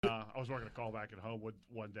I was working a call back at home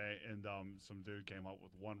one day, and some dude came up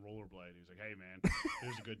with one rollerblade. He was like, "Hey man,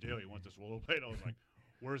 here's a good deal. You want this rollerblade?" I was like,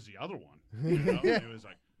 "Where's the other one?" You know? And he was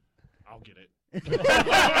like, "I'll get it."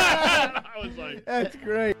 I was like, "That's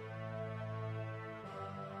great."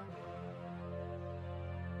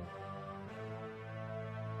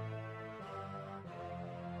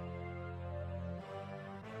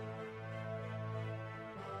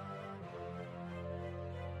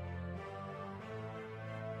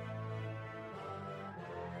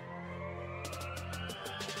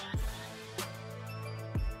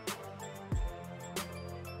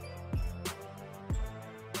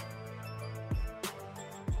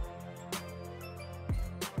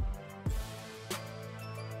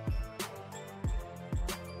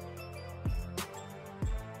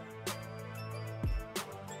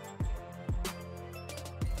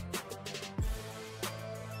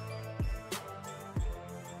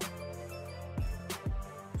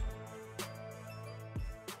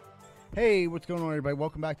 Hey, what's going on, everybody?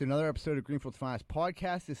 Welcome back to another episode of Greenfield's Finest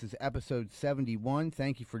Podcast. This is episode 71.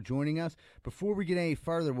 Thank you for joining us. Before we get any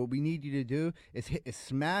further, what we need you to do is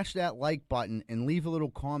smash that like button and leave a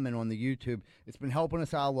little comment on the YouTube. It's been helping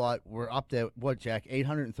us out a lot. We're up to, what, Jack,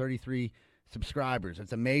 833 subscribers.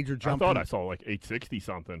 It's a major jump. I thought I saw like 860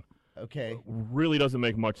 something. Okay. Really doesn't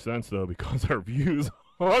make much sense, though, because our views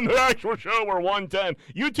on the actual show were 110.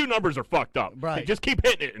 YouTube numbers are fucked up. Right. Just keep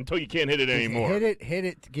hitting it until you can't hit it anymore. Hit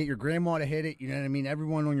it to get your grandma to hit it. You know what I mean?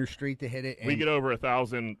 Everyone on your street to hit it. And we get over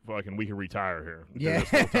 1,000, fucking, we can retire here.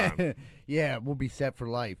 Yeah. Yeah, we'll be set for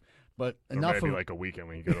life. But or enough maybe of like a weekend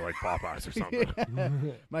when you go to like Popeyes or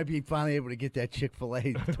something. Might be finally able to get that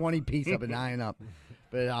Chick-fil-A 20-piece up and 9 up.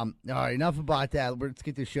 But all right, enough about that. Let's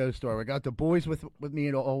get the show started. I got the boys with me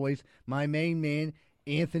as always. My main man,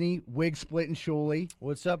 Anthony Wig Splitting Shuley.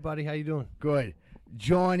 What's up, buddy? How you doing? Good.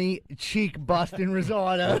 Johnny Cheek Busting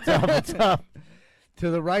Rosado. What's up? What's up? To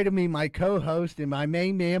the right of me, my co-host and my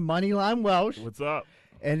main man, Moneyline Welsh. What's up?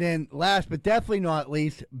 And then last but definitely not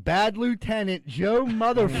least, Bad Lieutenant Joe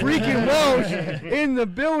Mother Freaking Welsh in the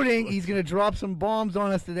building. He's going to drop some bombs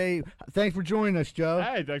on us today. Thanks for joining us, Joe.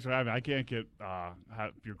 "Hey, thanks for having me. I can't get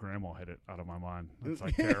have your grandma hit it out of my mind. It's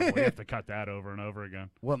like terrible. You have to cut that over and over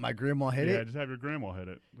again." What, my grandma hit Yeah, it? just have your grandma hit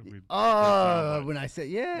it. When I said,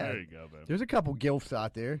 yeah. There you go, man. There's a couple gilfs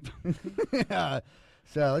out there.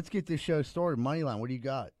 So let's get this show started. Moneyline, what do you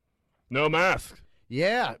got? No mask.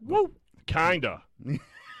 Yeah. Woo. Kinda.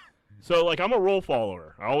 So, like, I'm a rule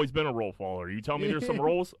follower. I've always been a rule follower. You tell me there's some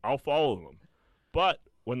rules, I'll follow them. But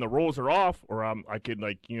when the rules are off, or I could,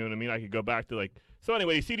 like, you know what I mean? I could go back to, like, so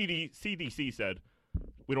anyway, CDC said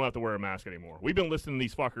we don't have to wear a mask anymore. We've been listening to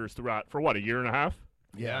these fuckers throughout, for what, a year and a half?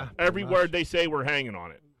 Yeah. Every word they say, we're hanging on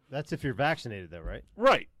it. That's if you're vaccinated, though, right?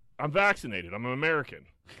 Right. I'm vaccinated. I'm an American.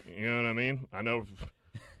 You know what I mean? I know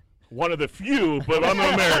one of the few, but I'm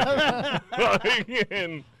an American.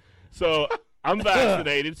 And so I'm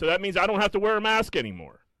vaccinated, so that means I don't have to wear a mask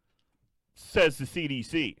anymore, says the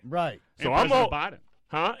CDC. Right. So And I'm President Biden.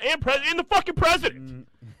 Huh? And the fucking president.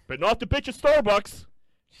 But not the bitch at Starbucks.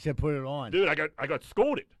 She said put it on. Dude, I got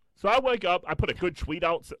scolded. So I wake up, I put a good tweet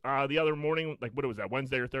out the other morning, like what was that,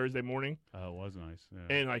 Wednesday or Thursday morning? Oh, it was nice.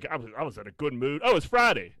 Yeah. And like I was in a good mood. Oh, it was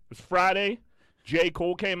Friday. It was Friday. J.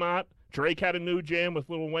 Cole came out. Drake had a new jam with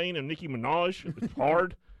Lil Wayne and Nicki Minaj. It was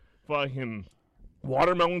hard. Fucking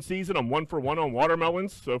watermelon season. I'm 1 for 1 on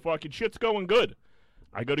watermelons. So fucking shit's going good.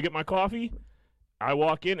 I go to get my coffee. I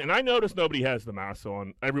walk in, and I notice nobody has the mask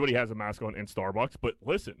on. Everybody has a mask on in Starbucks. But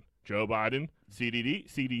listen, Joe Biden,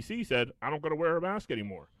 CDC said, I don't got to wear a mask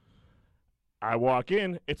anymore. I walk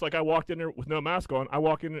in. It's like I walked in there with no mask on. I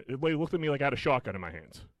walk in. The lady looked at me like I had a shotgun in my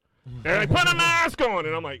hands. And I put a mask on.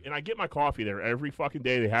 And I'm like, and I get my coffee there every fucking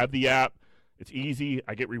day. They have the app. It's easy.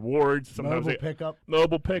 I get rewards. Sometimes Mobile pickup.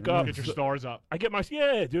 Mobile pickup. Get your stars up. I get my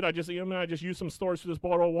dude. I just use some stores for this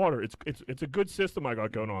bottle of water. It's a good system I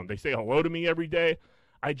got going on. They say hello to me every day.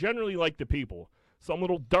 I generally like the people. Some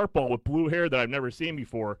little dirtball with blue hair that I've never seen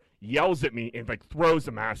before yells at me and like throws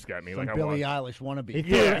a mask at me. Some like Billie I want. Eilish wannabe.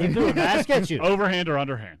 He threw a mask at you. Overhand or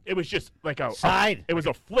underhand? It was just like a Side. It was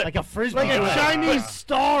a flip. Like a frisbee. Like a flip. Chinese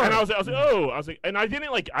star. And I was like, and I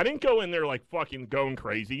didn't go in there like fucking going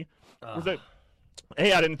crazy. I was like,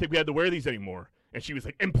 hey, I didn't think we had to wear these anymore. And she was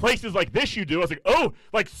like, in places like this you do. I was like, oh,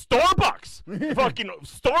 like Starbucks. Fucking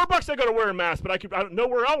Starbucks I got to wear a mask, but I don't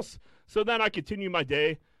nowhere else. So then I continue my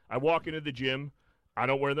day. I walk into the gym. I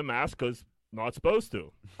don't wear the mask because not supposed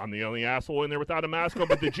to. I'm the only asshole in there without a mask on.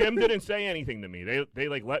 But the gym didn't say anything to me. They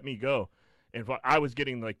like let me go. And I was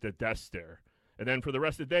getting like the death stare. And then for the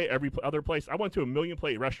rest of the day, every other place, I went to a Million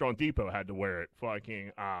Plate Restaurant Depot, had to wear it.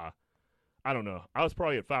 Fucking I don't know. I was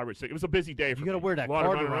probably at 5 or 6. It was a busy day for You got to me. wear that A lot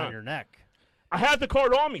of card running around your neck. I had the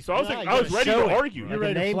card on me, so I was Yeah, like, you I was gotta ready show to it. argue. You're Like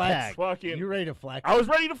ready a to name flex. tag. Fucking, You're ready to flex. I was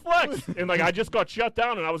ready to flex, and like I just got shut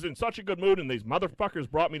down, and I was in such a good mood, and these motherfuckers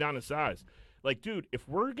brought me down in size. Like, dude, if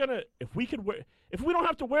we don't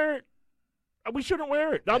have to wear it, we shouldn't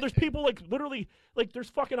wear it. Now there's people like literally like there's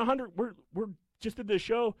fucking 100. We're just did this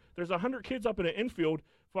show. There's 100 kids up in an infield,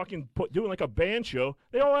 fucking doing like a band show.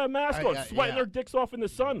 They all have masks on, sweating their dicks off in the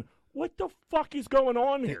sun. What the fuck is going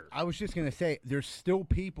on here? I was just gonna say, there's still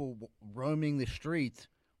people roaming the streets.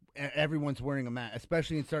 Everyone's wearing a mask,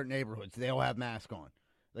 especially in certain neighborhoods. They all have masks on.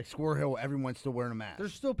 Like Squirrel Hill, everyone's still wearing a mask.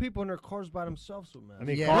 There's still people in their cars by themselves with masks. I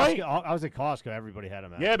mean, Yeah. Costco. I was at Costco. Everybody had a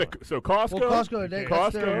mask. Yeah, on. but so Costco. Well, Costco,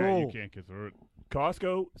 that's their Costco, rule. You can't get through it.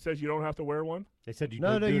 Costco says you don't have to wear one. They said you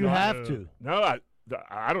No, do you not. have to. No,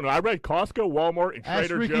 I don't know. I read Costco, Walmart, and Ask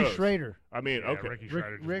Trader Ricky Joe's. Schrader. I mean, Yeah, okay. Ricky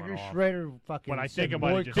Schrader just Ricky went off. Schrader fucking. When I think said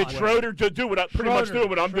about it, boycott. Did Schroeder do what pretty much Schroeder, do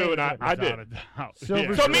what I'm doing? I Without did. a doubt.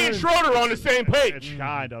 Silver So me and Schroeder are on the same page. It's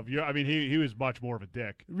kind of. I mean, he was much more of a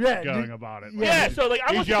dick Yeah, going dude, about it. Yeah, so like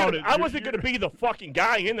I He's wasn't yelling gonna, at- I wasn't gonna be the fucking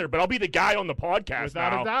guy in there, but I'll be the guy on the podcast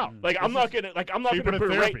Without now. a doubt. Like I'm not gonna cheaper than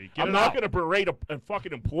berate. therapy. Get I'm it not out. gonna berate a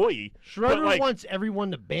fucking employee. Schroeder but, like, wants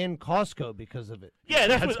everyone to ban Costco because of it. Yeah,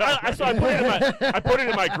 that's what I put it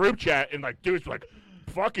in my group chat, and like dudes were like,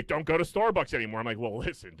 fuck it, don't go to Starbucks anymore. I'm like, well,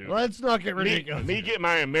 listen, dude. Let's not get ridiculous. Me getting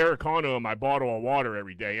my Americano and my bottle of water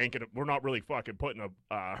every day we're not really fucking putting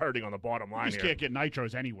a hurting on the bottom You line just here. can't get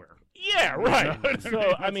nitros anywhere. Yeah, right. So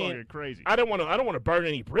That's I mean, fucking crazy. I don't want to burn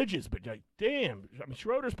any bridges, but like, damn, I mean,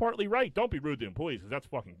 Schroeder's partly right. Don't be rude to employees, 'cause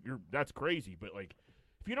that's crazy. But like,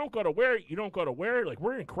 if you don't got to wear it, you don't got to wear it. Like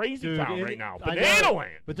we're in crazy Dude, town it- right now, I know. banana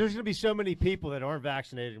land. But there's gonna be so many people that aren't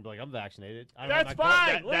vaccinated and be like, "I'm vaccinated." I don't That's have my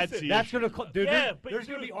card." fine. that's Listen, the That's issue. gonna, dude. Yeah, but there's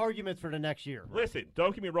gonna be dude- arguments for the next year. Listen,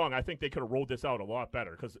 don't get me wrong. I think they could have rolled this out a lot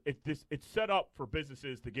better because it's set up for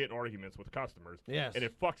businesses to get in arguments with customers. Yes. And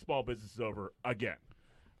it fucks small businesses over again.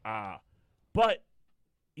 But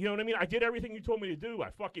you know what I mean? I did everything you told me to do. I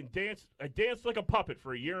fucking danced. I danced like a puppet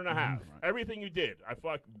for a year and a half. Everything you did.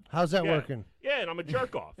 How's that yeah. working? Yeah, and I'm a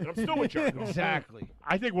jerk off. And I'm still a jerk off. Exactly.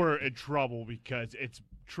 I think we're in trouble because it's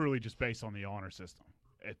truly just based on the honor system.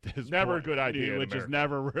 At this Never a point, good idea in which is America.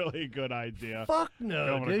 never really a good idea. Fuck no,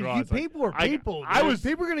 Going dude. across, like, People are I- people. I dude. was-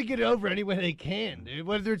 people are gonna get it over any way they can, dude.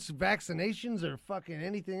 Whether it's vaccinations or fucking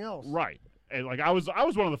anything else. Right. And like I was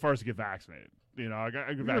one of the first to get vaccinated. You know, I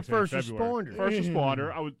got You're a vaccinated first in February. responder. First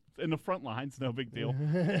responder. I was in the front lines, no big deal.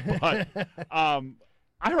 But I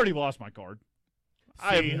already lost my card.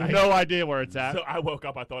 I See, have no idea where it's at. So I woke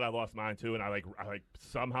up. I thought I lost mine too, and I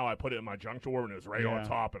somehow I put it in my junk drawer, and it was right on Yeah.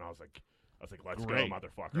 top, and I was like, let's Great. go,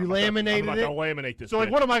 motherfucker. You I'm laminated about it? to laminate this. So like,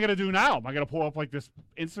 bitch. what am I gonna do now? Am I gonna pull up like this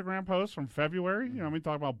Instagram post from February? You know, what I mean,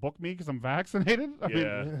 talk about book me because I'm vaccinated. I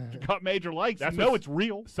Yeah. mean, got major likes. That's You know what's- it's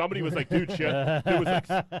real. Somebody was like, dude,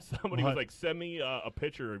 somebody was like, send me a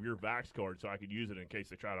picture of your Vax card so I could use it in case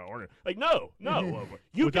they try to order. Like, no,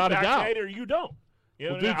 you Without get a doubt. vaccinated or you don't. You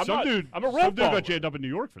know, Well, dude, I'm some not- dude, I'm a some road dude got follower. jammed up in New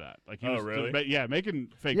York for that. Like, he Oh, was, really? Yeah, making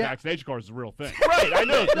fake Yeah. vaccination cards is a real thing. Right, I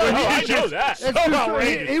know. No, I know that. That's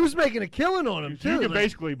true. He was making a killing on him You too. can like-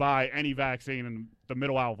 basically buy any vaccine in the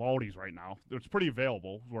middle aisle of Aldi's right now. It's pretty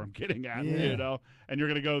available, is where I'm getting at, Yeah. you know. And you're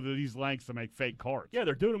going to go to these lengths to make fake cards. Yeah,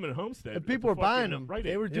 they're doing them in Homestead. And people It's a are buying fucking them. Right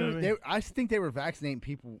They were You know what doing. I mean? I think they were vaccinating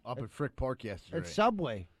people up at Frick Park yesterday. At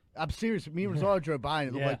Subway. I'm serious. Me and Rosario drove by and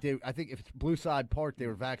it looked Yeah. like they. I think if it's Blue Side Park, they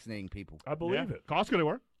were vaccinating people. I believe Yeah. it. Costco, they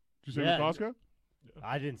were. Did you see Yeah. them at Costco?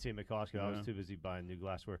 I didn't see him at Costco. I Yeah. was too busy buying new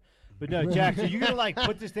glassware. But no, Jack. So you're gonna like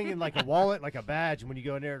put this thing in like a wallet, like a badge, and when you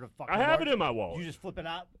go in there to fucking. I have mark, it in my wallet. You just flip it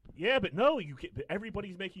out. Yeah, but no,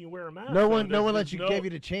 everybody's making you wear a mask. No So one there's lets you no- gave you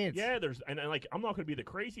the chance. Yeah, and like I'm not going to be the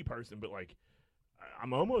crazy person, but like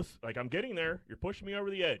I'm almost like I'm getting there. You're pushing me over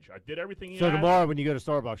the edge. I did everything you So asked. tomorrow when you go to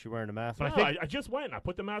Starbucks, you're wearing a mask. No, But I think- I just went. And I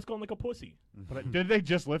put the mask on like a pussy. But did they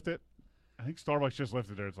just lift it? I think Starbucks just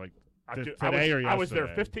lifted it. It's like today or I was there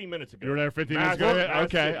yesterday? 15 minutes ago. You were there 15 Mask minutes ago? on, Yeah,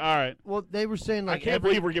 mask okay, on. all right. Well, they were saying I like can't every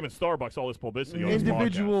believe we're giving Starbucks all this publicity on this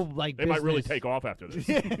individual podcast. like They might really business- take off after this.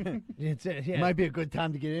 It's a, yeah. Might be a good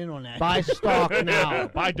time to get in on that. Buy stock now.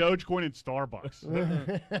 Buy Dogecoin at Starbucks.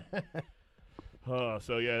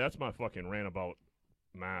 So yeah, that's my fucking rant about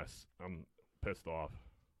masks. I'm pissed off.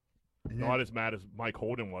 Not as mad as Mike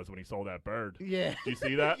Holden was when he saw that bird. Yeah. Did you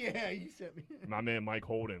see that? Yeah, you sent me. My man Mike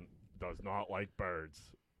Holden does not like birds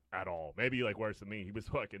at all. Maybe like worse than me. He was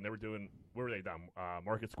fucking. They were doing. Where were they down?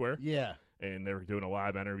 Market Square, Yeah. and they were doing a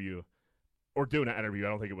live interview, or doing an interview. I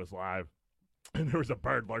don't think it was live. And there was a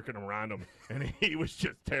bird lurking around him, and he was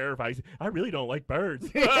just terrified. He said, I really don't like birds.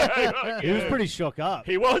 He was pretty shook up.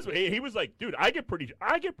 He was. He was like, dude, I get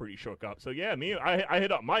pretty shook up. So yeah, I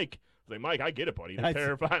hit up Mike. It's like, Mike, I get it, buddy. The That's-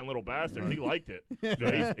 terrifying little bastard. He liked it.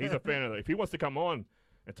 He's a fan of it. If he wants to come on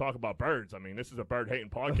and talk about birds, I mean, this is a bird-hating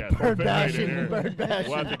podcast. Bird We'll fit right in bashing, here. bird bashing.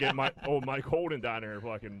 We'll have to get Mike Holden down here.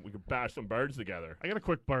 Fucking, we could bash some birds together. I got a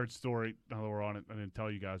quick bird story. Now that we're on it, I didn't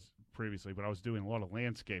tell you guys previously, but I was doing a lot of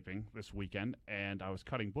landscaping this weekend, and I was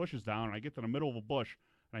cutting bushes down, and I get to the middle of a bush,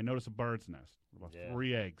 and I notice a bird's nest with about Yeah.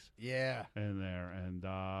 3 eggs Yeah. in there, and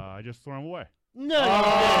I just threw them away. No, Oh,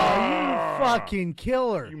 Ah. you fucking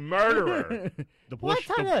killer. You murderer. The What bush,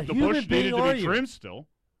 kind the, of the human bush being needed to are be you? trimmed still.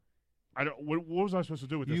 I don't. What was I supposed to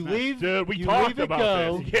do with this? You nest? leave, Dude, we you talked leave it about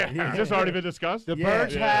go. this. Yeah. Has this already been discussed? The Yeah.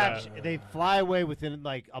 birds Yeah. hatch. They fly away within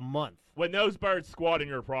like a month. When those birds squat in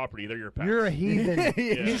your property, they're your pets. you're a heathen. Yeah.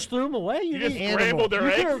 You just threw them away. You just didn't- scrambled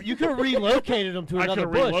their eggs. You could have relocated them to I another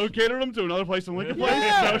could have bush. relocated them to another place in Lincoln Place. Yeah.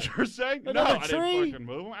 Is that what you're saying? Another no, I tree. didn't fucking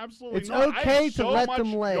move them. Absolutely It's not. I okay had to so let much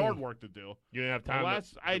them lay. yard work to do. You didn't have The time.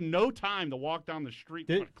 I had no time to walk down the street.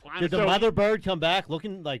 Did, climb did the so- mother bird come back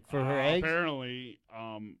looking like for her eggs? Apparently,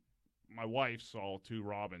 my wife saw 2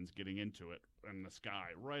 robins getting into it in the sky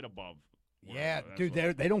right above. Yeah, That's dude,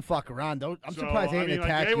 what- they don't fuck around. I'm So, surprised they I didn't mean, like,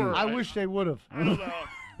 attack they you. were- I wish they would have. I don't know.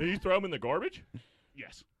 Did you throw them in the garbage?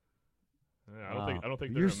 Yes. Yeah, I don't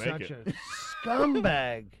think they're You're gonna make such it. a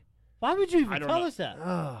scumbag. Why would you I even don't tell know. us that?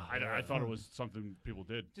 Oh, I thought it was something people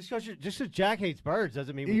did. Just because Jack hates birds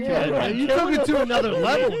doesn't mean we yeah, kill right. them. You took it to another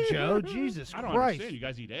level, Joe. Jesus I don't Christ. understand. You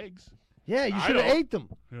guys eat eggs. Yeah, you I should have don't. ate them.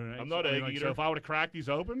 I'm not an egg like, eater. So if I would have cracked these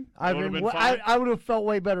open, I it would have mean, been fine. I would have felt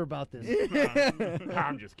way better about this.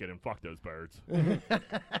 I'm just kidding. Fuck those birds.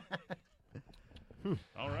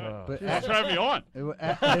 All right. But Thanks for having me on. Holy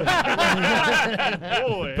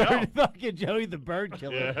hell. Bird fucking Joey the bird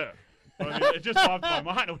killer. Yeah. I mean, it just popped in my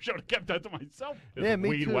mind. I wish I would have kept that to myself. Just Yeah, me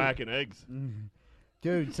weed too. whacking eggs.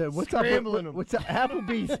 Dude, so what's up? Scrambling 'em. What's up?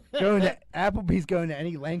 Applebee's going to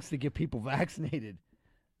any lengths to get people vaccinated.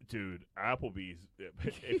 Dude, Applebee's.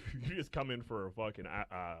 If you just come in for a fucking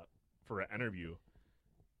for an interview,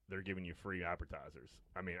 they're giving you free appetizers.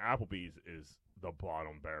 I mean, Applebee's is the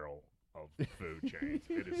bottom barrel of food chains.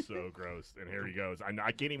 It is so gross. And here he goes.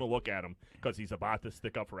 I can't even look at him because he's about to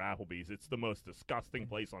stick up for Applebee's. It's the most disgusting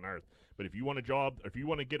place on earth. But if you want a job, if you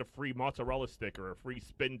want to get a free mozzarella stick or a free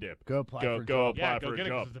spin dip, Go apply for a go job. apply Yeah, for go a get it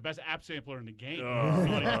because job. it's the best app sampler in the game. Oh.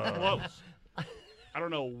 It's not even close. I don't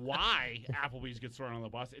know why Applebee's gets thrown on the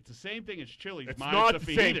bus. It's the same thing as Chili's. It's minus not the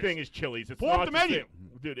the same fajitas. thing as Chili's. It's Pull up not the menu. same.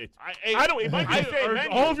 Dude. It's I don't- if I I could say urge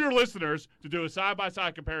menu- all of your listeners to do a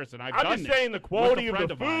side-by-side comparison. I've I'm done just this saying the with a quality of friend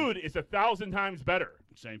the mine. food is 1,000 times better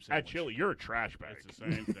Same at sandwich. Chili. You're a trash bag. It's the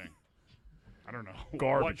same thing. I don't know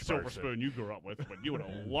Garbage what silver person. spoon you grew up with, but you would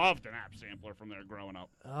have loved an app sampler from there growing up.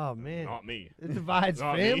 Oh, man. Not me. It divides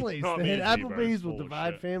Not me. families. Not me, man. Steve. Applebee's It's will full of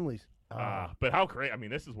divide shit. families. But how crazy! I mean,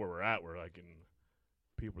 this is where we're at. We're like in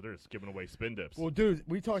people. They're just giving away spin dips. Well, dude,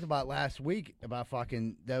 we talked about last week about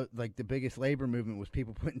fucking like the biggest labor movement was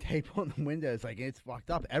people putting tape on the windows. Like it's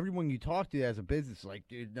fucked up. Everyone you talk to as a business, is like,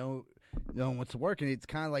 dude, no one wants to work, and it's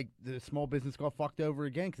kind of like the small business got fucked over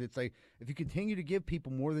again because it's like if you continue to give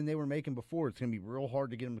people more than they were making before, it's gonna be real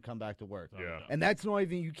hard to get them to come back to work. Yeah. And that's not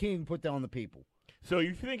even you can't even put that on the people. So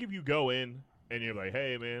you think if you go in and you're like,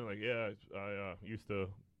 hey man, like yeah, I used to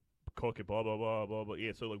cook it, blah blah blah blah blah.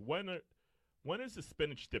 Yeah. So like when is the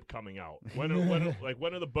spinach dip coming out? When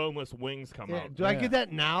are the boneless wings come Yeah, out? do I Yeah. get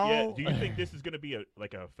that now? Yeah. Do you think this is going to be an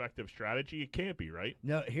effective strategy? It can't be, right?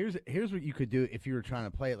 No, here's what you could do if you were trying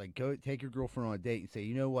to play it. Like, go take your girlfriend on a date and say,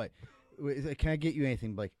 you know what? Can I get you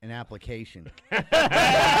anything like an application?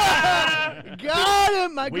 Got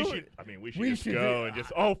him, my We girl. should. I mean, we should we just should go do- and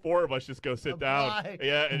just all 4 of us just go sit down. Apply.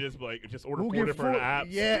 Yeah, and just order We'll 4 get different 4 apps.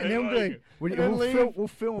 Yeah, and then we'll, be like, and then leave. we'll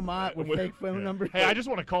film my with With- fake phone yeah. number. Hey, I just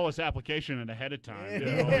want to call this application in ahead of time. You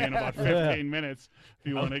know, Yeah. in about 15 minutes, if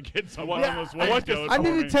you want to get someone Yeah, on those I wings want this- going I for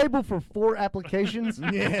need me. a table for 4 applications.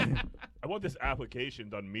 Yeah. I want this application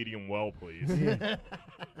done medium well, please.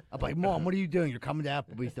 I'm like, Mom, what are you doing? You're coming to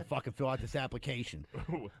Applebee's to fucking fill out this application.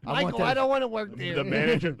 I want Michael, I that- don't want to work there. the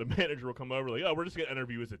manager will come over like, oh, we're just gonna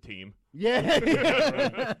interview as a team.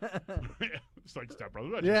 Yeah. It's like Step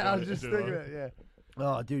Brothers. Yeah, I was just thinking that, yeah.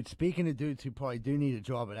 Oh, dude, speaking of dudes who probably do need a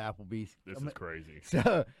job at Applebee's. This is crazy.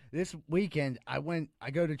 So this weekend, I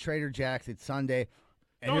go to Trader Jack's. It's Sunday.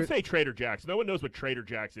 And Don't here- say Trader Jack's. No one knows what Trader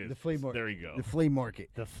Jack's is. The flea market. There you go. The flea market.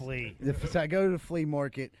 The flea. So I go to the flea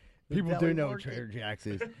market. People do deli know market. what Trader Jack's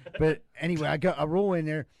is. But anyway, I roll in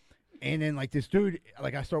there, and then like this dude,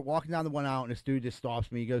 like I start walking down the one aisle, and this dude just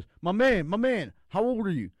stops me. He goes, my man, how old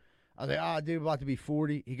are you? I was like, dude, about to be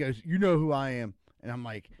 40. He goes, you know who I am? And I'm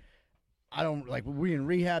like, I don't, like, were we in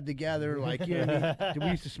rehab together? Like, you know what I mean? Did we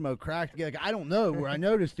used to smoke crack together? Like, I don't know where I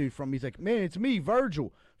know this dude from. He's like, man, it's me,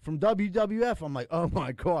 Virgil, from WWF. I'm like, oh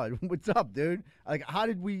my God, what's up, dude? Like, how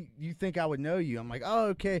did you think I would know you? I'm like, oh,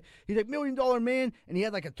 okay. He's like, $1 Million Man. And he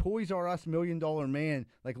had like a Toys R Us $1 Million Man,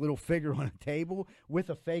 like little figure on a table with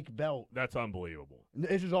a fake belt. That's unbelievable.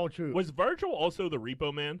 This is all true. Was Virgil also the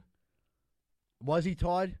Repo Man? Was he,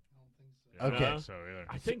 Todd? Okay. So either.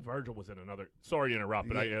 I think Virgil was in another. Sorry to interrupt,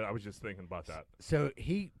 but I was just thinking about that. So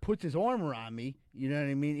he puts his arm around me. You know what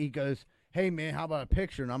I mean? He goes, hey, man, how about a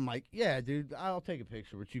picture? And I'm like, yeah, dude, I'll take a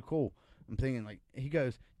picture with you. Cool. I'm thinking, like, he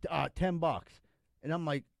goes, $10. And I'm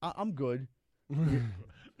like, I'm good.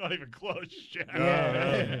 Not even close. Shit.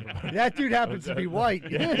 Yeah. That dude happens to be white.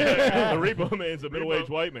 The Repo Man's a middle-aged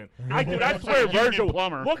white man. I swear Virgil.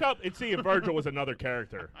 Plumber. Look up and see if Virgil was another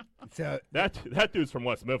character. So That dude's from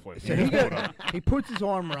West Mifflin. So he puts his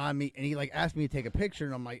arm around me and he like asked me to take a picture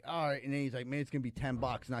and I'm like, all right. And then he's like, man, it's gonna be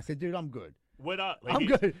 $10. And I said, dude, I'm good. What up? I'm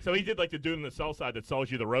good. So he did like the dude on the south side that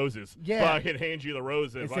sells you the roses. Yeah. Fucking hands you the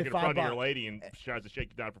roses It like said in front of your $5. lady and tries to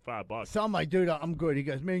shake you down for $5. So I'm like, dude, I'm good. He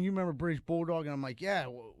goes, man, you remember British Bulldog? And I'm like, yeah.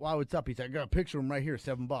 Why? What's up? He's like, I got a picture of him right here,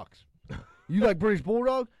 $7. You like British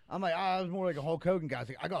Bulldog? I'm like, I was more like a Hulk Hogan guy. He's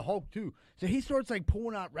like, I got Hulk too. So he starts like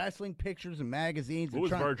pulling out wrestling pictures and magazines. What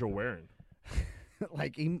was Virgil wearing?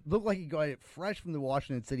 Like he looked like he got it fresh from the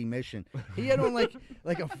Washington City Mission. He had on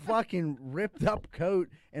like a fucking ripped up coat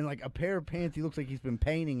and like a pair of pants. He looks like he's been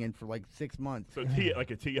painting in for like 6 months. So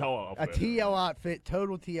like a TL A outfit. TL outfit,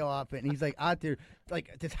 total TL outfit, and he's like out there,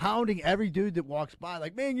 like just hounding every dude that walks by,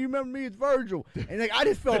 like, man, you remember me? It's Virgil, and like I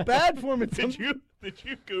just felt bad for him. Did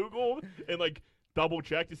you Google and like double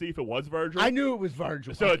check to see if it was Virgil? I knew it was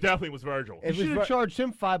Virgil. So it definitely was Virgil. It You was should have charged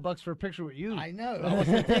him $5 for a picture with you. I know. I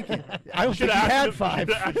wasn't thinking. I don't think he Should've had asked five.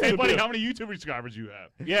 him- Hey, buddy, how many YouTube subscribers you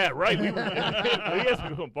have? Yeah, right. We asked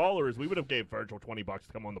me some followers. We would have gave Virgil $20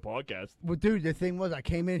 to come on the podcast. Well, dude, the thing was, I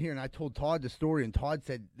came in here and I told Todd the story, and Todd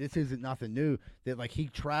said this isn't nothing new. That like he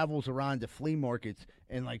travels around to flea markets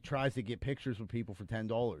and like tries to get pictures with people for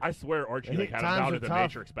 $10. I swear Archie like, had him Times down are to the tough.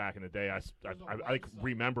 Matrix back in the day. I like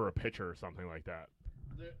remember a picture or something like that.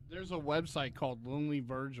 There's a website called Lonely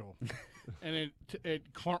Virgil, and it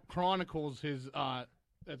chronicles his at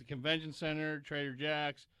the convention center, Trader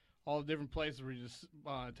Jack's, all the different places where he just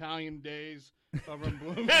Italian days over in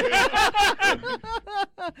Bloomfield.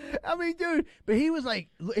 I mean, dude, but he was like,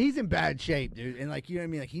 he's in bad shape, dude, and like you know what I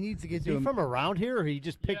mean. Like he needs to get Is to he him. from around here, or he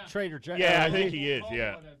just picked Yeah. Trader Jack? Yeah, I think he is.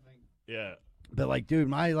 Yeah, Colwood, I think. yeah. But like, dude,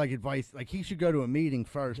 my like advice, like he should go to a meeting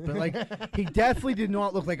first. But like, he definitely did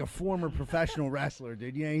not look like a former professional wrestler,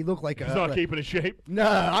 dude. You know, he looked like He's a. not like- keeping in shape. No,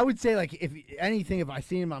 I would say like if anything, if I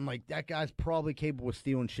see him, I'm like that guy's probably capable of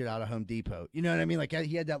stealing shit out of Home Depot. You know what I mean? Like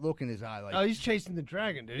he had that look in his eye. Like Oh, he's chasing the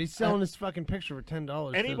dragon, dude. He's selling his fucking picture for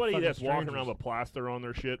 $10. to Anybody fucking that's walking strangers. around with plaster on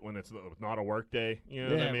their shit when it's not a work day, you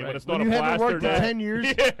know what I Yeah, mean? right. When it's When not you a haven't plaster worked in day. 10 years.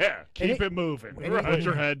 Yeah. Keep it moving. and he- Put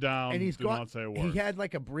your head down. and he's do got not say a he word. had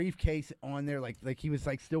like a briefcase on there, like he was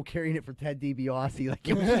like still carrying it for Ted DiBiase. Like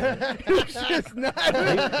it was just nuts.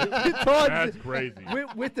 That's crazy.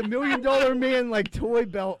 With the $1 Million Man like toy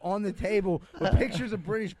belt on the table with pictures of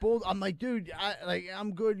British Bulldog. I'm like, dude,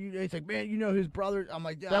 I'm good. He's like, man, you know his brother. I'm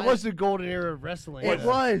like, That was the golden era of wrestling. it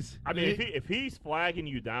was. I mean, if he's flagging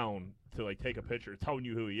you down to like take a picture, telling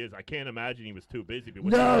you who he is, I can't imagine he was too busy. But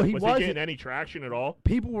was No, he, he was wasn't. he getting any traction at all?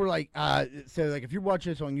 People were like, so like if you're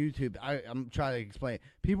watching this on YouTube, I'm trying to explain it.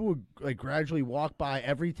 People would like gradually walk by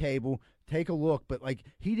every table, take a look, but like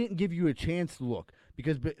he didn't give you a chance to look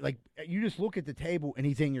because like you just look at the table and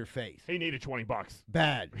he's in your face. He needed $20.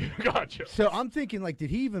 Bad. Gotcha. So I'm thinking like, did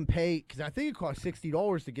he even pay? Because I think it cost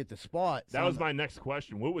 $60 to get the spot. So That was I'm- my next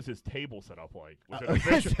question. What was his table set up like? Was it Uh,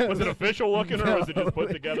 official, so- was it official looking, or was it just put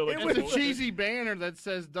No. together like It a was It's a tool? cheesy banner that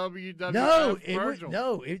says WWF No, it was, Virgil.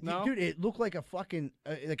 no, No? dude, it looked like a fucking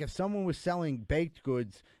like if someone was selling baked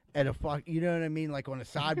goods at a you know what I mean, like on a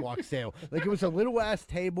sidewalk sale. Like it was a little ass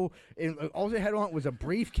table, and all it had on it was a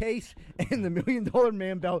briefcase and the $1 Million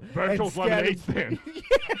Man belt. and Virtual's lemonade stand.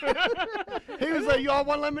 He was like, "Y'all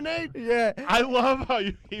want lemonade?" Yeah. I love how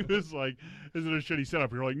he was like, "Is it a shitty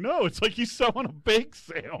setup?" You're like, "No, it's like he's selling a bake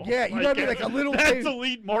sale." Yeah, you know what I mean, like a little That's thing-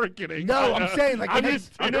 elite marketing. No, I'm saying like I'm it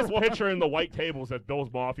just is- picturing the white tables that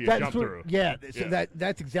Bill's Mafia That's jumped what- through. yeah, so Yeah.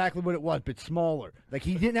 that's exactly what it was, but smaller. Like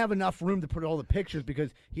he didn't have enough room to put all the pictures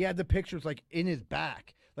because he had the pictures like in his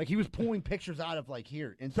back. Like he was pulling pictures out of like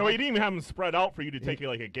here. And So he didn't even have them spread out for you to take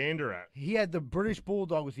like a gander at. He had the British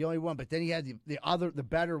Bulldog was the only one, but then he had the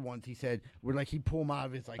better ones. He said were like he pulled them out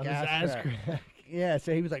of his like Of his ass ass crack. crack. Yeah,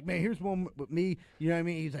 so he was like, man, here's one with me. You know what I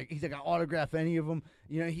mean? He's like, I autograph any of them.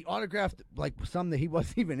 You know, he autographed like some that he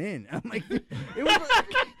wasn't even in. I'm like, it was.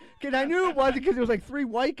 Cause I knew it wasn't because it was like three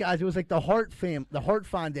white guys. It was like the Hart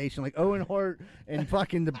Foundation, like Owen Hart and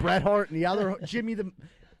fucking the Bret Hart and the other Jimmy the.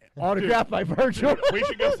 autographed by Virgil. We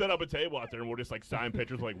should go set up a table out there and we'll just like sign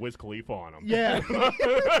pictures with, like Wiz Khalifa on them. Yeah. Here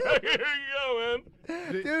you go,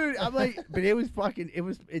 man. Dude, I'm like, but it was fucking,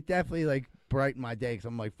 it definitely like brightened my day because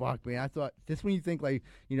I'm like, fuck, man. I thought, this when you think like,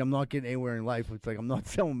 I'm not getting anywhere in life. It's like, I'm not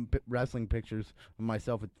selling wrestling pictures of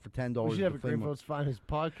myself for $10. We should have a at the Flame Greenfield's Finest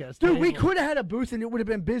podcast. Dude, we table. could have had a booth and it would have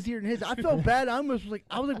been busier than his. I felt bad. I was like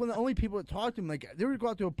one of the only people that talked to him. Like, they were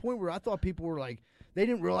got to a point where I thought people were like, they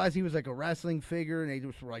didn't realize he was like a wrestling figure, and they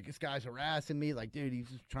just were like, this guy's harassing me. Like, dude, he's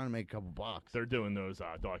just trying to make a couple bucks. They're doing those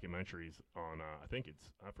documentaries on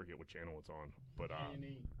I forget what channel it's on, but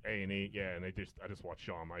A&E, yeah. And I just watched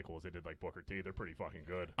Shawn Michaels. They did like Booker T. They're pretty fucking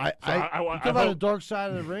good. You talk about the dark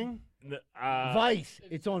side of the ring? Vice.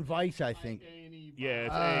 It's on Vice, I think. Yeah,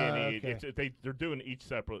 it's A&E. Okay. They're doing each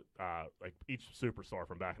separate, like each superstar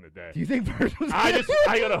from back in the day. Do you think Virgil's I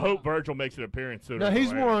gotta hope Virgil makes an appearance soon. No,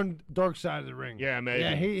 he's more on dark side of the ring. Yeah, maybe.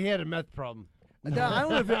 Yeah, he had a meth problem. No, I don't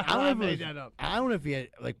know if it, I don't know if it made was- that up. I don't know if he had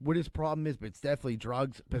like what his problem is, but it's definitely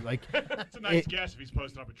drugs. But like, It's a nice guess if he's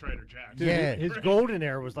posted up at Trader Jack's. Dude, Yeah. his golden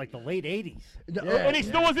era was like the late 80s. And he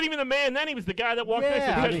still wasn't even the man then. He was the guy that walked next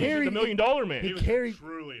Yeah, to I him. mean, He was the $1 million man. He was carried-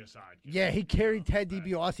 truly a sidekick. yeah, he carried Ted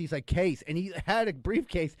DiBiase's like case, and he had a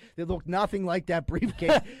briefcase that looked nothing like that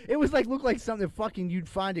briefcase. It was like looked like something fucking you'd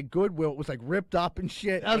find at Goodwill. It was like ripped up and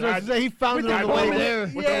shit. I was about to say, he found With it on the the way woman- there.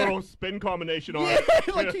 With Yeah. the little spin combination on Yeah,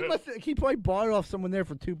 it. like he probably bought it off someone there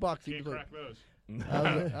for $2. He Can't was crack those.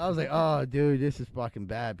 I was like, oh, dude, this is fucking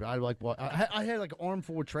bad. But I like, well, I had like an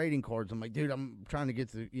armful of trading cards. I'm like, dude, I'm trying to get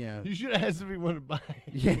to, You should have asked if he wanted to buy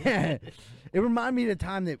it. yeah. It reminded me of the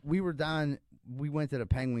time that we were down. We went to the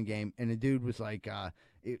Penguin game, and the dude was like,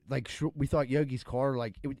 we thought Yogi's car,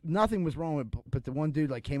 like, nothing was wrong with, but the one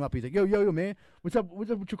dude like came up. He's like, yo, man, what's up with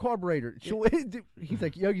your carburetor? He's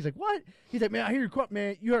like, Yogi's like, what? He's like, man, I hear your car,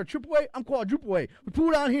 man. You heard a triple A? I'm quadruple A. We pull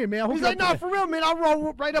it down here, man. I hope He's you're like, up no, for for real, man. I'll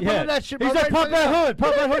roll right up under that shit. He's bro, like, right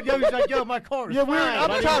pump that hood. Yo, he's like, yo, my car is Yeah, we were fine,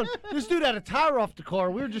 buddy." uptown. This dude had a tire off the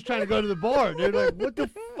car. We were just trying to go to the bar, dude. Like, what the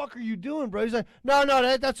fuck are you doing, bro? He's like, no,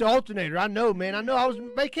 that's an alternator. I know, man. I know. I was a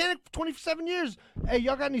mechanic for 27 years. Hey,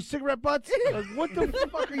 y'all got any cigarette butts? Like, what the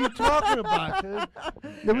fuck are you talking about, dude?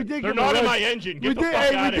 Then we did They're give him not a in roach. my engine. We Get the did, fuck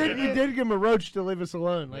hey, out we of did, here. we did give him a roach to leave us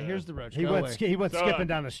alone. Like, Yeah. here's the roach. He Go went, away. he went So, skipping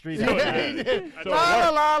down the street. so- Yeah, he did. So, La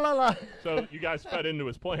la la la. So you guys fed into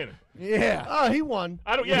his plan. Yeah. Oh, he won.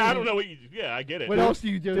 I don't know what you. Yeah, I get it. What else do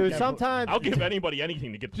you do? Dude, at that sometimes. I'll give anybody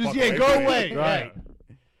anything to get the Just, fuck yeah, away go from me. away. Right.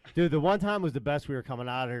 Yeah. Dude, the one time was the best. We were coming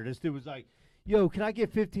out of here. This dude was like, yo, can I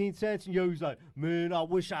get 15 cents? And yo, he's like, man, I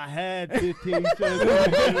wish I had 15 cents.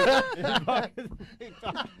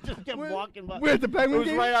 Just kept walking by. We're at the It Penguin was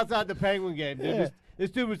game? right outside the Penguin game. Dude. Yeah. This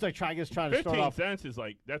dude was like trying to start 15 off. cents is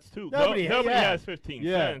like that's too. Nobody- Nobody yeah. has 15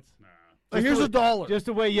 Yeah. cents. Like, here's a dollar. Just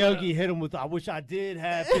the way Yogi hit him with, I wish I did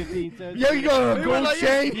have 15 cents. Yogi got a He gold went like,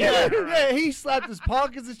 chain. Yeah, yeah, he slapped his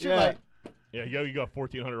pockets and shit. Yeah. Like, Yeah, Yogi got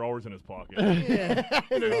 $1,400 in his pocket. yeah, Oh,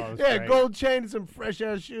 that's yeah, great. gold chain and some fresh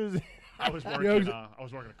ass shoes. I was working. I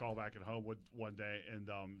was working a call back at home one day, and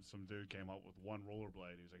some dude came up with one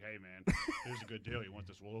rollerblade. He was like, "Hey man, here's a good deal. You want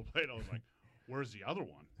this rollerblade?" I was like, "Where's the other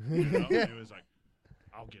one?" You know? And he was like,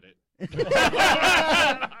 "I'll get it."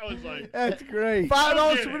 I was like, That's great. $5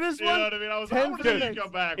 "I'll get for it." this You know one. what I mean? I was 10 like, for "What the did you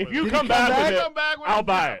come back If with?" you Did come he back come with back? it, Come back with I'll it?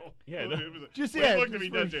 buy No. it. Yeah, no. It was- Just, when he yeah, looked at me,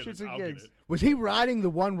 just for that's it. shits and I'll get gigs. it. Was he riding the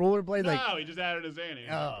one rollerblade? Like, No, he just added his ante.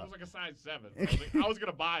 Oh. It was like a size 7. I was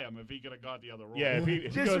gonna buy him if he could have got the other roll. Yeah, if he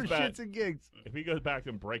Just goes for back, shits and gigs. if he goes back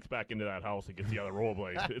and breaks back into that house and gets the other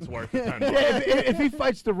rollerblades, it's worth the $10. Yeah, if he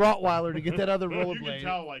fights the Rottweiler to get that other You can rollerblade.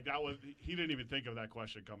 tell, like, that was, he didn't even think of that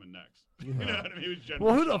question coming next. You know what I mean? He was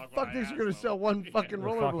Well, genuinely who the shocked when fuck I thinks you're asked gonna him. sell one fucking The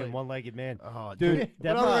fucking rollerblade? one-legged man. oh, Dude, What,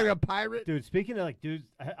 that I'm mo- like a pirate? Dude, speaking of like dudes,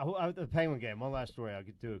 I at the Penguin game. One last story. I'll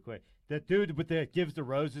do it quick. That dude with the gives the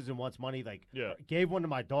roses and wants money, like Yeah. gave one to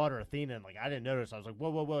my daughter Athena, and like I didn't notice. I was like,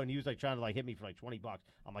 whoa, and he was like trying to like hit me for like $20.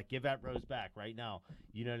 I'm like, give that rose back right now.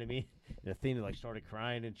 You know what I mean? And Athena like started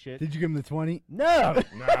crying and shit. Did you give him the 20? No,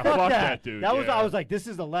 Nah, fuck fuck that dude. That was yeah. I was like, this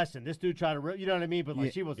is a lesson. This dude tried to, you know what I mean? But like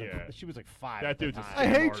Yeah. she was Yeah. she was like 5. That at the dude's a time. I scam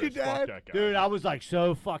hate artist. you, Fuck Dad. that guy. Dude, I was like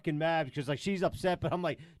so fucking mad because like she's upset, but I'm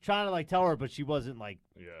like trying to like tell her, but she wasn't like.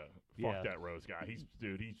 Yeah. Yeah. Fuck that Rose guy.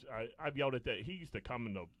 I've yelled at that. He used to come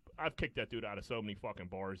in the. I've kicked that dude out of so many fucking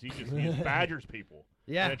bars. He just badgers people.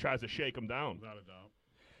 Yeah. And then tries to shake them down. Without a doubt.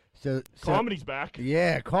 So Comedy's back.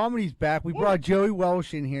 Yeah, comedy's back. We brought Joey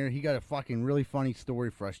Welsh in here. He got a fucking really funny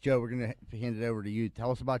story for us. Joe, we're gonna hand it over to you.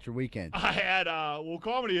 Tell us about your weekend. I had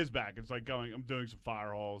comedy is back. It's like I'm doing some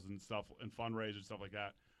fire halls and stuff and fundraisers and stuff like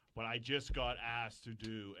that. But I just got asked to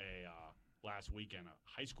do a last weekend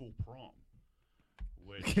a high school prom,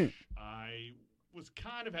 which I was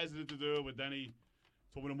kind of hesitant to do, but then he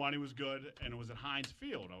told me the money was good, and it was at Heinz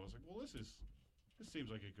Field. I was like, well, this seems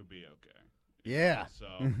like it could be okay. Yeah. So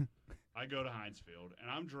I go to Heinz Field, and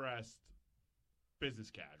I'm dressed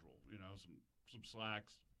business casual. You know, some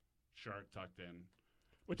slacks, shirt tucked in.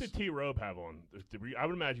 What did T. Robe have on? I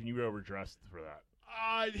would imagine you were overdressed for that.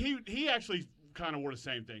 He actually kind of wore the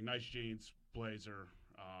same thing. Nice jeans, blazer.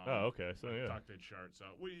 Okay. So, yeah. Tucked in shirt. So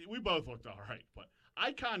we both looked all right. But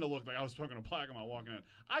I kind of looked like I was smoking a plaque while walking in.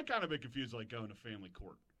 I kind of been confused like going to family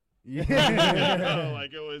court. Yeah. You know,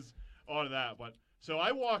 like it was on that. But so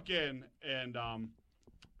I walk in, and I'm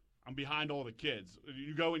behind all the kids.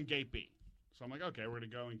 You go in gate B. So I'm like, okay, we're gonna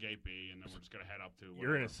go in gate B, and then we're just gonna head up to. Whatever.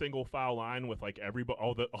 You're in a single file line with like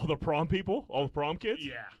all the prom people, all the prom kids.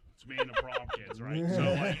 Yeah, it's me and the prom kids, right? So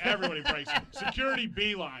like everybody breaks security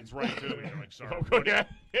B lines right to me. They're like, sorry, what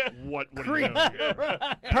are you doing?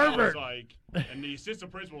 Pervert. Like, and the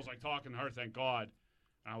assistant principal was like talking to her. Thank God.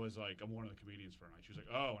 And I was like, I'm one of the comedians for a night. She was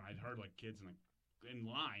like, oh, and I'd heard like kids in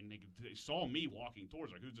line. They saw me walking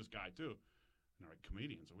towards, like, who's this guy too? And they're like,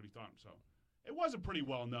 comedians. So what are you talking? So. It wasn't pretty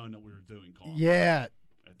well known that we were doing comedy at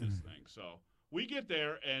this thing. So we get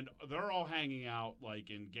there, and they're all hanging out,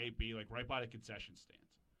 like, in Gate B, like, right by the concession stands.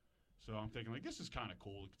 So I'm thinking, like, this is kind of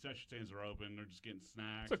cool. The concession stands are open. They're just getting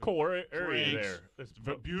snacks. It's a cool area drinks. there. It's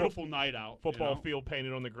a beautiful night out. Football field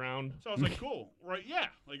painted on the ground. So I was like, cool. Right, yeah.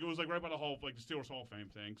 Like, it was, like, right by the Hall, like, the Steelers Hall of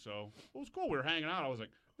Fame thing. So it was cool. We were hanging out. I was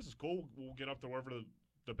like, this is cool. We'll get up to wherever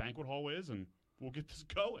the banquet hall is, and we'll get this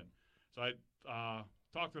going. So I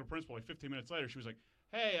talked to the principal like 15 minutes later. She was like,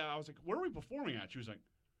 hey, I was like, where are we performing at? She was like,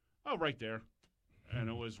 oh, right there. And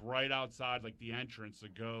it was right outside, like, the entrance to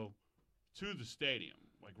go to the stadium,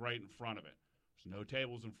 like, right in front of it. There's no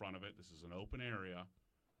tables in front of it. This is an open area.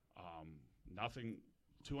 Nothing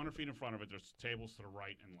 200 feet in front of it. There's tables to the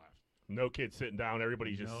right and left. No kids sitting down.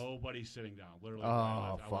 Everybody's just. Nobody's sitting down. Literally.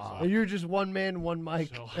 Oh, fuck. And you're just one man, one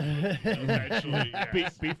mic. So, eventually,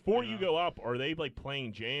 yes. Before you go up, are they like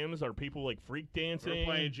playing jams? Are people like freak dancing? We're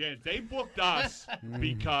playing jams. They booked us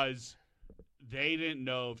because they didn't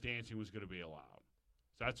know if dancing was going to be allowed.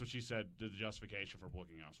 So that's what she said the justification for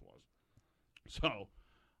booking us was. So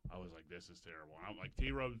I was like, this is terrible. I'm like,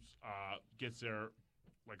 T-Rose gets there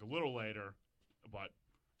like a little later, but.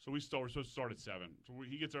 So we're supposed to start at 7. So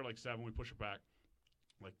he gets there at like 7. We push it back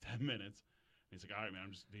like 10 minutes. And he's like, all right, man,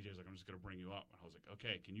 DJ's like, I'm just going to bring you up. And I was like,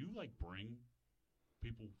 okay, can you like bring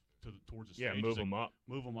people towards the stage? Yeah, move them up.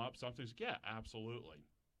 Move them up. Something's like, yeah, absolutely.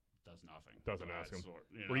 Does nothing. Doesn't ask him.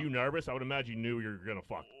 You know? Were you nervous? I would imagine you knew you were going to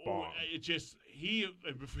fuck bomb. It just,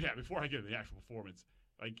 before I get into the actual performance,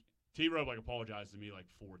 like T-Rob like apologized to me like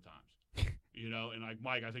 4 times. You know, and like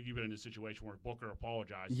Mike, I think you've been in a situation where Booker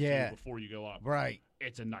apologized to you before you go up. Right.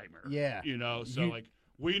 It's a nightmare. Yeah. You know, so like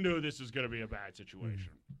we knew this was going to be a bad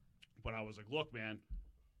situation. But I was like, look, man,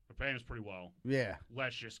 we're paying us pretty well. Yeah.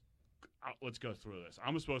 Let's go through this.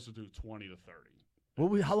 I'm supposed to do 20 to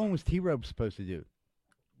 30. How long was T-Robe supposed to do?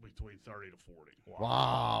 Between 30 to 40.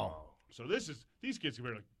 Wow. So these kids can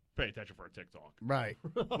barely pay attention for a TikTok. Right.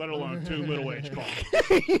 Let alone 2 middle-aged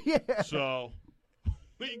couples. Yeah. So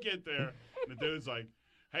we get there, and the dude's like,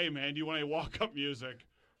 hey, man, do you want any walk-up music?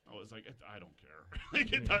 I was like, I don't care.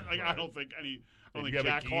 I don't think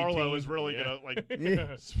Jack Harlow is really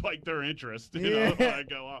gonna spike their interest. You know, when I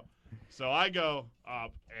go up. So I go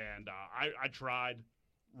up, and I tried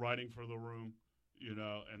writing for the room, you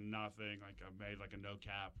know, and nothing. Like I made like a no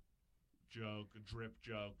cap joke, a drip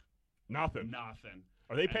joke. Nothing.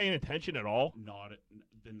 Are they paying attention at all? Not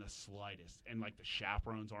in the slightest. And, like, the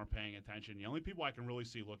chaperones aren't paying attention. The only people I can really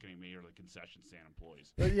see looking at me are the concession stand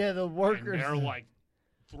employees. Yeah, the workers. And they're, like,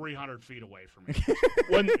 300 feet away from me.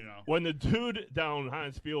 When the dude down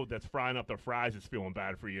Heinz Field that's frying up the fries is feeling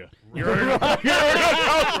bad for you.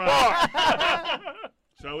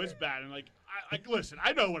 So it's bad. And, like, listen,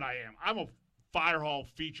 I know what I am. I'm a fire hall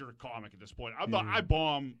feature comic at this point. I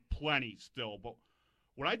bomb plenty still. But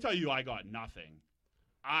when I tell you I got nothing,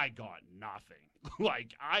 I got nothing.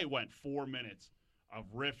 Like, I went 4 minutes of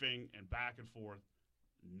riffing and back and forth,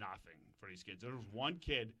 nothing for these kids. There was one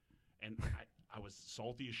kid, and I was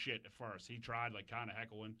salty as shit at first. He tried, like, kind of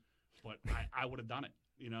heckling, but I would have done it.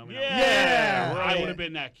 You know what I mean? I would have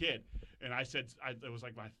been that kid. And I said, it was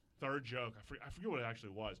like my third joke. I forget what it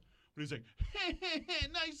actually was. But he's like, hey,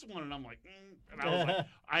 nice one. And I'm like, And I was like,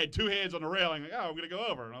 I had 2 hands on the railing, like, oh, I'm going to go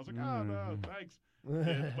over. And I was like, oh, no, thanks.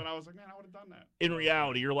 Yeah, but I was like, man, I would have done that. In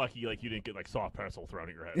reality, you're lucky like you didn't get like soft pretzel thrown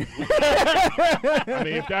at your head. I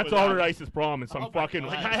mean, if that's all their ISIS problem, and some fucking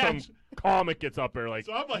comic gets up there like.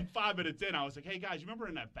 So I'm like 5 minutes in. I was like, hey guys, you remember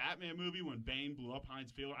in that Batman movie when Bane blew up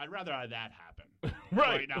Heinz Field? I'd rather have that happen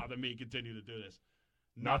right now than me continue to do this.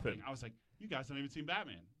 Nothing. I was like, you guys haven't even seen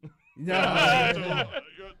Batman. No.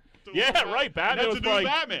 Yeah, right. Batman That's was a new like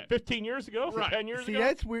Batman. 15 years ago, Right. 10 years See, ago.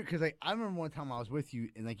 that's weird because I remember one time I was with you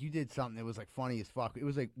and like you did something that was like funny as fuck. It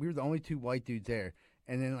was like we were the only two white dudes there,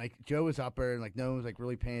 and then like Joe was up there and like no one was like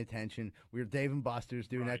really paying attention. We were Dave and Buster's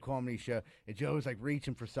doing that Right. comedy show, and Joe was like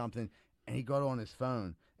reaching for something, and he got on his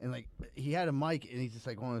phone and like he had a mic and he's just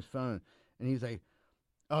like on his phone, and he was like,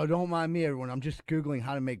 "Oh, don't mind me, everyone. I'm just Googling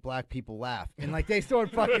how to make black people laugh." And, like, they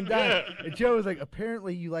started fucking dying. And Joe was like,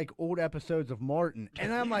 "Apparently you like old episodes of Martin."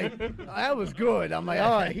 And I'm like, that was good. I'm like,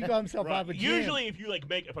 all right, he got himself out of a jam. Usually, if you like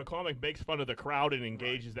if a comic makes fun of the crowd and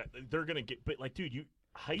engages that, they're gonna get. But like, dude,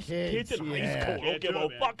 kids in high yeah. school don't Can't give do a it,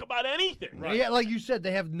 man. fuck about anything. Right. Yeah, like you said,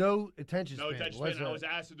 they have no attention No span. attention What's span. I that? was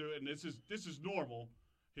asked to do it, and this is normal.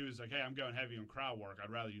 He was like, "Hey, I'm going heavy on crowd work. I'd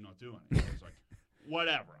rather you not do anything." I was like,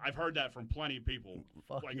 "Whatever." I've heard that from plenty of people,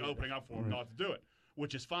 Fuck like yeah. opening up for him not to do it,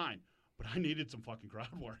 which is fine. But I needed some fucking crowd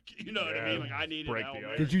work. You know what I Yeah, mean? Like I needed break help. the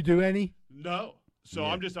man. ice. Did you do any? No. So Yeah.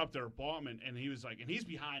 I'm just up there bombing, and he was like, and he's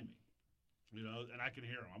behind me, you know, and I can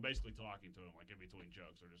hear him. I'm basically talking to him, like in between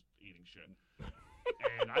jokes or just eating shit.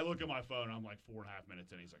 And I look at my phone, and I'm like 4.5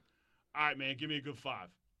 minutes in. He's like, "All right, man, give me a good 5,"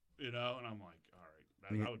 you know, and I'm like, "All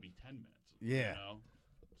right, that would be 10 minutes." Yeah. You know?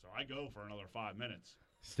 So I go for another 5 minutes.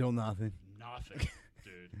 Still nothing. Nothing,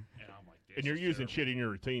 dude. And I'm like, this And you're is using terrible. shit in your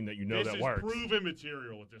routine that you know This that is works. proven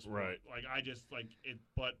material at this point. Right. Like I just like it,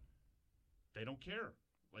 but they don't care.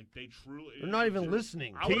 Like they truly. They're not even they're-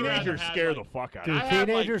 listening. I would've rather Teenagers had, scare like, the fuck out Dude, of I me. have,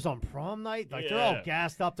 teenagers on prom night, like they're all Yeah.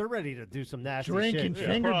 gassed up. They're ready to do some nasty Drinking shit.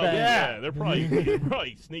 finger probably, bang. yeah, they're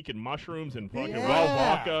probably sneaking mushrooms and fucking Yeah. raw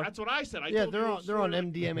vodka. That's what I said. I Yeah, told they're you on a they're on story.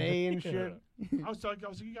 MDMA and shit. I was like,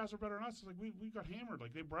 you guys are better than us. It's like we got hammered.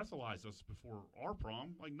 Like they breathalyzed us before our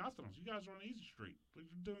prom. Like nothing else. You guys are on easy street. Like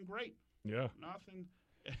you're doing great. Yeah. Nothing.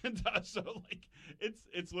 And so like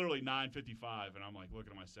it's literally 9:55, and I'm like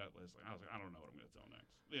looking at my set list. Like I was like, I don't know what I'm gonna tell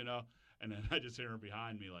next. You know. And then I just hear her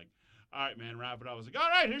behind me like, "All right, man, wrap it up." I was like, "All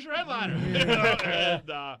right, here's your headliner." You know?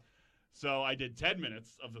 And so I did 10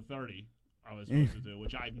 minutes of the 30 I was supposed to do,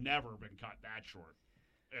 which I've never been cut that short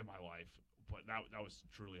in my life. But that was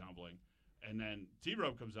truly humbling. And then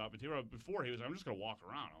T-Robe comes up, and T-Robe, before he was like, "I'm just going to walk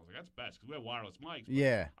around." I was like, "That's best," because we have wireless mics. But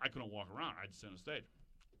Yeah. I couldn't walk around. I had to sit on stage.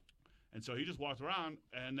 And so he just walked around,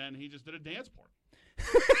 and then he just did a dance part.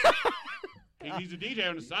 He's a DJ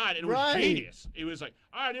on the side, and it was Right. genius. He was like,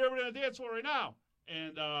 "All right, everybody on the dance floor right now."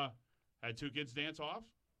 And had 2 kids dance off.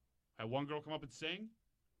 Had one girl come up and sing.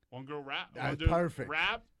 One girl rap. That's one dude perfect.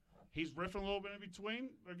 Rap. He's riffing a little bit in between.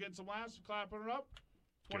 They're getting some laughs, clapping it up.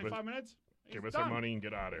 25 minutes. Give He's us our done. money and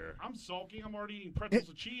get out of here. I'm sulking. I'm already eating pretzels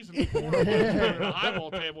and cheese in the corner at a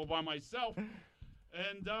highball table by myself.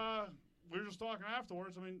 And we were just talking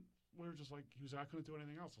afterwards. I mean, we were just like, he was like, "I couldn't do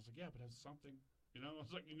anything else." I was like, "Yeah, but have something." You know, I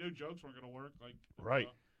was like, you knew jokes weren't going to work. Like, Right.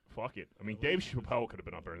 Fuck it. I mean, Dave Chappelle could have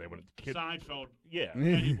been up there, and they would have. Seinfeld, Yeah.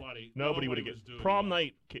 anybody. Nobody would have was get doing prom well.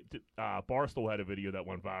 night. Barstool had a video that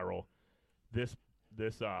went viral. This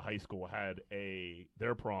high school had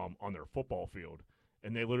their prom on their football field,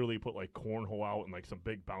 and they literally put like cornhole out and like some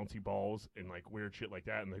big bouncy balls and like weird shit like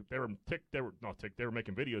that. And they were They were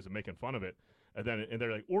making videos and making fun of it. And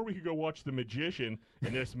they're like, or we could go watch The Magician,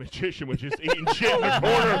 and this magician was just eating shit in the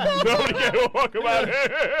corner. Nobody gave a fuck about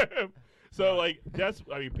him. So like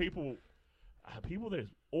people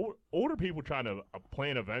there's older people trying to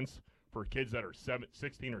plan events for kids that are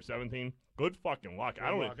 16 or 17. Good fucking luck. I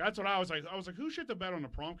don't. Look, that's what I was like. I was like, who shit the bed on the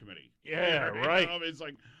prom committee? Yeah, You know, right. I mean, it's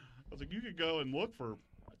like, I was like, you could go and look for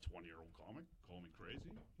a 20-year-old comic. Call me crazy.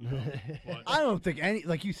 You know? But I don't think any,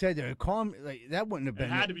 like you said, like that wouldn't have it been.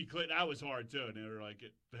 had to be clear. That was hard too. And they were like,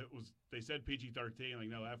 it was. They said PG-13, like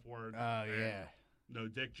no F word. Oh and yeah. No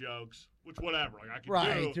dick jokes, which whatever. Like I could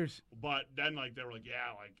Right. do. There's. But then like they were like,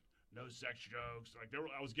 yeah, like no sex jokes. Like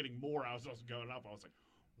I was getting more. I was also going up. I was like,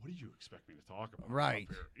 what do you expect me to talk about? up Right.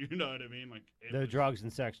 here? You know what I mean? Like it No was- drugs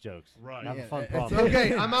and sex jokes. Right. Have Yeah, a fun it's- prom.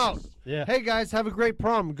 Okay, I'm out. Yeah. Hey guys, have a great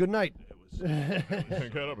prom. Good night. It was.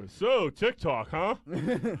 Got up and, so TikTok, huh?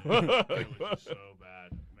 It was just so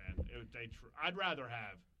bad, man. I'd rather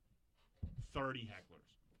have 30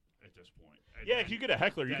 hecklers at this point. Yeah, if you get a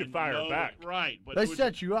heckler, you Then can fire it nobody- back. Right, but They it would-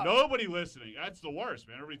 set you up. Nobody listening. That's the worst,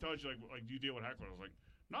 man. Everybody tells you like, do you deal with hecklers? I was like,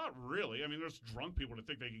 not really. I mean, there's drunk people that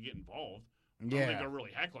think they can get involved. I don't Yeah. think they're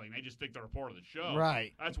really heckling. They just think they're a part of the show.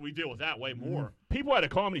 Right. That's what we deal with that way more. People at a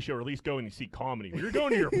comedy show are at least going to see comedy. When you're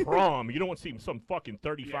going to your prom, you don't want to see some fucking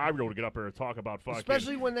 35-year-old get up there and talk about fucking.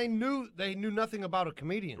 Especially when they knew nothing about a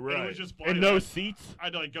comedian. right. It was just funny. and no Like, seats.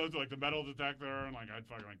 I'd like go to like the metal detector and like I'd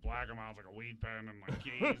fucking like black them out with like a weed pen and like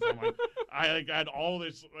keys. And, like, I had all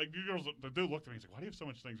this like you girls. The dude looked at me. He's like, "Why do you have so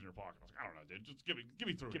much things in your pocket?" I was like, "I don't know, dude. Just give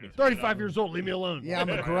me through. Give me here." 35 years old, leave me alone. Yeah, I'm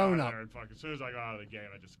a Right grown out up. there and fucking, as soon as I got out of the gate,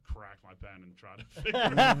 I just cracked my pen and tried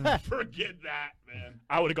to forget that, man.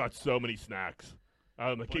 I would have got so many snacks.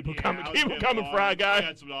 Like, But keep them yeah, coming, I was keep them getting coming, on. fry I guy.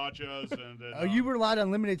 had some nachos and then, Oh, you were allowed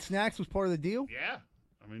unlimited snacks was part of the deal? yeah.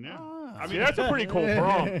 I mean, yeah. Ah. I See, mean, that's a pretty cool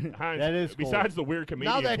prom. Heinz. That is cool. Besides the weird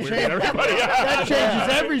comedians. that weirding changes- everybody out. that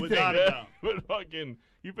changes everything. Without a doubt. But fucking,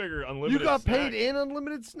 you figure You unlimited got paid snacks. in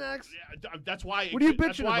unlimited snacks? Yeah, that's why. What are you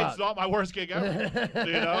That's bitching why about? it's not my worst gig ever.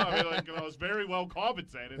 You know, I mean, like I was very well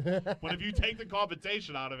compensated, but if you take the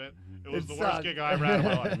compensation out of it, it was It the sucked. worst gig I ever had in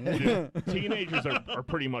my life. Dude, teenagers are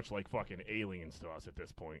pretty much like fucking aliens to us at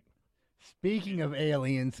this point. Speaking of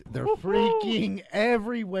aliens, they're Woohoo! freaking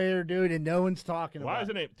everywhere, dude, and no one's talking Why about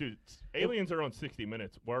isn't it, dude? Aliens are on 60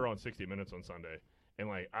 Minutes. We're on 60 Minutes on Sunday, and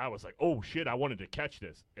like I was like, oh shit, I wanted to catch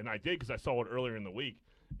this, and I did because I saw it earlier in the week,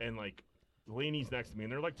 and like Laney's next to me,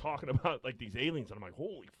 and they're like talking about like these aliens, and I'm like,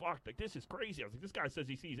 holy fuck, like this is crazy. I was like, this guy says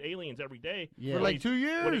he sees aliens every day. Yeah. For When like he's- 2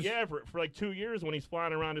 years? when he- yeah, for like 2 years when he's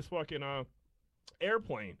flying around his fucking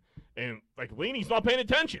airplane, and like Laney's not paying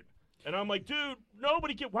attention, and I'm like, dude,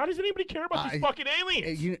 why does anybody care about these fucking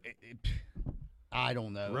aliens? I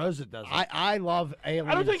don't know. Rosa doesn't. I love aliens.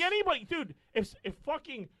 I don't think anybody, dude. If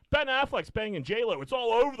fucking Ben Affleck's banging J-Lo, it's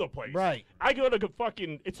all over the place. Right. I go to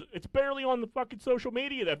fucking. It's barely on the fucking social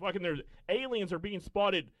media that fucking there's aliens are being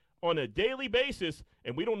spotted on a daily basis,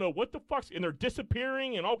 and we don't know what the fuck's, and they're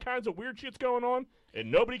disappearing, and all kinds of weird shit's going on,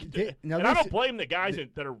 and nobody can. Now and I this- don't blame the guys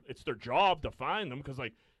that are. It's their job to find them because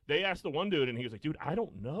like. They asked the one dude, and he was like, "Dude, I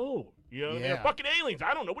don't know. You know, they're Yeah. fucking aliens.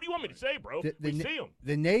 I don't know. What do you want me to say, bro? We see them."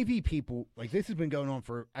 The Navy people, like this has been going on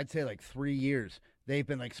for I'd say like 3 years. They've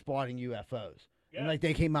been like spotting UFOs. And Yeah. like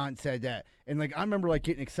they came out and said that. And like I remember like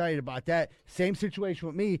getting excited about that. Same situation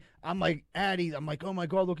with me. I'm like, Addie, I'm like, oh my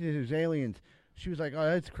God, look at these aliens. She was like, oh,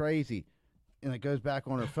 that's crazy. And it goes back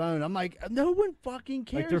on her phone. I'm like, no one fucking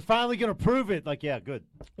cares. Like they're finally gonna prove it. Like, yeah, good.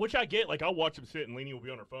 Which I get. Like, I'll watch them sit, and Lainey will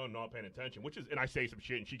be on her phone, not paying attention. And I say some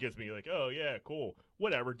shit, and she gives me like, "Oh yeah, cool,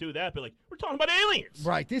 whatever, do that." But like, we're talking about aliens.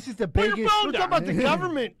 Right. This is the Put your biggest. phone We're down. talking about the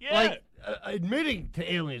government, Yeah. like admitting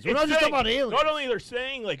to aliens. We're It's not just saying- talking about aliens. Not only they're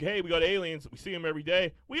saying like, "Hey, we got aliens. We see them every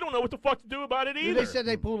day." We don't know what the fuck to do about it either. They said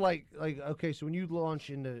they pull like okay, so when you launch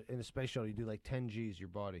in the space shuttle, you do like 10 G's your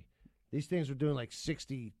body. These things were doing like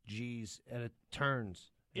 60 G's and it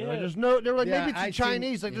turns. You know, Yeah. there's no. They're like Yeah, maybe it's I the seen-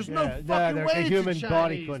 Chinese. Like there's Yeah, no no, fucking the way it's human the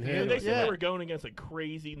body Chinese, couldn't dude. handle They it. said Yeah. they were going against like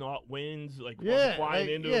crazy not winds, like Yeah, flying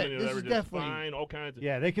like, into yeah, them, and this they were is just definitely- fine, all kinds of.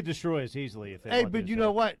 Yeah, they could destroy us easily if they. Hey, wanted but to, you so.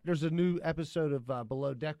 know what? There's a new episode of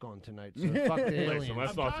Below Deck on tonight. So fuck the aliens. Listen,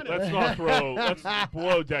 let's I'm not kinda- let's not throw. Let's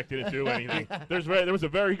Below Deck didn't do anything. There was a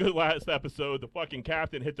very good last episode. The fucking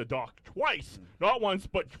captain hit the dock twice, not once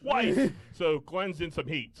but twice. So Glenn's in some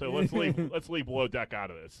heat. So let's leave Below Deck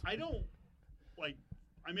out of this. I don't like.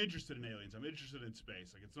 I'm interested in aliens. I'm interested in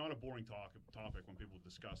space. Like it's not a boring topic when people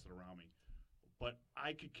discuss it around me. But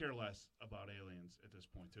I could care less about aliens at this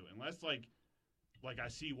point too, unless like I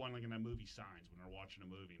see one like in that movie Signs when they're watching a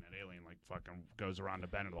movie and that alien like fucking goes around the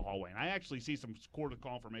bend of the hallway, and I actually see some sort of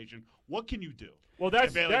confirmation. What can you do? Well,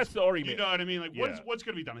 that's If aliens- the argument. You know what I mean? Like Yeah. what's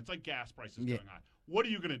going to be done? It's like gas prices Yeah. going on. What are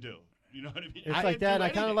you going to do? You know what I mean? It's I like can't that. do I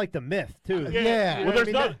kind of anything. like the myth too. Yeah. Well, there's I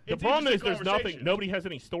mean, not. that- The it's problem is interesting there's nothing. conversation. Nobody has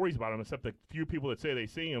any stories about them except the few people that say they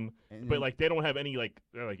see them. And But like they don't have any like.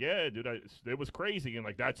 They're like, yeah, dude, it was crazy, and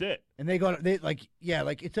like that's it. And they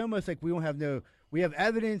like it's almost like we don't have we have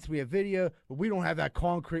evidence, we have video, but we don't have that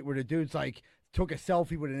concrete where the dude's like took a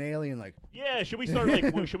selfie with an alien like Yeah, should we start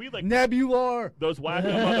like? Should we like? Nebular. Those wacko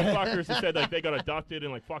motherfuckers that said like they got abducted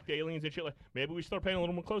and like fucked aliens and shit. Like maybe we start paying a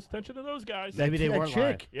little more close attention to those guys. Maybe they that weren't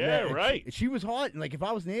lying. chick. Yeah, that- right. She was hot, and like if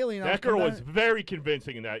I was an alien, That girl was very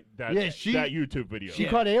convincing in that Yeah, she- that YouTube video. She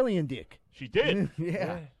caught alien dick. She did.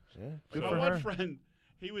 Yeah. Good My for one her. friend,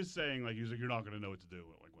 he was saying like you're not going to know what to do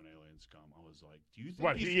like when aliens come. I was like, do you think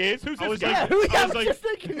What these- he is? Who's I this was guy? like, Yeah, I I was was like, just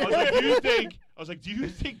thinking I was like, that. do you think? I was like, do you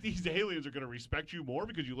think these aliens are going to respect you more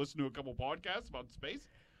because you listen to a couple podcasts about space?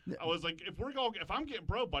 I was like, if I'm getting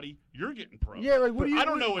pro, buddy, you're getting pro. Yeah, like what do you? I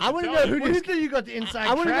don't know what I to wanna tell know you. who What do you this- think you got the inside?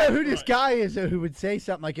 I want to track? know who this Right. guy is who would say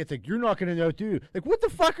something like it's like you're not going to know, dude. Like what the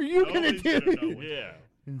fuck are you going to Nobody's gonna do? know what- Yeah.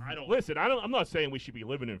 I don't. Listen, I'm not saying we should be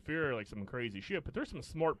living in fear like some crazy shit, but there's some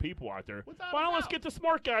smart people out there. Without Why a don't let's doubt. get the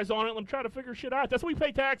smart guys on it and try to figure shit out? That's what we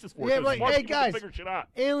pay taxes for. Yeah, so like, smart hey, people guys. to figure shit out.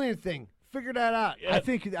 Alien thing. figure that out. Yeah. I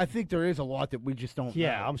think there is a lot that we just don't.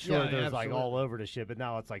 Yeah, know. I'm sure Yeah, there's like all absolutely. over the shit, but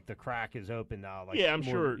now it's like the crack is open now. Like Yeah, I'm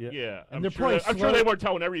more- sure. Yeah, And I'm they're sure. probably I'm sure they slow- weren't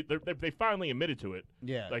telling they finally admitted to it,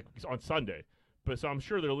 Yeah. like on Sunday. But so I'm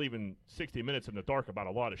sure they're leaving 60 Minutes in the dark about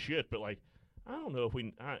a lot of shit. But like, I don't know if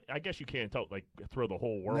I guess you can't throw the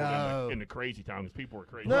whole world No. in the crazy town because people are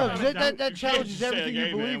crazy. No, Right. 'cause that You can't challenges just say, everything you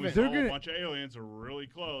hey, man, believe we in. saw They're a gonna- bunch of aliens are really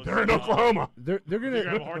close. They're in Oklahoma. They're You're gonna have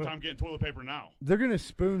a gonna hard time getting toilet paper now. they're gonna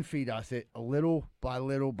spoon feed us it a little by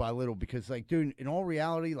little by little because like, dude, in all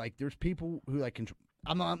reality, like, there's people who like control.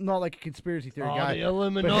 I'm not like a conspiracy theory Oh, guy. the but-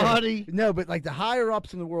 Illuminati. No, but like the higher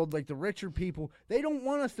ups in the world, like the richer people, they don't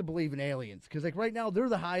want us to believe in aliens because like right now they're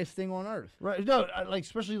the highest thing on earth. Right? No, like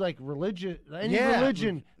especially like religion. Any Yeah.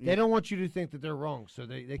 religion, Yeah. they don't want you to think that they're wrong, so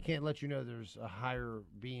they can't let you know there's a higher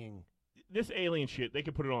being. This alien shit, they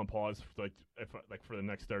could put it on pause for for the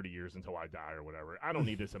next 30 years until I die or whatever. I don't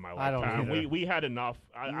need this in my I don't lifetime. either. We had enough.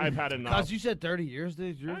 I've had enough. Because you said 30 years,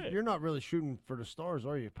 dude. Hey. You're not really shooting for the stars,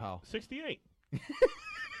 are you, pal? 68.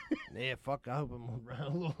 Yeah, fuck. I hope I'm around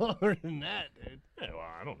a little longer than that, dude. Yeah, well,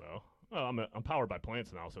 I don't know. Well, I'm powered by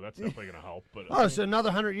plants now, so that's definitely gonna help. But Oh, so another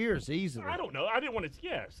 100 years, easily. I don't know. I didn't want to.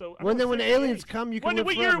 Yeah. So When I'm when the 68. aliens come, you can live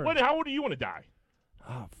What forever. year? How old do you want to die?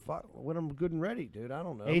 Oh, fuck. When I'm good and ready, dude. I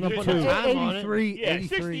don't know. I'm 82. not putting a time on it. 83, Yeah,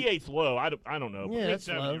 83. 68's low. I don't know. Yeah, Hit that's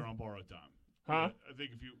 70, low. you're on borrowed time. Huh? I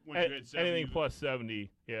think if you once you hit 70, Anything plus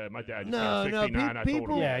 70. Yeah, my dad just No, got no, 69. I told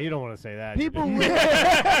people- him. Yeah, you don't want to say that. People You're- live,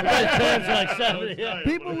 Parents are like Yeah, 70, let's yeah. tell you,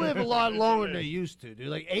 people but- live a lot longer than Yeah. they used to, dude.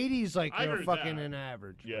 Like 80's like I they're agree with fucking that. an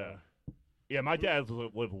average. Yeah. Yeah, my dad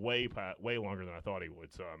lived way longer than I thought he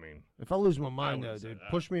would. So I mean, If I lose my mind, though, wouldn't say dude, that.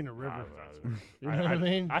 push me in the I river. don't know. You know what I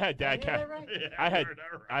mean? I had dad Yeah, I had you heard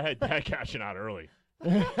that right. I had dad cashing out early.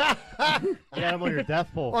 Yeah, I'm on your death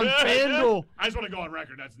pool. On FanDuel. I just want to go on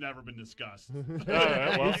record. That's never been discussed.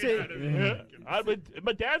 Well, Yeah.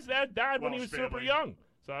 but dad's dad died when he Well, was super family. young.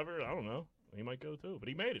 So I don't know. He might go too, but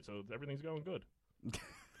he made it, so everything's going good.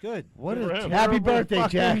 Good. What Good a for him. Happy terrible birthday,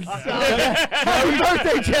 fucking Jack. son. Happy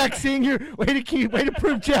birthday, Jack Senior. Way to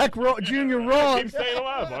prove Jack Junior wrong. Keep staying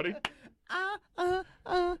alive, buddy.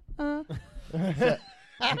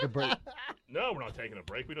 Take a break. No, we're not taking a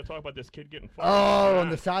break. We don't talk about this kid getting fucked. Oh, on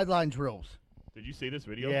the sideline drills. Did you see this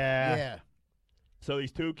video? Yeah. Yeah, So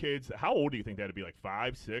these two kids, how old do you think that'd be? Like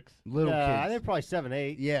 5, 6? little I kids. think probably 7,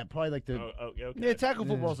 8. Yeah, probably like the. Okay. Yeah, tackle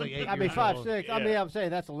football's like 8 I mean years 5, old. 6. I Yeah. mean, I'm saying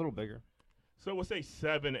that's a little bigger. So we'll say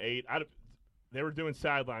 7, 8. They were doing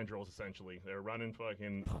sideline drills essentially. They were running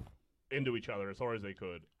fucking into each other as hard as they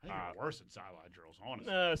could. I think you're worse at sideline drills,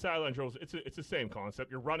 honestly. Sideline drills. It's the same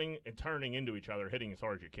concept. You're running and turning into each other, hitting as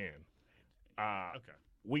hard as you can. Okay.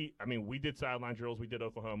 We did sideline drills. We did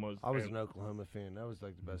Oklahoma's. I was and, an Oklahoma fan. That was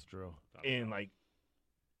like the best drill. and like,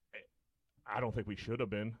 I don't think we should have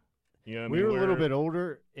been. You know what I We mean? were a little We're- bit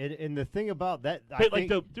older, and the thing about that, I But like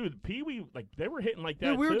think, the Pee Wee, like they were hitting like that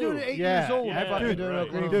Dude, we were too. doing it 8 Yeah, years old. yeah, fucking dude, doing right.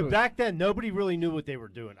 Oklahoma. dude, back then nobody really knew what they were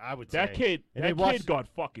doing. I would That say kid, And that they watched- kid got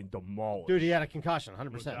fucking demolished. dude, he had a concussion,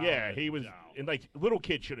 100%. Yeah, he was, No. and like little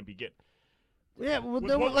kids shouldn't be getting. Yeah, well, With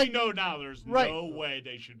they were what like we know now, there's Right. no way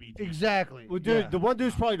they should be. exactly. Well, dude, Yeah. the one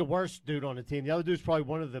dude's probably the worst dude on the team. The other dude's probably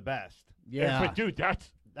one of the best. Yeah. But dude, that's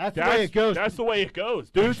the way it goes. That's the way it goes.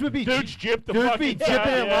 Dudes would be dudes gypped the dudes fucking be chipping side,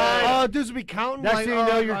 it yeah. line. Oh, dudes would be counting. Next like, thing you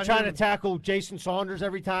know, oh, you're God, trying to him. tackle Jason Saunders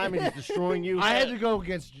every time, and he's destroying you. I had to go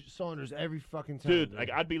against Saunders every fucking time. Dude, like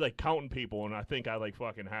I'd be like counting people, and I think I like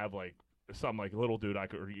fucking have like some like little dude I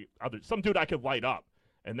could, or some dude I could light up.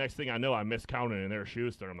 And next thing I know, I miscounted in their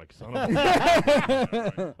Schuster. I'm like, son of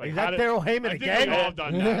a. like, Is how that did- Daryl I Heyman think again? we all have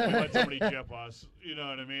done that. We let somebody chip us. You know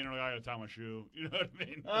what I mean? Or like, I gotta tie my shoe. You know what I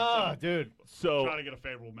mean? Oh, dude. So trying to get a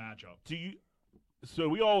favorable matchup. do you? So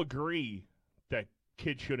we all agree that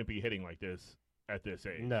kids shouldn't be hitting like this at this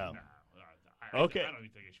age. No. Nah, Okay, I don't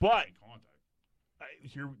even think it should but- be in contact.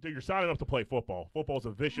 You're signing up to play football. Football's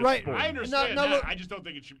a vicious Right. sport. I understand No, that. look- I just don't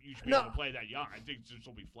think you should be No. able to play that young. I think this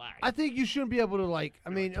will be flagged. I think you shouldn't be able to like. I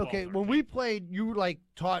You're mean, like 12, okay, when 13. we played, you were like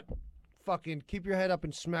taught, fucking keep your head up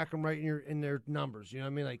and smack them right in their numbers. You know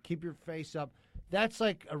what I mean? Like keep your face up. That's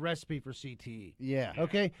like a recipe for CTE. Yeah.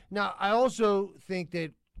 Okay. Now I also think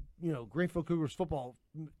that Greenfield Cougars football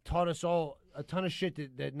taught us all a ton of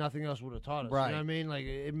shit that nothing else would have taught us. Right. You know what I mean? Like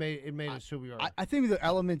it made us who we are. I think the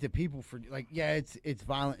element that people for like, yeah, it's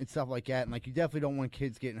violent and stuff like that, and like you definitely don't want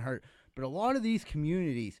kids getting hurt. But a lot of these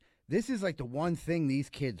communities, this is like the one thing these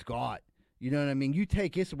kids got. You know what I mean? You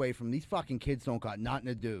take this away from these fucking kids, don't got nothing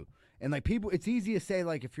to do. And like people, it's easy to say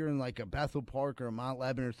like if you're in like a Bethel Park or a Mount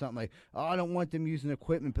Lebanon or something like, oh, I don't want them using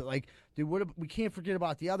equipment, but like, dude, we can't forget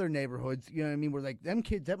about the other neighborhoods. You know what I mean? Where like them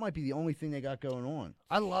kids, that might be the only thing they got going on.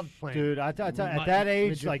 I love playing. Dude, I tell you, at that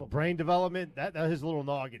age, like brain development, that his little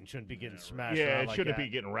noggin shouldn't be getting smashed. Yeah, around it like shouldn't that. be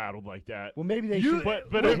getting rattled like that. Well, maybe they should.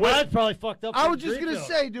 But Mine's probably fucked up. I for was just gonna Greenfield.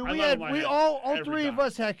 say, dude, I we level my head all every three of time.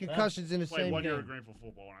 us had concussions in the Played same 1 year of game. Greenfield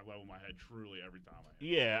football, and I level my head truly every time.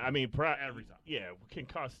 Yeah, I mean, Every time. Yeah,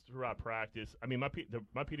 concussed throughout practice. I mean, my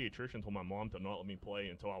pediatrician told my mom to not let me play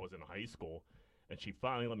until I was in high school, and she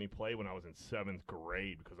finally let me play when I was in 7th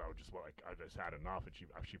grade because I was just like I just had enough, and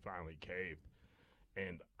she finally caved.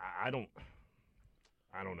 And I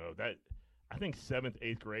don't know that. I think 7th,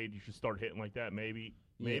 8th grade you should start hitting like that. Maybe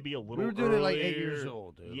a little. We were doing it like 8 earlier. years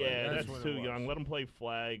old, dude. Yeah, Like, that's when too it was. young. Let them play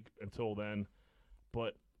flag until then.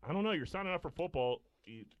 But I don't know. You're signing up for football.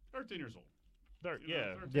 13 years old. Yeah. 13 Yeah.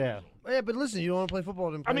 years old. Yeah, but listen, you don't want to play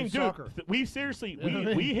football than I play mean, dude, soccer. we seriously You know what I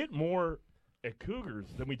mean? we hit more at Cougars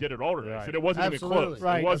than we did at Alderdice, Right. and it wasn't Absolutely. even close.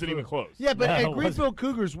 Right, It wasn't even close. Yeah, but No, at it wasn't. Greenfield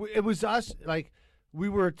Cougars, it was us. Like we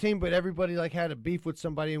were a team, but everybody like had a beef with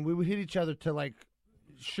somebody, and we would hit each other to like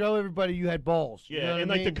show everybody you had balls. You Yeah, know what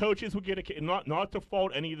and I like mean? the coaches would get not to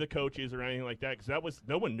fault any of the coaches or anything like that, because that was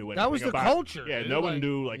no one knew anything. That was the about, culture, Yeah, dude, no one like-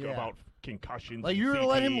 knew Yeah. about concussions. Like and you're gonna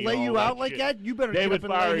let him CTE lay and you all out like shit. that? You better They get would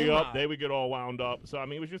up and fire lay you him up. out. They would get all wound up. So I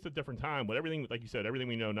mean, it was just a different time. But everything, like you said, everything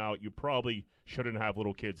we know now, you probably shouldn't have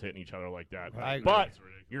little kids hitting each other like that. I agree. But That's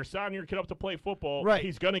ridiculous. you're signing your kid up to play football. Right.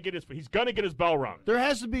 He's gonna get his bell rung. There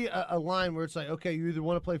has to be a line where it's like, okay, you either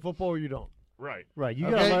want to play football or you don't. Right. Right, you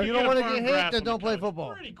Okay, gotta learn. you don't want to burn get hit, grass then on the don't play coach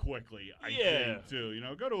football. Pretty quickly, I Yeah. think, too. You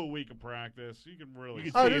know, go to a week of practice. You can really.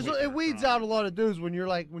 You can Oh, see there's, what it weeds out a lot of dudes when you're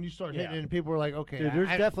like when you start hitting Yeah. and people are like, okay, Dude, there's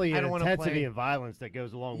definitely I an don't wanna intensity play. and violence that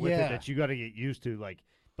goes along with Yeah. it that you got to get used to. Like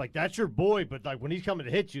that's your boy, but like when he's coming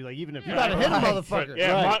to hit you, like even if You gotta hit him, Right. motherfucker.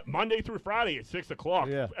 Yeah, Right. Monday through Friday at 6 o'clock.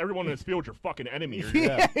 Yeah. Everyone in this field's your fucking enemy.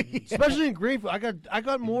 Especially in Greenfield, I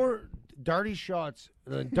got more dirty shots,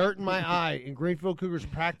 dirt in my eye in Greenfield Cougars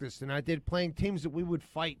practice than I did playing teams that we would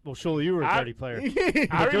fight. Well, surely you were a I- dirty player.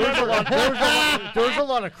 I There was, a remember. lot, there was a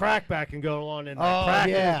lot of crackbacking going on in that Oh,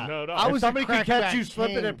 practice. yeah. No, no. I If was somebody a could catch crackback you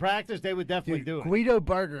slipping king. in practice, they would definitely Dude, do it. Guido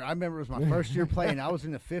Berger, I remember it was my first year playing. I was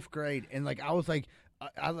in the 5th grade, and like I was like,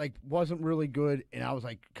 I like wasn't really good, and I was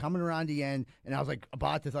like coming around the end, and I was like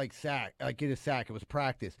about to like get a sack. It was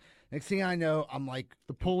practice. Next thing I know, I'm like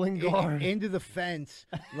The pulling guard. into the fence,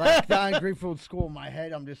 like down in Greenfield School. In my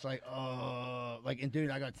head, I'm just like, and dude,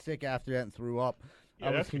 I got sick after that and threw up. Yeah, I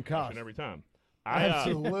was that's concussion concussed. every time.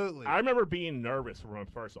 Absolutely. I remember being nervous for my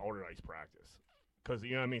first Alderdice practice because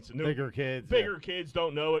you know what I mean. It's a new, Bigger kids. bigger kids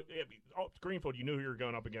don't know it. Greenfield, you knew who you were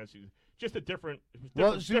going up against. Just a different,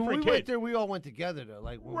 Well, see, when we different went kid. there, we all went together though.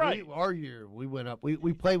 Like when Right. our year, we went up.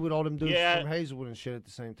 We played with all them dudes Yeah. from Hazelwood and shit at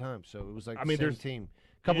the same time. So it was like I the mean, same there's- team.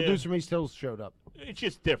 A couple yeah. dudes from East Hills showed up. It's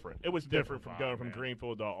just different. It was different from vibe, going from man.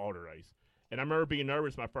 Greenfield to Alderdice. And I remember being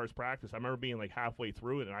nervous my first practice. I remember being like halfway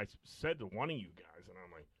through it, and I said to one of you guys, and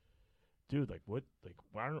I'm like, "Dude, like what? Like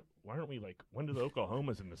why aren't we like when do the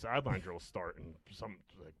Oklahomas and the sideline drills start?" And some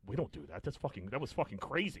like we don't do that. That was fucking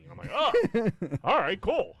crazy. I'm like, "Oh, all right,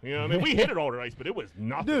 cool." You know, what I mean, we hit it Alderdice, but it was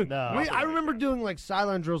nothing. Dude, No. I Nothing like remember that. doing like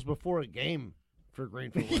sideline drills before a game for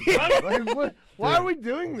Greenfield. Like, why are we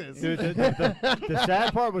doing this? Dude, the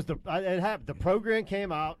sad part was the program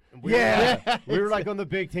came out. And we Yeah. we were like on the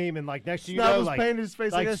big team, and like next thing you Snub know, was like painting his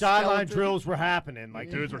face like a sideline skeleton. drills were happening. Like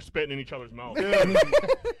Dudes were spitting in each other's mouths.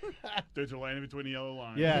 Dudes are landing between the yellow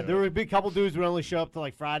lines. yeah, there would be a couple dudes who would only show up to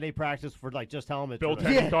like Friday practice for like just helmets. Bill or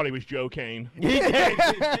Tenney whatever. thought he was Joe Kane.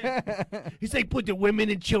 He's like, put the women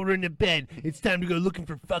and children to bed. It's time to go looking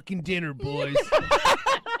for fucking dinner, boys.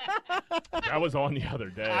 That was on the other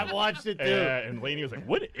day. I watched it too. Yeah, and Laney was like,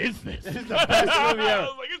 "What is this?" This is the best movie I ever.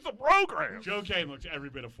 was like, "It's a program." Joe Kane looks every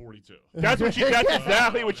bit of 42. That's what she. That's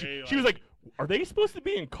exactly what He, she was like. Are they supposed to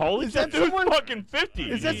be in college? Is that dude's someone- fucking 50.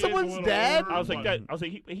 is that He someone's a little dad? older, I was like but- that. I was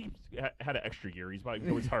like he had an extra year. He's like,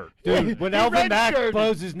 it was hurt. Dude, when He Elvin Mack redshirted.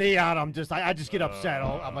 blows his knee out, I just get upset.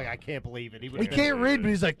 I'm like, I can't believe it. He would've been- can't read, but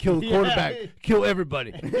he's like, kill the Yeah. quarterback, kill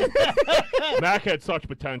everybody. Mac had such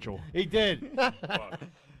potential. He did. Fuck.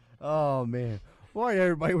 Oh man. All right,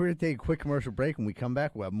 everybody, we're gonna take a quick commercial break. When we come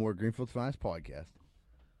back, we'll have more Greenfield's Finest podcast.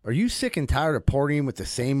 Are you sick and tired of partying with the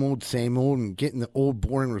same old, and getting the old,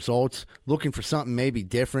 boring results? Looking for something maybe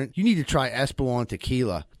different? You need to try Espolon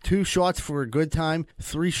Tequila. 2 shots for a good time,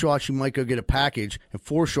 3 shots you might go get a package, and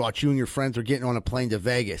 4 shots you and your friends are getting on a plane to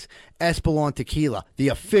Vegas. Espolon Tequila, the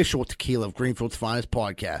official tequila of Greenfield's Finest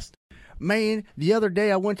podcast. Man, the other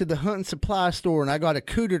day I went to the hunting supply store and I got a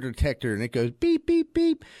cooter detector and it goes beep, beep,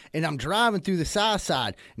 beep. And I'm driving through the south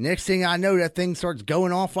side. Next thing I know, that thing starts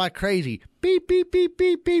going off like crazy. Beep, beep, beep,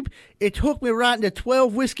 beep, beep. It took me right into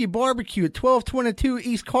 12 Whiskey Barbecue at 1222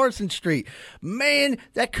 East Carson Street. Man,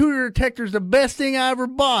 that cooter detector is the best thing I ever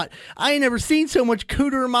bought. I ain't never seen so much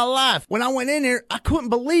cooter in my life. When I went in there, I couldn't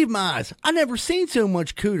believe my eyes. I never seen so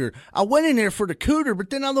much cooter. I went in there for the cooter, but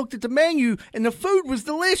then I looked at the menu and the food was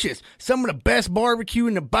delicious. Some of the best barbecue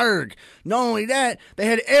in the burg. Not only that, they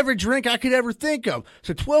had every drink I could ever think of.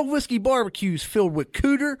 So 12 Whiskey Barbecues filled with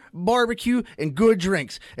cooter, barbecue, and good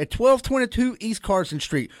drinks at 1222 East Carson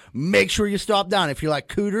Street. Make sure you stop down if you like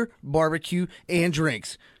cooter, barbecue, and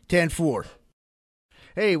drinks. 10-4.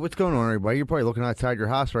 Hey, what's going on, everybody? You're probably looking outside your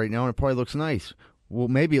house right now, and it probably looks nice. Well,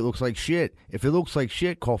 maybe it looks like shit. If it looks like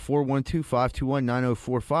shit, call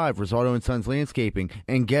 412-521-9045, Rosado & Sons Landscaping.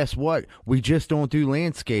 And guess what? We just don't do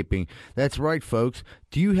landscaping. That's right, folks.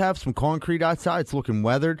 Do you have some concrete outside? It's looking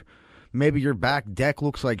weathered. Maybe your back deck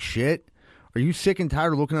looks like shit. Are you sick and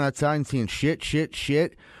tired of looking outside and seeing shit?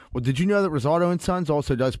 Well, did you know that Rosado & Sons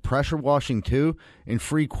also does pressure washing too and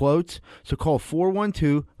free quotes? So call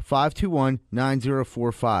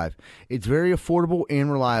 412-521-9045. It's very affordable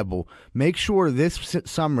and reliable. Make sure this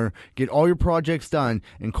summer get all your projects done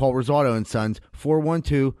and call Rosado & Sons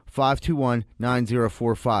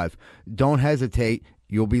 412-521-9045. Don't hesitate.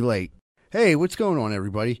 You'll be late. Hey, what's going on,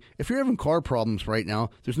 everybody? If you're having car problems right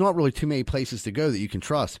now, there's not really too many places to go that you can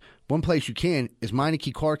trust. One place you can is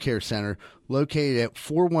Meineke Car Care Center, located at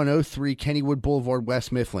 4103 Kennywood Boulevard,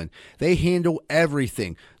 West Mifflin. They handle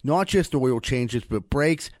everything, not just oil changes, but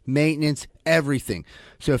brakes, maintenance, everything.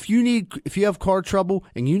 So if you have car trouble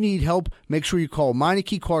and you need help, make sure you call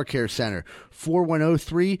Meineke Car Care Center,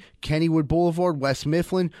 4103 Kennywood Boulevard, West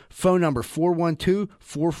Mifflin. Phone number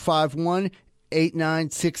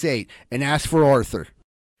 412-451-8968, and ask for Arthur.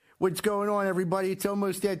 What's going on, everybody? It's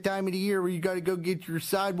almost that time of the year where you got to go get your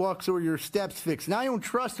sidewalks or your steps fixed. And I don't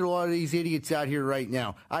trust a lot of these idiots out here right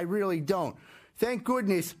now. I really don't. Thank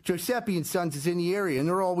goodness Giuseppe & Sons is in the area, and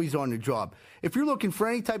they're always on the job. If you're looking for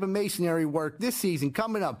any type of masonry work this season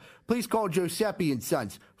coming up, please call Giuseppe &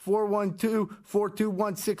 Sons,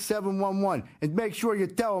 412-421-6711, and make sure you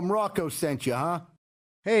tell them Rocco sent you, huh?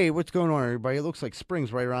 Hey, what's going on, everybody? It looks like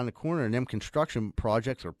spring's right around the corner, and them construction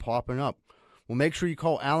projects are popping up. Well, make sure you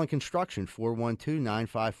call Allen Construction,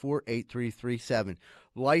 412-954-8337.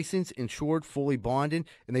 Licensed, insured, fully bonded,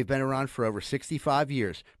 and they've been around for over 65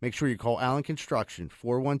 years. Make sure you call Allen Construction,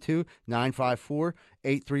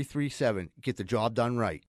 412-954-8337. Get the job done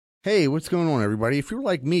right. Hey, what's going on, everybody? If you're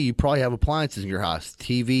like me, you probably have appliances in your house.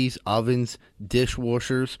 TVs, ovens,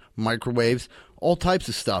 dishwashers, microwaves, all types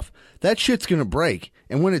of stuff. That shit's going to break.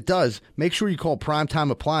 And when it does, make sure you call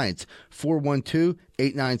Primetime Appliance,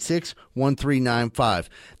 412-896-1395.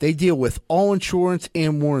 They deal with all insurance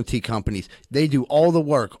and warranty companies. They do all the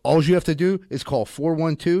work. All you have to do is call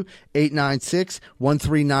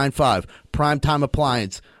 412-896-1395. Primetime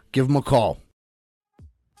Appliance. Give them a call.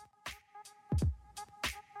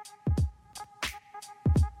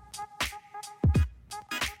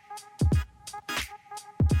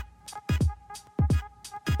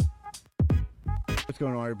 What's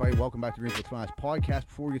going on, everybody? Welcome back to Greenfield's Finest Podcast.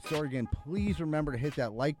 Before we get started again, please remember to hit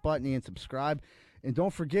that like button and subscribe. And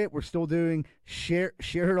don't forget, we're still doing share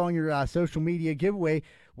it on your social media giveaway.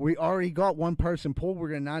 We already got one person pulled. We're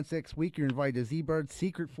going to announce next week. You're invited to Z-Bird's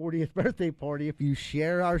secret 40th birthday party if you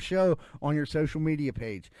share our show on your social media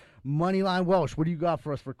page. Moneyline Welsh, what do you got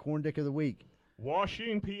for us for Corn Dick of the Week?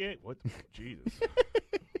 Washington, PA. What? Jesus.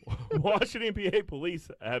 Washington, PA police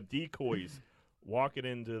have decoys walking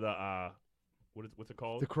into the what's it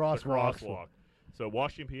called? The crosswalk. The crosswalk. So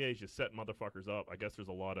Washington, PA is just setting motherfuckers up. I guess there's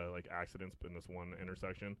a lot of like accidents in this one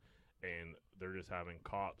intersection, and they're just having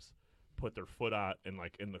cops put their foot out and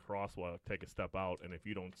like in the crosswalk, take a step out, and if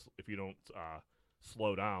you don't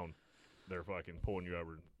slow down, they're fucking pulling you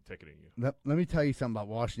over and ticketing you. Let me tell you something about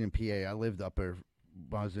Washington, PA. I lived up there.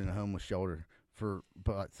 I was in a homeless shelter for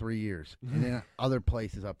about 3 years, and then other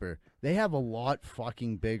places up there. They have a lot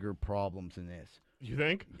fucking bigger problems than this. You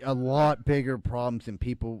think? A lot bigger problems than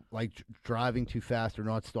people like driving too fast or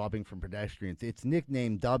not stopping for pedestrians. It's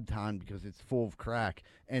nicknamed Dub Town because it's full of crack.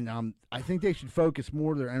 And I think they should focus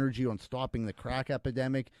more of their energy on stopping the crack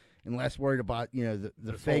epidemic and less worried about, the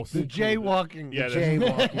fake... The jaywalking. Yeah, the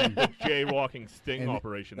jaywalking. the jaywalking sting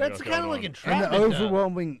operation. That's kind of like And entrapment. the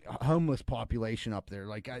overwhelming homeless population up there.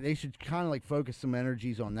 Like, they should kind of like focus some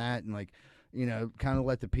energies on that and like, kind of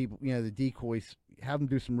let the people, the decoys, have them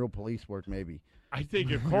do some real police work maybe. I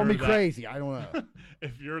think if Call you're me that, crazy. I don't know.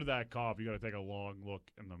 if you're that cop, you got to take a long look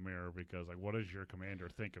in the mirror because, like, what does your commander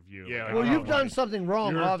think of you? Yeah, Like, Well, I you've don't know, done like, something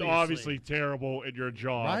wrong, You're obviously. terrible at your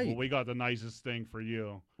job. Right. Well, we got the nicest thing for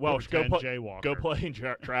you. Well, Pretend go jaywalker. play in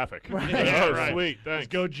traffic. Yeah, Oh, right. sweet. Let's Thanks.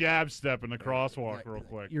 go jab step in the crosswalk real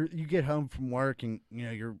quick. You get home from work and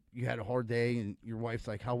you had a hard day and your wife's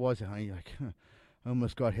like, "How was it, honey?" You're like, I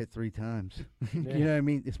almost got hit 3 times. You know what I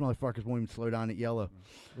mean? This motherfuckers won't even slow down at yellow.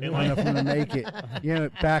 And, Not enough for them to make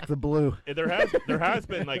it. Back the blue. There has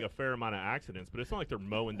been like a fair amount of accidents, but it's not like they're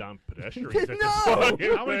mowing down pedestrians. at this No!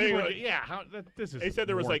 fucking How many thing. people? Like, This is. they said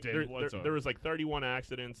there was like warranted. What's up? there was like 31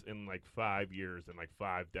 accidents in like 5 years and like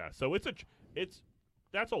 5 deaths. So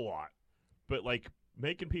that's a lot, but like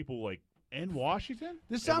making people like in Washington.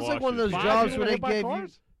 This In sounds like one of those Washington. Five jobs people where they hit by gave you.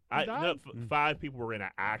 cars? I died? no, 5 people were in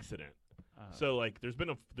an accident. So like there's been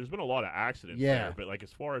a lot of accidents there, but like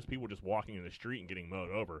as far as people just walking in the street and getting mowed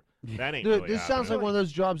over, that ain't Dude, really this sounds happening. like one of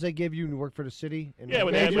those jobs they give you when you work for the city. And Yeah,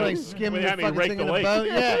 when they they had had you me- like skim when the they had me fucking rake thing the in the lake. boat.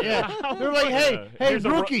 Yeah. They're like, hey, Here's a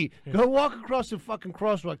rookie, go walk across the fucking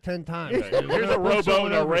crosswalk 10 times. Yeah, here's a rowboat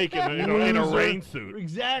and a rake in a Loser. rain suit.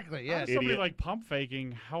 Exactly. How Yeah. does somebody Idiot. like pump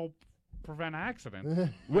faking help prevent accidents?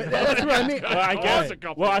 That's what I mean. Well, I Oh, guess. that's a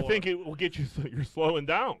couple Well, I more. think it will get you. You're slowing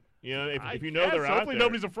down. You know, if you know they're out hopefully there.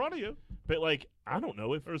 nobody's in front of you, But like, I don't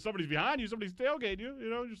know if or somebody's behind you, somebody's tailgating you.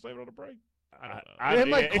 You're slamming on the brake. It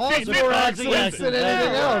might cause it's more idiotic. accidents than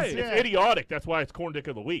anything Yeah, else. right. It's idiotic. That's why it's corn dick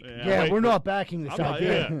of the week. Yeah. Yeah, Wait, we're not backing this I'm not,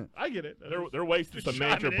 idea. yeah. I get it. They're wasting Just some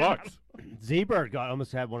major chiming in. bucks. Z-Bird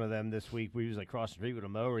almost had one of them this week where he was like crossing the street with a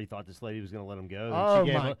mower. He thought this lady was going to let him go. And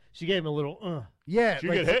Oh, she gave him a little, Yeah, Did you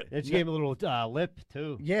like, get hit? and she gave him a little lip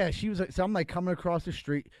too. Yeah, she was like, so I'm like coming across the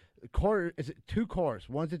street. Car is it 2 cars?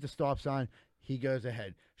 One's at the stop sign. He goes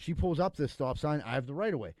ahead. She pulls up to the stop sign. I have the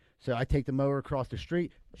right of way. So I take the mower across the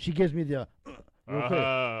street. She gives me the real quick.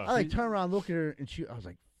 I like turn around, look at her, and I was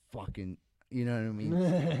like, fucking, you know what I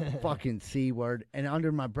mean? Fucking C word. And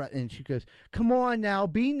under my breath, and she goes, "Come on now,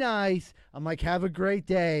 be nice." I'm like, "Have a great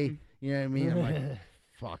day." You know what I mean? I'm like,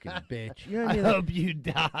 fucking bitch. You know what I I mean? Like, hope you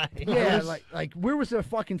die. yeah, like where was the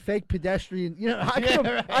fucking fake pedestrian? You know,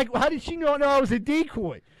 how did she not know I was a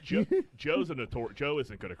decoy? Joe's a notorious. Joe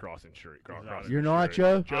isn't good at crossing street. You're not,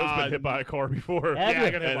 Joe? Joe's been hit by a car before. Have Yeah, you? I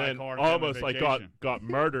got hit and by a then car. almost like vacation. got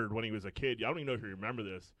murdered when he was a kid. I don't even know if you remember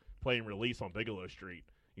this. Playing release on Bigelow Street.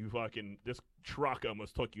 This truck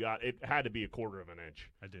almost took you out. It had to be a quarter of an inch.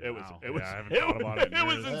 I did. It was. Wow. It was. Yeah, I haven't it thought was, about it in it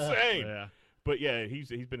was years. insane. Yeah. But yeah, he's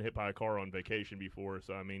been hit by a car on vacation before.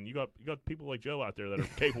 So I mean, you got people like Joe out there that are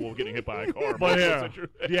capable of getting hit by a car. But yeah, That's true.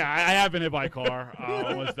 yeah, I have been hit by a car.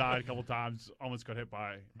 Almost died a couple times. Almost got hit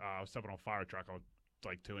by. I was stepping on a fire truck. I was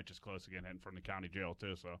like 2 inches close to getting hit from the county jail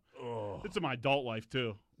too. So it's in my adult life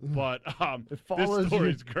too. But this follows story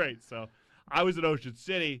you. is great. So I was in Ocean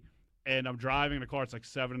City, and I'm driving in the car. It's like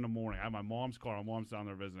 7 in the morning. I have my mom's car. My mom's down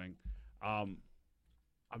there visiting. I'm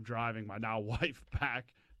driving my now wife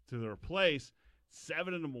back to their place.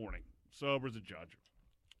 7 in the morning, sober as a judge.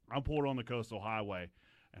 I'm pulled on the coastal highway,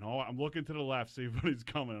 and I'm looking to the left, see if anybody's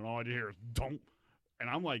coming, and all I hear is "don't," and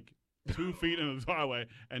I'm like 2 feet into the highway,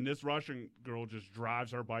 and this Russian girl just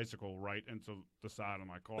drives her bicycle right into the side of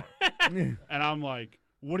my car, and I'm like,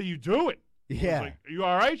 "What are you doing?" I was Yeah. like, "Are you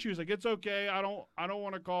all right?" She was like, "It's okay. I don't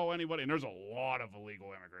want to call anybody." And there's a lot of illegal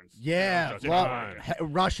immigrants. Yeah, Just well,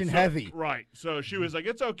 driving. Russian So- heavy. Right. So she was like,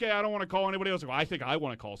 "It's okay. I don't want to call anybody else." I, go, "I think I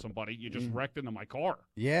want to call somebody. You just wrecked into my car.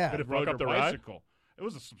 Yeah. Did it Rode fuck up your the ride? bicycle." It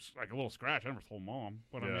was like a little scratch. I never told mom,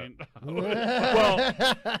 but Yeah. I mean, well,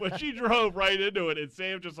 but she drove right into it, and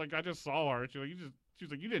Sam just like I just saw her. She was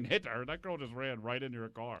like, "You didn't hit her. That girl just ran right into her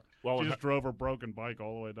car. Well, She just drove her broken bike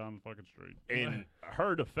all the way down the fucking street." in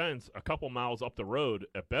her defense, a couple miles up the road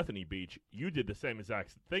at Bethany Beach, you did the same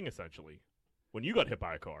exact thing essentially when you got hit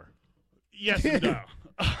by a car. Yes and no.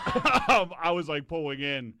 I was like pulling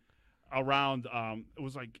in around. It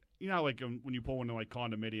was like like when you pull into like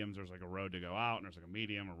condominiums, there's like a road to go out, and there's like a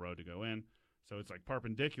medium, a road to go in. So it's like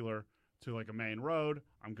perpendicular to like a main road.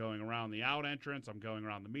 I'm going around the out entrance. I'm going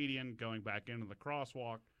around the median, going back into the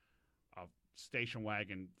crosswalk. A station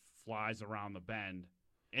wagon flies around the bend.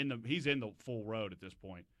 He's in the full road at this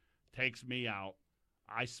point. Takes me out.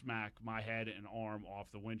 I smack my head and arm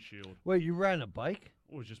off the windshield. Wait, you ran a bike?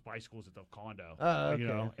 It was just bicycles at the condo. Oh, you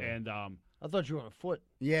okay, know, okay. and I thought you were on a foot.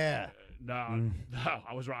 Yeah. no,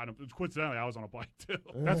 I was riding. Coincidentally, I was on a bike too.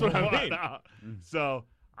 That's what I mean. No. So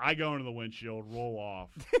I go into the windshield, roll off,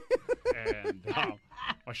 and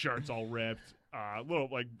my shirt's all ripped. A little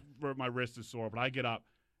like my wrist is sore, but I get up,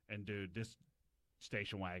 and dude, this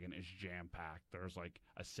station wagon is jam packed. There's like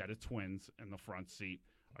a set of twins in the front seat,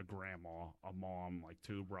 a grandma, a mom, like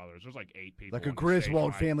 2 brothers. There's like 8 people. Like a on the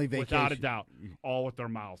Griswold stage, family without a vacation. doubt, all with their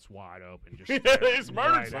mouths wide open. Just They staring just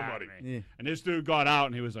murdered right at somebody. me. Yeah. And this dude got out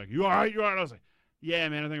and he was like, "You all right? You all right?" I was like, "Yeah,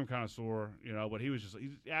 man. I think I'm kind of sore, you know." But he was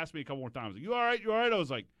he asked me a couple more times, like, "You all right? You all right?" I was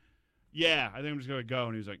like, "Yeah, I think I'm just gonna go."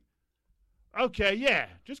 And he was like, "Okay, yeah,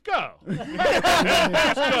 just go." Just go.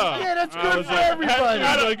 Yeah, that's I good was for like, everybody.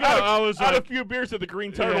 I was like, I was Had a like, few beers at the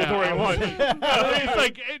Green Turtle yeah, during I was lunch. like- it's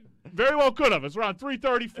like it very well could have. It's around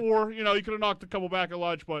 3:34. You know, you could have knocked a couple back at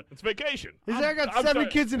lunch, but It's vacation. He's I got I'm 7 sorry.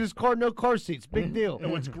 kids in his car, no car seats. Big deal.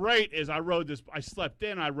 and what's great is I slept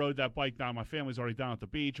in. I rode that bike down. My family's already down at the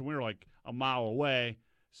beach, and we were like a mile away.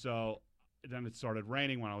 So then it started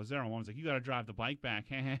raining when I was there. My mom was like, "You got to drive the bike back,"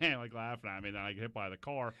 like laughing at me. Then I get hit by the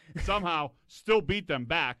car. Somehow, still beat them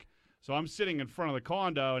back. So I'm sitting in front of the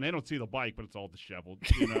condo, and they don't see the bike, but it's all disheveled,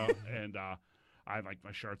 you know. And I like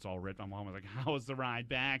my shirt's all ripped. My mom was like, "How was the ride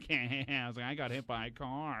back?" I was like, "I got hit by a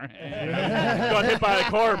car." Got hit by a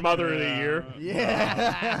car, mother of the year.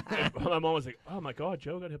 Yeah. And my mom was like, "Oh my God,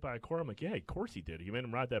 Joe got hit by a car." I'm like, "Yeah, of course he did. You made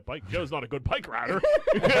him ride that bike. Joe's not a good bike rider."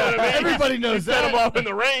 You know what I mean? Everybody knows Set him that. off in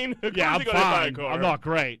the rain. Of Yeah, course I'm he got hit by a fine. car. I'm not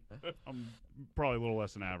great. I'm probably a little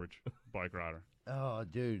less than average bike rider. Oh,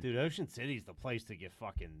 dude. Dude, Ocean City's the place to get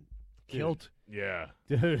fucking Killed. Yeah,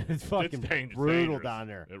 Dude, it's fucking it's dangerous. brutal down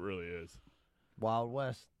there. It really is. Wild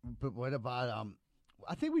West. But what about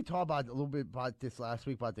I think we talked about a little bit about this last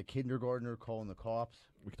week about the kindergartner calling the cops.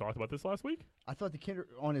 We talked about this last week. I thought the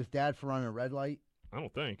on his dad for running a red light. I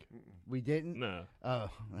don't think. We didn't. No. Oh,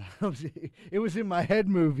 it was in my head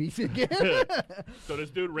movies again. So this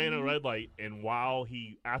dude ran a red light, and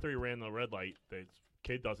after he ran the red light, the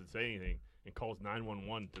kid doesn't say anything and calls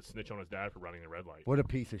 911 to snitch on his dad for running the red light. What a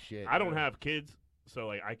piece of shit. I don't have kids, so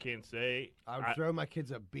like I can't say. I would throw my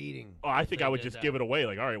kids a beating. Oh, I think They I would did just that. give it away.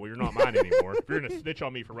 Like, all right, well, you're not mine anymore. If you're gonna snitch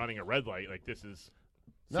on me for running a red light, like this is.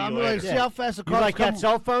 No, see I'm you like, later. see how fast the You cops like come. that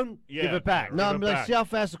cell phone? Yeah. Give it back. No, Give I'm it like, back. see how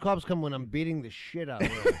fast the cops come when I'm beating the shit out of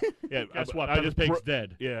them. Yeah, Guess what? I Peppa just Pig's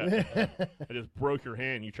dead. Yeah, I just broke your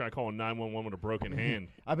hand. You try calling 911 with a broken hand.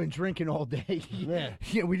 I've been drinking all day. Yeah.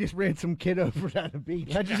 Yeah, we just ran some kid over down the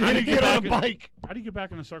beach. I just How hit do a you kid get on a back in- bike. How do you get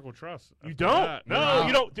back in the circle of trust? You after don't? that? No, out.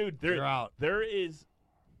 you don't, dude. You're out. There is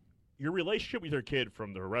your relationship with your kid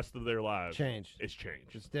from the rest of their lives. Changed. It's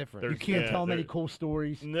changed. It's different. There's- You can't yeah, tell them any there- cool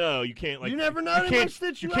stories. No, you can't. Like You never know, You they can't, might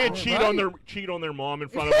stitch you can't out, cheat right? cheat on their mom in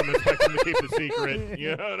front of them and expect them to keep the secret.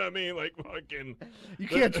 You know what I mean? Like fucking. You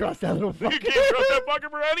can't trust that little You fucker. can't trust that fucker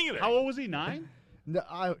for anything. How old was he? 9?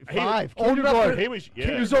 No, He- 5. old enough Kindergarten. He was.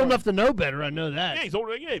 Yeah. He was old enough to know better. I know that. Yeah, he's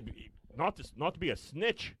older. Yeah, not to be a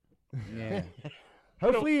snitch. Yeah.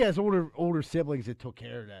 Hopefully he has older siblings that took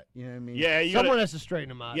care of that. You know what I mean? Yeah, you Someone gotta, has to straighten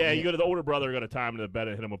him out. yeah, you got the older brother got a time in the bed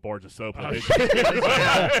and hit him with bars of soap. Like,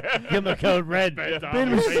 Give him a code red. Beat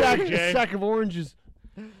him a Jay. sack of oranges.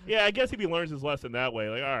 Yeah, I guess if he learns his lesson that way,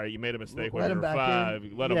 like, all right, you made a mistake when Let you him were back 5.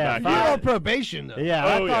 Let him Yeah, back You're in. on probation, though. Yeah, Oh,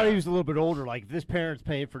 I thought yeah. he was a little bit older. Like, if this parent's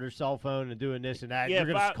paying for their cell phone and doing this and that, Yeah, you're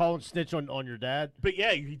going but to call and snitch on your dad? But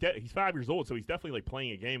yeah, he's 5 years old, so he's definitely like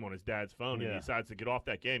playing a game on his dad's phone, and Yeah. he decides to get off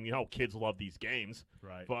that game. You know how kids love these games.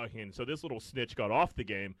 Right. Fucking. So this little snitch got off the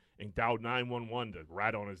game and dialed 911 to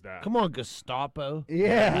rat on his dad. Come on, Gestapo.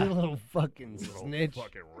 Yeah. You little fucking Little snitch.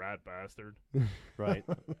 fucking rat bastard. Right.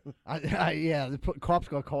 Yeah, the cops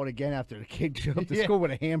got called again after the kid showed up to Yeah. school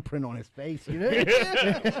with a handprint on his face. You know?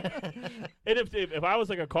 And if I was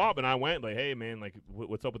like a cop and I went like, hey man, like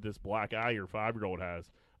what's up with this black eye your 5-year-old has?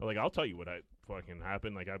 I'm like, I'll tell you what fucking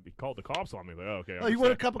happened. Like I called the cops on me. Like, oh, okay. Oh, you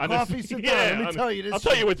want a cup of coffee? Sit down. Let me I'm- tell you this I'll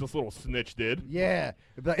tell you shit. what this little snitch did. Yeah,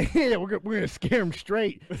 But, yeah, we're gonna scare him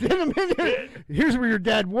straight. Send him in there. Here's where your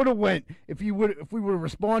dad would have went if we would have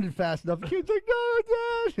responded fast enough. The kid's like,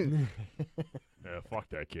 no, Dad. Yeah, fuck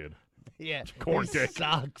that kid. Yeah. Corn he dick.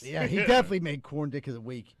 sucks. Yeah, he definitely made corn dick of the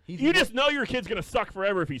week. You just know your kid's gonna suck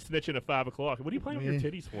forever if he's snitching at 5 o'clock. What are you playing with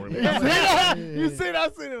your titties for, man? You see that? I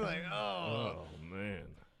seen it like, oh. Oh man.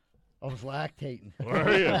 I was lactating. Where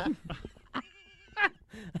are you?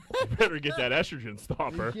 You better get that estrogen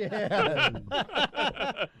stopper. Yeah.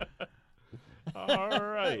 All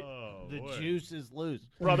right. Oh, The boy. juice is loose.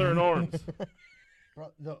 Brother in arms.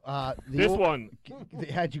 The This old- one they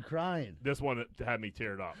had you crying. This one had me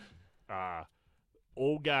teared up.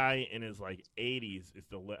 Old guy in his like 80s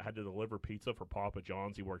had to deliver pizza for Papa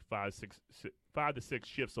John's. He worked 5 to 6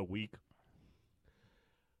 shifts a week,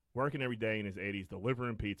 working every day in his 80s,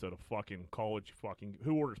 delivering pizza to fucking college. Fucking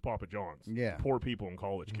who orders Papa John's? Yeah. Poor people and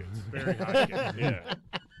college kids. Very high skin. Yeah,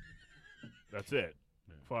 that's it.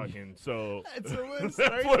 Fucking so. It's a list.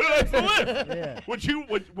 That's what that's the list. Yeah.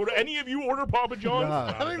 Would any of you order Papa John's?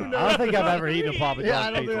 No. I don't even know. I don't think I've ever eaten a Papa John's Yeah,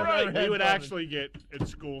 I don't pizza. think I've Right. ever had We would Papa. actually get at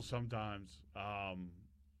school sometimes.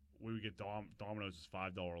 we would get Domino's as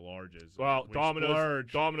 $5 larges. Well, We Domino's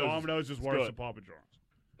Domino's is worse good. than Papa John's.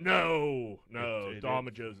 No, It-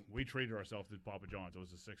 Domino's. We treated ourselves to Papa John's. It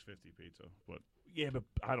was a $6.50 pizza, but Yeah, but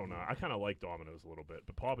I don't know. I kind of like Domino's a little bit,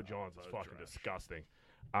 but Papa John's is fucking trash. disgusting.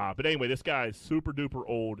 But anyway, this guy is super duper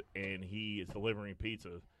old, and he is delivering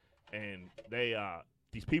pizza, and they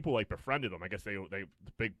these people like befriended him. I guess they the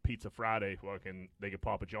big Pizza Friday fucking they get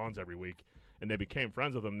Papa John's every week, and they became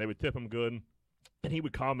friends with him. They would tip him good, and he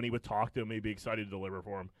would come and he would talk to him. He'd be excited to deliver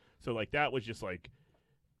for him. So like that was just like.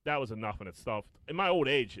 That was enough in its stuff. In my old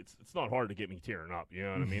age, it's not hard to get me tearing up. You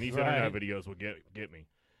know what I mean? These internet videos will get me.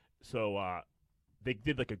 So they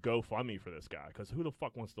did like a GoFundMe for this guy because who the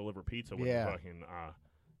fuck wants to deliver pizza when Yeah. you're fucking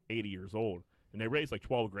 80 years old? And they raised like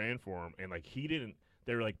 $12,000 for him, and like he didn't.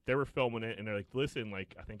 They were filming it, and they're like, listen,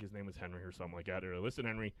 like I think his name was Henry or something like that. They're like, listen,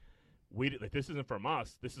 Henry, like this isn't from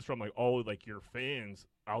us. This is from like all like your fans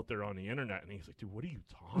out there on the internet. And he's like, dude, what are you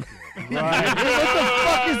talking about? What the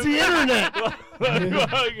fuck is the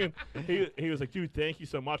internet? he was like, dude, thank you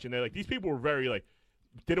so much. And they're like, these people were very like,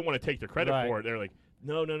 didn't want to take the credit Right. for it. They're like,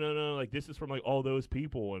 no, like this is from like all those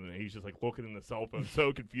people. And he's just like looking in the cell phone,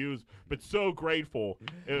 so confused, but so grateful.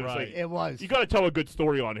 It was like, It was. you got to tell a good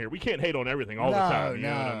story on here. We can't hate on everything all the time. You know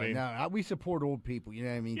what I mean? No. We support old people. You know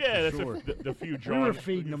what I mean? Yeah, For that's sure. the few We were genres,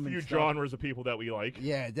 feeding them and few stuff. genres of people that we like.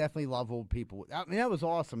 Yeah, definitely love old people. I mean, that was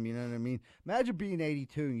awesome. You know what I mean? Imagine being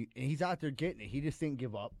 82 and he's out there getting it. He just didn't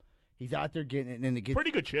give up. He's out there getting it, and then to get Pretty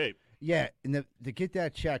good shape. yeah, and to get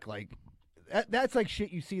that check, like that's like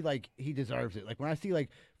shit. You see, like he deserves it. Like when I see like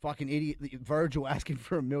fucking idiot Virgil asking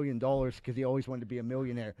for $1 million because he always wanted to be a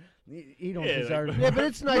millionaire. He don't Yeah, like- deserve Yeah, it. but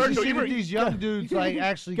it's nice to Virgil, see you that were- these young dudes like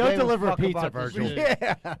actually Go gave deliver a fuck pizza, about this Virgil. shit.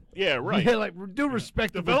 Yeah. Yeah, right. Yeah, like do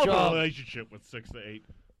respect the develop a job. relationship with 6 to 8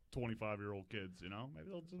 25-year-old kids. You know, maybe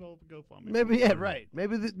they'll develop a GoFundMe. Maybe yeah, right.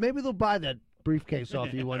 Maybe they'll buy that briefcase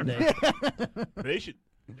off you one day. They should,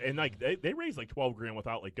 and like they raised like $12,000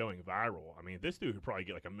 without like going viral. I mean, this dude would probably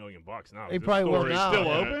get like $1 million now. He This probably will story's now. Still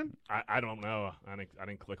Yeah. open? I don't know. I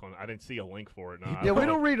didn't click on. I didn't see a link for it. No, Yeah, we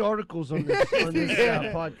don't read articles on this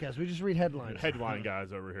podcast. We just read headlines. headline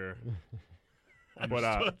guys over here.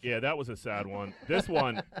 But yeah, that was a sad one. This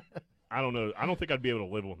one, I don't know. I don't think I'd be able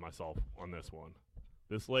to live with myself on this one.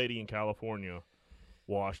 This lady in California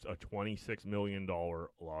washed a $26 million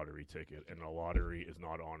lottery ticket, and the lottery is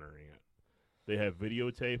not honoring it. They have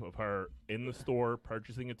videotape of her in the store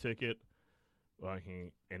purchasing a ticket,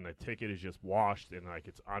 and the ticket is just washed and like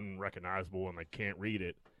it's unrecognizable and like can't read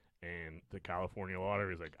it. And the California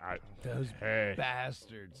lottery is like, Those hey,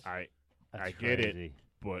 bastards. I That's get it, crazy.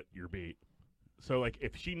 but you're beat. So like,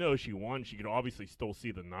 if she knows she won, she could obviously still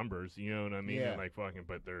see the numbers. You know what I mean? Yeah. And like fucking,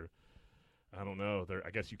 but they're, I don't know. They're, I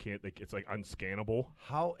guess you can't. Like, it's like unscannable.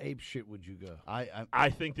 How ape shit would you go? I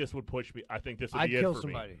think this would push me. I think this would I'd be it kill for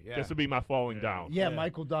somebody. me. Yeah. This would be my falling down. Yeah, Yeah.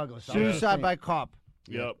 Michael Douglas. I was just Suicide by saying- cop.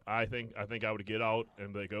 Yeah. Yep. I think I would get out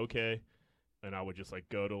and be like, okay, and I would just like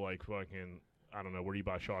go to like fucking, I don't know, where do you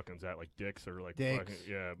buy shotguns at? Like Dick's or like Dick's. fucking,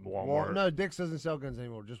 yeah, Walmart. No, Dick's doesn't sell guns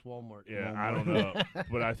anymore. Just Walmart. Yeah, I don't know,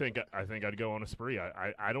 but I think I'd go on a spree.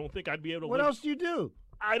 I don't think I'd be able to. What live, else do you do?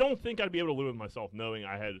 I don't think I'd be able to live with myself knowing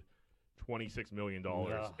I had $26 million,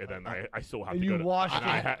 No. and then I still have And to you go to washed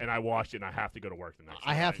and it. and I washed it, and I have to go to work the next.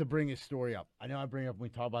 I have day. to bring his story up. I know I bring it up when we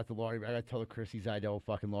talk about the lottery, but I got to tell the Chrissy Zidell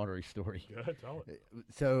fucking lottery story. Go tell it.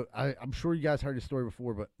 So I'm sure you guys heard the story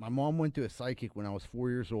before, but my mom went to a psychic when I was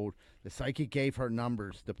 4 years old. The psychic gave her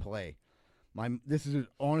numbers to play. This is an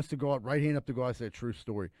honest to God, right hand up to God, it's a true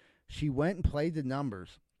story. She went and played the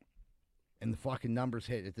numbers, and the fucking numbers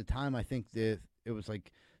hit. At the time, I think it was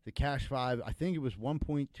like the cash five. I think it was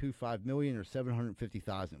 1.25 million or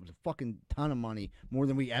 750,000. It was a fucking ton of money, more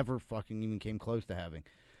than we ever fucking even came close to having.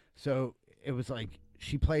 So it was like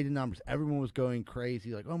she played the numbers. Everyone was going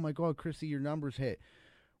crazy, like, "Oh my God, Chrissy, your numbers hit."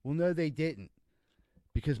 Well, no, they didn't,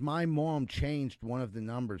 because my mom changed one of the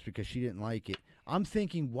numbers because she didn't like it. I'm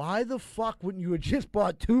thinking, why the fuck wouldn't you have just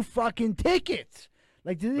bought 2 fucking tickets?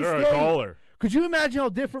 Like, to this They're day, $1. could you imagine how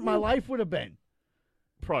different my life would have been?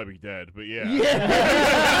 Probably be dead, but yeah.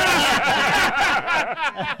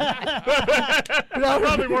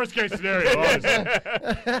 Probably worst case scenario. honestly.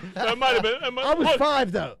 That might have been. I was look,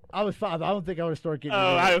 5 though. I was 5. I don't think I would have started getting.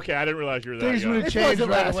 Oh, rid of it. okay. I didn't realize you were that Things young. would have This changed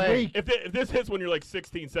wasn't right last away. week. If this hits when you're like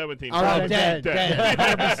 16, 17, I was probably dead, dead.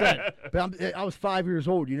 100%. But I was 5 years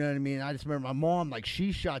old. You know what I mean? I just remember my mom, like,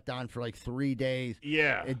 she shut down for like 3 days.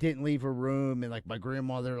 Yeah. It didn't leave her room, and like my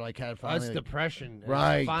grandmother, like, had finally. That's like, depression.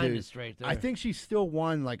 Right, Find dude. it straight there. I think she still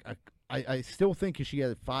won like I still think if she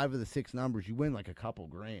had 5 of the 6 numbers, you win like a couple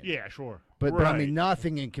grand. Yeah, sure. But I Right. mean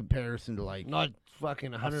nothing in comparison to like. Not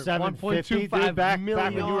fucking 100, 750, dude, 1.25 back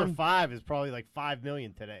million. when you were 5 is probably like 5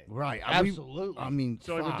 million today. Right. Absolutely. I mean,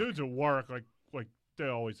 So like fuck. the dudes at work, like they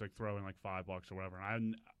always like throw in like $5 or whatever.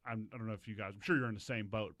 And I don't know if you guys, I'm sure you're in the same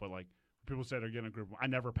boat, but like people say they're getting a group, I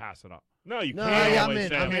never pass it up. No, you No, can't. I yeah, always I'm in,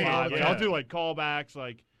 say I'm in. five. Like, Yeah. I'll do like callbacks,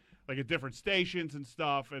 like at different stations and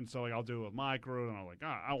stuff, and so like I'll do it with my crew, and I'm like,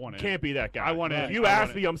 I want to. Can't be that guy. I want If in. you I ask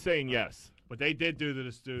want me, I'm saying yes. But they did do to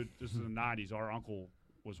this dude. This is in the '90s. Our uncle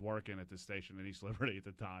was working at this station in East Liberty at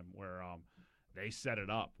the time, where they set it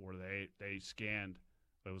up where they scanned.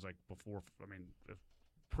 It was like before. I mean,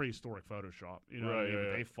 prehistoric Photoshop. You know, what I Right, mean? yeah, But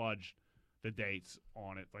yeah. they fudged the dates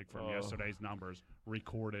on it, like from Oh. yesterday's numbers,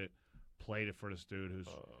 recorded it, played it for this dude who's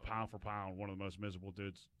pound for pound one of the most miserable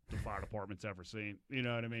dudes the fire department's ever seen. You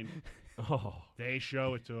know what I mean? Oh, They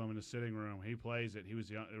show it to him in the sitting room. He plays it.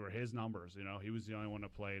 They were his numbers. You know, he was the only one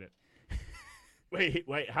that played it.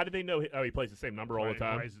 wait. How did they know? Oh, he plays the same number all the He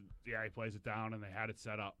time. plays he plays it down, and they had it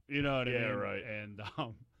set up. You know what I Yeah, mean? right. And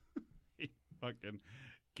he fucking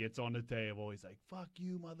gets on the table. He's like, "Fuck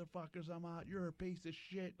you, motherfuckers! I'm out. You're a piece of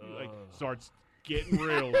shit." He, like starts getting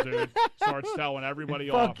real, dude. Starts telling everybody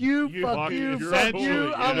off. Fuck you, fuck fucking- you, you're fuck essentially,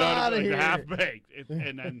 you, I'm know, outta like here. Half baked.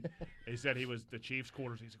 And then they said he was the chief's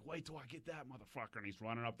quarters. He's like, "Wait till I get that motherfucker!" And he's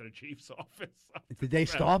running up to the chief's office. Did they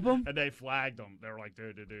stop him? And they flagged him. They were like,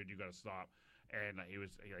 dude, you got to stop. And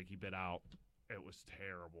he bit out. It was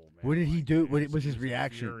terrible, man. What did he Like, do? it What was his he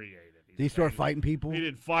reaction? infuriated. Did he start He- fighting people? He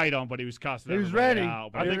didn't fight him, but he was cussing He was everybody ready.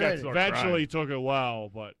 out. I But think I ready. saw eventually crying. he took it well,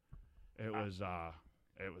 but it was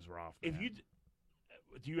rough. If man. you do,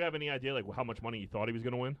 you have any idea like how much money you thought he was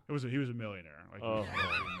going to win? he was a millionaire. Like, Oh.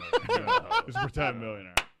 he was a pretend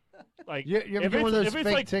millionaire. Like, You ever if get one of it's- those if it's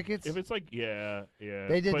fake like, tickets? If it's like, yeah.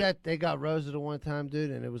 They did but- that. They got Rosa the one time,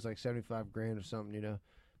 dude, and it was like 75 grand or something, you know.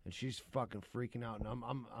 And she's fucking freaking out, and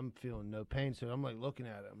I'm feeling no pain. So I'm like looking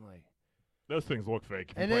at it. I'm like, Those things look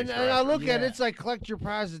fake. if you and play then and I scratch. look at it. Yeah. It's like collect your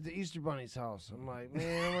prize at the Easter Bunny's house. I'm like,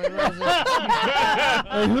 man, I'm like, Rosa,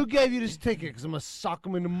 like, who gave you this ticket? Because I'm gonna sock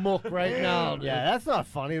him in the muck right now. Dude. Yeah, that's not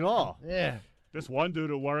funny at all. Yeah. This one dude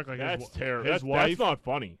at work, like That's his, terrible. His That's wife, not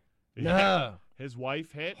funny. No. his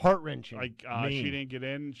wife hit. Heart wrenching. Like Mean. she didn't get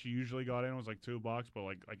in. She usually got in. It was like $2, but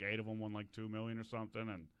like 8 of them won like $2 million or something.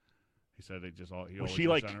 And he said they just all. He Was always she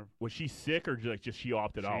like? sent her- Was she sick or just she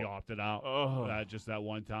opted She out? opted out. Oh. Just that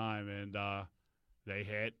one time, and they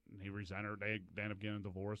hit, and he resented her. They ended up getting a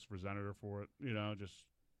divorce, resented her for it. You know, just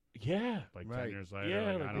Yeah. like Right. 10 years later.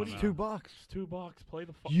 Yeah, like, like, I don't what's know. $2. It's $2. Play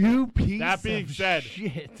the fuck. You piece That being of said,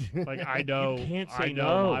 shit. Like I know, can't I say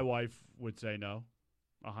know no. my wife would say no,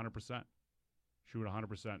 100%. She would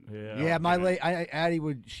 100%. Yeah, my late Addie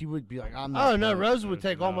would. She would be like, "I'm not." Oh no, playing." Rosa would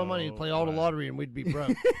There's take all my money and no play all the way. lottery, and we'd be broke.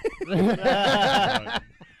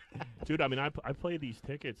 Dude, I mean, I play these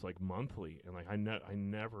tickets like monthly, and like I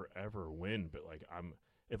never ever win, but like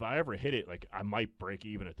if I ever hit it, like I might break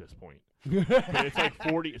even at this point. But it's like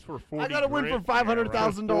 40. It's for 40. I gotta win for grand.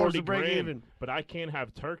 $500,000 to 40 break grand. even. But I can't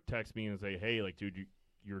have Turk text me and say, "Hey, like, dude,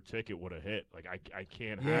 your ticket would have hit." Like, I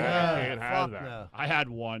can't have. Yeah, I can't have fuck that. no. I had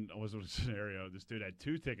one. It was a scenario. This dude had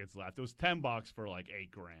 2 tickets left. It was $10 for like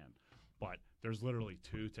 $8 grand, but there's literally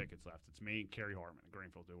 2 tickets left. It's me and Kerry Hartman at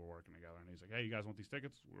Greenfield. Dude, we're working together, and he's like, "Hey, you guys want these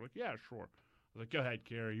tickets?" We're like, "Yeah, sure." I was like, "Go ahead,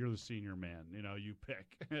 Kerry. You're the senior man. You know, you pick."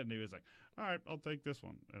 And he was like, "All right, I'll take this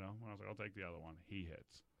one." You know, and I was like, "I'll take the other one." He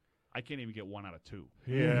hits. I can't even get 1 out of 2.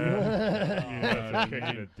 Yeah. You know what I Kicking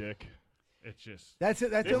mean? a dick. It's just That's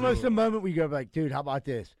it. That's This almost is- the moment we go like, "Dude, how about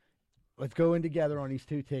this? Let's go in together on these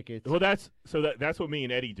 2 tickets." Well, that's what me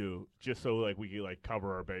and Eddie do, just so like we can like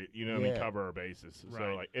cover our base. You know what I mean? Yeah. Cover our bases. So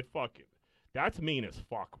Right. like it fucking. That's mean as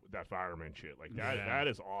fuck. That fireman shit. Like that. Yeah. That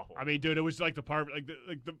is awful. I mean, dude, it was like the perfect,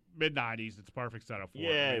 like the mid '90s. It's perfect setup for it. I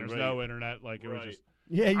Yeah, mean, there's right. no internet. Like it was Right. just.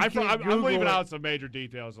 Yeah, you can't I'm Google leaving it. out some major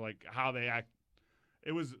details, like how they act.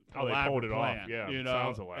 It was How they elaborate pulled it off, plan, yeah, you it know.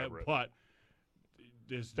 sounds elaborate. But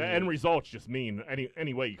this the dude, end results just mean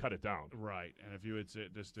any way you cut it down. right? And if you would say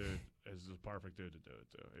this dude is the perfect dude to do it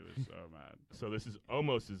too. He was so mad. So this is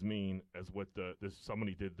almost as mean as what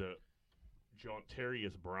somebody did the John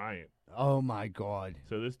Terrius Bryant. Oh my God,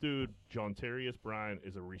 So this dude John Terrius Bryant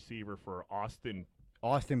is a receiver for Austin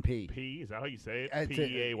Austin P. P. Is that how you say it? It's a-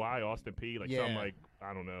 P-E-A-Y, Austin P. Like some Yeah. like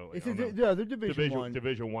I don't know. Like, It's I a, don't know. yeah, they're Division One.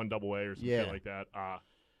 Division 1 AA or some Yeah. shit like that.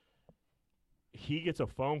 He gets a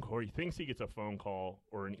phone call. Or he thinks he gets a phone call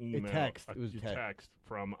or an email. text. It was a text. text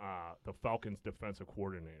from the Falcons defensive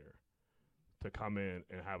coordinator to come in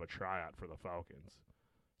and have a tryout for the Falcons.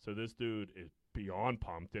 So this dude is beyond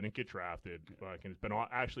pumped. Didn't get drafted. Like, and it's been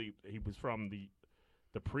actually he was from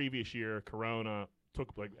the previous year. Corona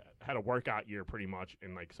had a workout year pretty much,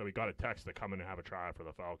 and like so he got a text to come in and have a tryout for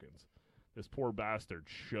the Falcons. This poor bastard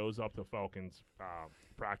shows up to Falcons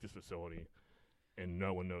practice facility, and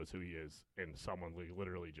no one knows who he is, and someone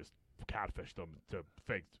literally just catfished him to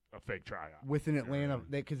a fake tryout. With an Atlanta,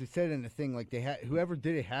 because they said in the thing like they had whoever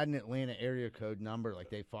did it had an Atlanta area code number, like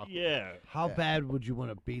they fucked. Yeah. How bad would you want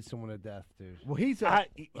to beat someone to death, dude? Well, he's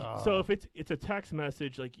So if it's a text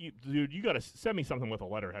message, like dude, you got to send me something with a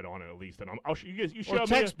letterhead on it at least, and I'll you guys. You show Or me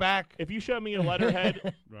text back. if you show me a letterhead,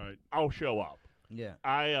 Right. I'll show up.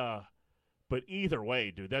 yeah. But either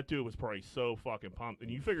way, dude, that dude was probably so fucking pumped,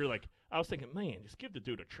 and you figure like I was thinking, man, just give the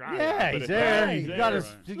dude a try. Yeah, But he's if there. he's He's there, got his,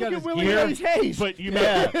 right. he's Look got at his Willie gear. Mays Hayes. But you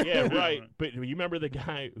remember, Yeah. right. But you remember the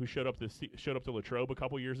guy who showed up to Latrobe a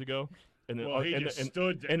couple years ago, and Well, he and, just and,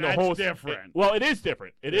 stood. and That's the whole different. well, it is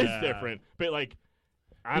different. It is Yeah. different. But like,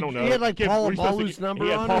 I don't know. He had like Give- Paul we're supposed to Malu's get- number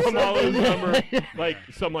he had on. Paul or something? Malu's number, like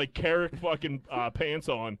some like Carrick fucking pants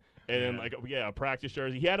on, and then Yeah. a practice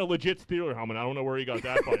jersey. He had a legit Steeler helmet. I don't know where he got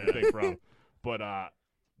that fucking thing from, but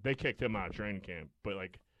they kicked him out of training camp. But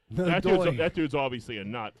like. That dude's obviously a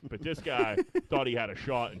nut, but this guy thought he had a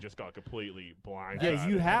shot and just got completely blindsided. Yeah,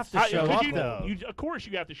 you have to show 'cause up, though. Of course,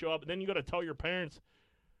 you have to show up, and then you got to tell your parents.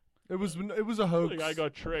 It was a hoax. Like, I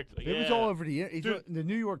got tricked. It was Yeah. all over the Dude. the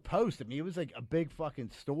New York Post. I mean, it was like a big fucking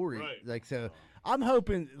story. Right. Like, so I'm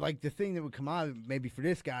hoping like the thing that would come out maybe for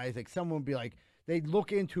this guy is like someone would be like they'd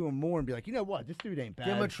look into him more and be like, you know what, this dude ain't bad.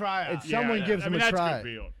 Give him a tryout. If someone gives him a that's try.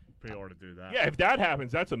 good PR to do that. Yeah, if that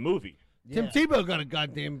happens, that's a movie. Tim Tebow got a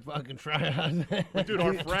goddamn fucking tryout. Dude,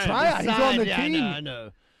 our friend. Tryout. He's on the Yeah, team. I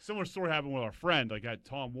know. Similar story happened with our friend. Like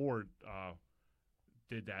Tom Ward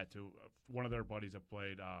did that to one of their buddies that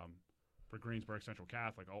played for Greensburg Central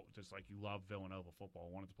Catholic. Just like you love Villanova football,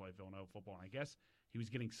 wanted to play Villanova football. And I guess he was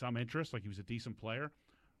getting some interest, like he was a decent player.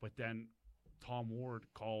 But then Tom Ward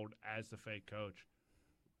called as the fake coach.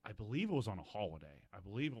 I believe it was on a holiday. I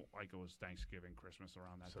believe like it was Thanksgiving, Christmas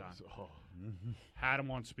around that time. Had him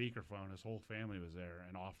on speakerphone. His whole family was there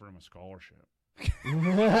and offered him a scholarship.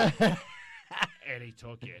 And he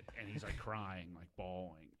took it, and he's like crying, like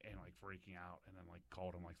bawling, and like freaking out. And then like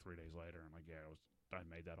called him like 3 days later, and like, yeah, I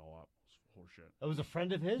made that all up. It was horseshit. That was a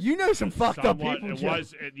friend of his? You know some fucked up Somewhat, people. it Joe.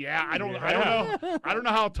 was. Yeah, I don't know. I don't know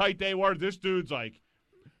how tight they were. This dude's like,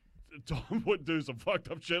 Tom would do some fucked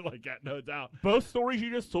up shit like that, no doubt. Both stories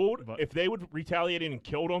you just told, But- if they would retaliate and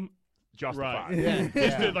killed him, justified. Right. Yeah.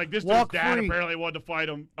 This dude, like this Walk dude's dad free. apparently wanted to fight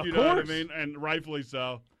him. Of You know what I course. mean? And rightfully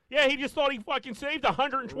so. Yeah, he just thought he fucking saved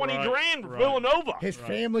 120 Right, grand for right. Villanova. His Right.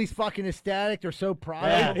 family's fucking ecstatic. They're so proud.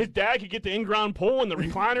 Yeah, his dad could get the in-ground pole and the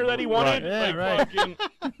recliner that he wanted. Yeah, like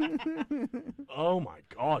fucking, oh my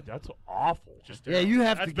god, that's awful. Just Yeah, you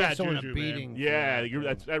have That's to get bad someone a juju, man. beating. yeah,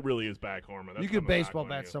 that really is bad karma. That's You could coming back baseball on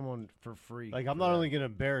bat you. someone for free. Like, I'm not only going to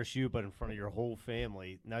embarrass you, but in front of your whole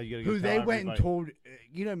family. Now you got to go Who tell they went and everybody. told.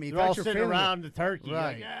 You know what I mean? If They're all that's your sitting family, around the turkey. Right.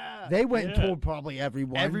 Like, yeah. They went and Yeah. told probably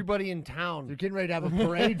everyone. Everybody in They're town. getting ready to have a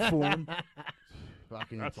parade for him.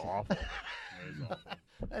 Fucking That's insane. awful.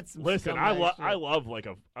 That's some Listen, scumbag I shit. love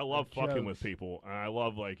fucking jokes. with people, and I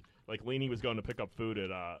love like Leanie was going to pick up food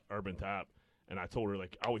at Urban Tap, and I told her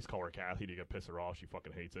like I always call her Kathy to get piss her off. She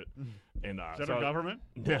fucking hates it. And Is that so, our government?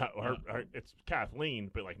 yeah, it's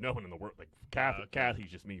Kathleen, but like no one in the world like Kathy. Okay.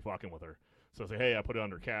 Kathy's just me fucking with her. So I say, hey, I put it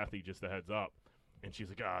under Kathy, just a heads up. And she's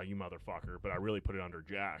like, you motherfucker. But I really put it under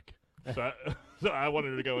Jack. So I wanted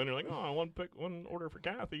her to go in there like, I want to pick one order for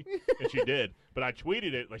Kathy. And she did. But I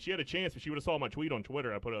tweeted it. Like, she had a chance. If she would have saw my tweet on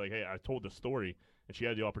Twitter, I put it like, hey, I told the story. And she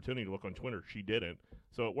had the opportunity to look on Twitter. She didn't.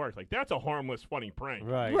 So it worked. Like, that's a harmless, funny prank.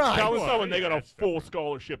 Right. Right. Telling Well, someone they yeah, got a that's full different.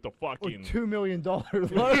 scholarship to Or fucking. $2 million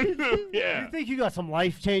loan. Yeah. You think you got some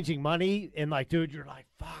life-changing money, and like, dude, you're like,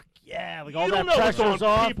 fuck yeah, like all You that don't know what's pressure's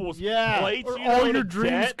on off. people's Yeah. plates. Or You know all the your dreams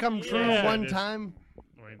debt. come true Yeah. one This- time.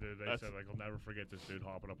 I mean, dude, they That's- said like I'll never forget this dude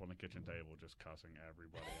hopping up on the kitchen table just cussing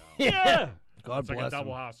everybody out. Yeah. God It's like a bless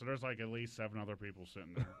double him. house, so there's like at least 7 other people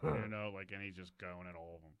sitting there, you know, like, and he's just going at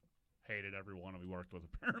all of them. Hated every one of them he worked with,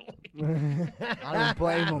 apparently. I don't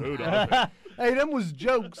blame him. Who doesn't? Hey, them was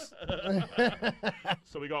jokes.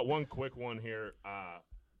 So we got one quick one here.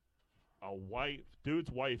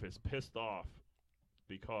 Dude's wife is pissed off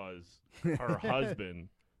because her husband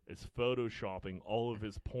is photoshopping all of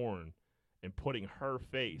his porn and putting her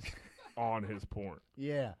face on his porn.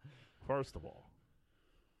 Yeah. First of all,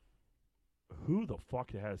 who the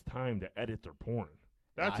fuck has time to edit their porn?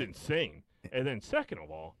 That's insane. And then second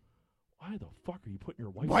of all, why the fuck are you putting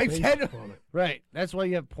your wife's Wife's face head- on it? Right. That's why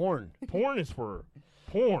you have porn. Porn is for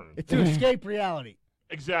porn. It's to escape reality.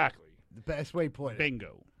 Exactly. The best way to put it.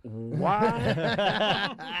 Bingo.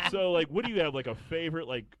 Why? So, like, what do you have? Like a favorite,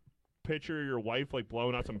 like, picture of your wife like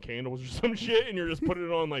blowing out some candles or some shit, and you're just putting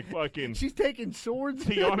it on like fucking She's taking swords.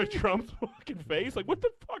 Tiana Trump's fucking face. Like, what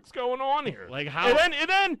the fuck's going on here? Like how? And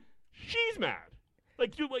then she's mad.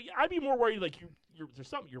 Like, you, like I'd be more worried. Like, there's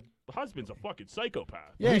something. Your husband's a fucking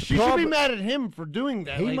psychopath. Yeah, He's she should be prob- mad at him for doing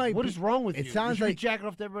that. He Like, might what be- is wrong with it you? sounds you should be like- jacking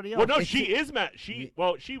off to everybody else. Well, no, It's- she is mad. She's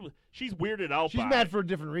weirded out. She's by mad it. for a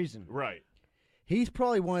different reason. Right. He's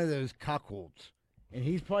probably one of those cuckolds, and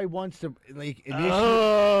he's probably wants to like initially.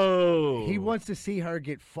 Oh. He wants to see her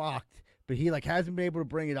get fucked, but he like hasn't been able to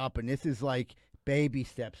bring it up, and this is like baby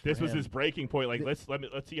steps. For This was him. his breaking point. Like, let's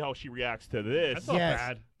see how she reacts to this. That's not Yes.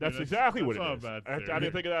 bad. That's I mean, exactly what that's it not is. a bad I theory.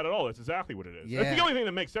 didn't think of that at all. That's exactly what it is. That's Yeah. the only thing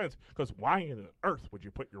that makes sense. Because why in the earth would you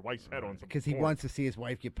put your wife's head on some? because he porn? wants to see his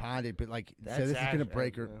wife get potted, but like so That's this is gonna accurate,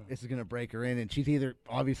 break her. yeah. This is gonna break her in, and she's either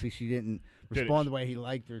obviously she didn't Didn't respond she? the way he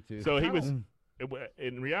liked her to. So he was.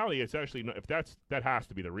 In reality, it's actually not, if that has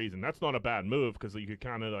to be the reason. That's not a bad move because you could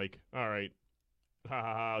kind of like, all right, ha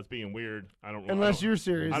ha ha, it's being weird. Unless you're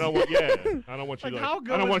serious. I don't want. Yeah, I don't want you. Like, Like, how I good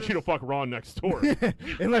don't was want you to this- fuck Ron next door.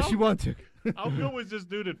 unless you want to. How good was this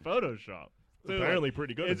dude at Photoshop? Dude, Apparently, like,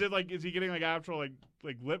 pretty good. is he getting like actual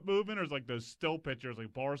like lip movement, or is like those still pictures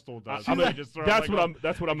like Barstool does? I where mean, they just throw that's like, what I'm.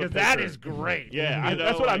 That's what I'm. Because gonna that picture. is great. Yeah, You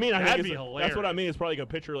that's know, what I like, mean. I that'd think be it's- that's what I hilarious. mean. It's probably like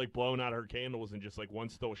a picture like blowing out her candles and just like one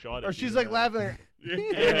still shot. Or at she's you. like laughing.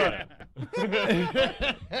 Yeah.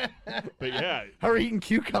 But yeah, Her eating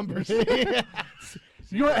cucumbers.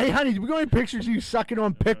 You want, hey, honey, we got any pictures of you sucking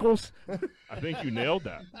on pickles? I think you nailed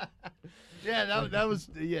that. Yeah, that was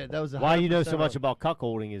Why you know 100% so much right. about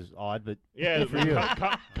cuckolding is odd, but Yeah, for you.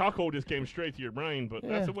 cockhold just came straight to your brain, but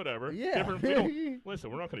that's whatever. Yeah. Different. We don't,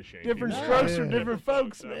 listen, we're not going to shame Different people. strokes for Yeah. different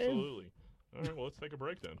folks, man. Absolutely. All right, well, let's take a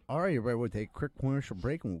break then. All right, everybody, we'll take a quick commercial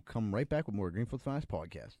break, and we'll come right back with more Greenfield's Finest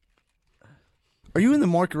podcast. Are you in the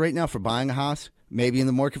market right now for buying a house? Maybe in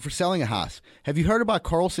the market for selling a house. Have you heard about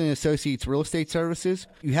Carlson & Associates Real Estate Services?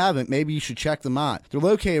 If you haven't, maybe you should check them out. They're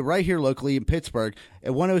located right here locally in Pittsburgh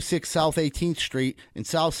at 106 South 18th Street in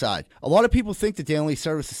Southside. A lot of people think that they only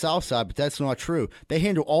service the Southside, but that's not true. They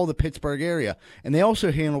handle all the Pittsburgh area, and they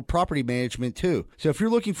also handle property management too. So if you're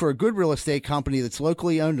looking for a good real estate company that's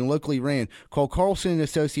locally owned and locally ran, call Carlson &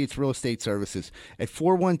 Associates Real Estate Services at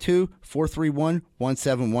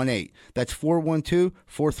 412-431-1718. That's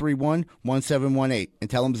 412-431-1718. And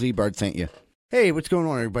tell them Z-Bird sent you. Hey, what's going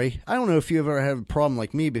on, everybody? I don't know if you've ever had a problem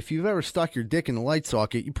like me, but if you've ever stuck your dick in a light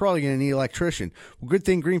socket, you're probably going to need an electrician. Well, good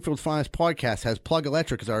thing Greenfield's Finest Podcast has Plug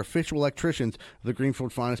Electric as our official electricians of the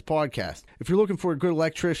Greenfield Finest Podcast. If you're looking for a good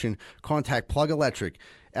electrician, contact Plug Electric.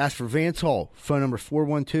 Ask for Vance Hall. Phone number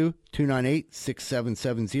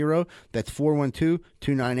 412-298-6770. That's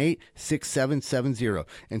 412-298-6770.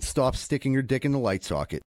 And stop sticking your dick in the light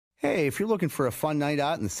socket. Hey, if you're looking for a fun night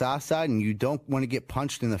out in the South Side and you don't want to get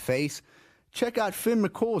punched in the face, check out Finn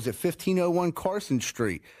McCool's at 1501 Carson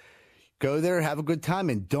Street. Go there, have a good time,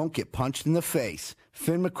 and don't get punched in the face.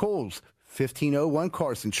 Finn McCool's, 1501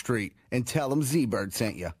 Carson Street, and tell them Z-Bird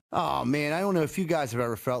sent you. Oh, man, I don't know if you guys have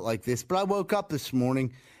ever felt like this, but I woke up this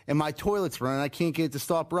morning and my toilet's running. I can't get it to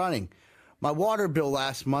stop running. My water bill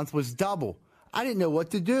last month was double. I didn't know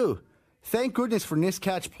what to do. Thank goodness for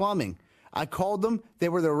Niscatch Plumbing. I called them, they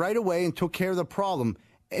were there right away and took care of the problem,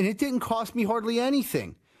 and it didn't cost me hardly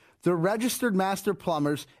anything. They're registered master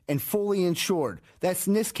plumbers and fully insured. That's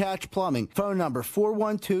Niscatch Plumbing. Phone number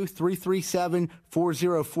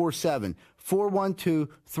 412-337-4047.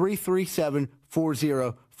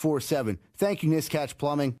 412-337-4047. Thank you, Niscatch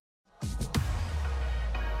Plumbing.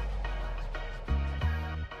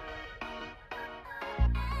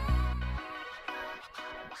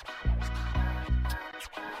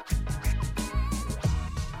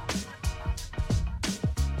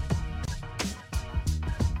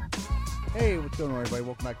 Hey, what's going on, everybody?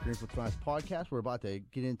 Welcome back to Greenfield's Finest Podcast. We're about to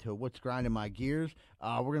get into what's grinding my gears.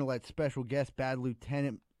 We're going to let special guest Bad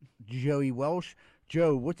Lieutenant Joey Welsh.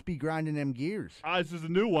 Joe, what's be grinding them gears? This is a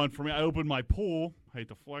new one for me. I opened my pool. Hate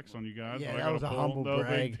to flex on you guys. Yeah, but I that got was a pool. humble no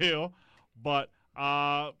brag. big deal. But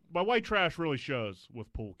my white trash really shows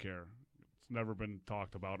with pool care. It's never been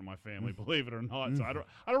talked about in my family, believe it or not. So I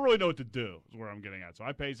don't really know what to do. Is where I'm getting at. So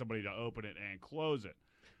I pay somebody to open it and close it.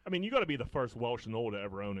 I mean, you got to be the first Welsh Knoll to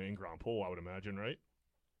ever own an in-ground pool, I would imagine, right?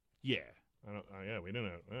 Yeah, Yeah, we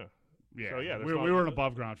didn't. Yeah. yeah. So, yeah, we there's not- were an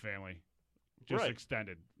above ground family, just Right.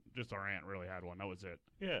 extended. Just our aunt really had one. That was it.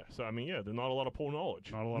 Yeah. So I mean, yeah, there's not a lot of pool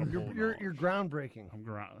knowledge. Not a lot of pool You're knowledge. groundbreaking. I'm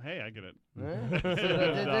ground. Hey, I get it. Yeah? See what I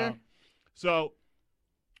did And, there? so,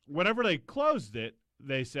 whenever they closed it,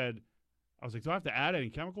 they said, I was like, do I have to add any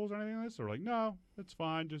chemicals or anything like this? They're like, no, it's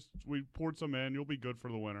fine. Just we poured some in. You'll be good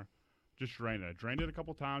for the winter. Just drain it. I drained it a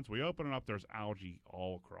couple times. We open it up. There's algae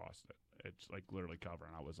all across it. It's like literally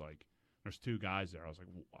covering. I was like, There's 2 guys there. I was like,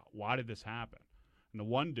 why did this happen? And the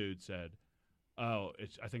one dude said, "Oh,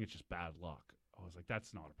 I think it's just bad luck." I was like,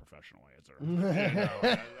 that's not a professional answer.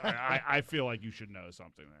 I feel like you should know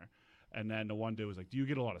something there. And then the one dude was like, "Do you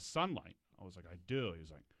get a lot of sunlight?" I was like, "I do." He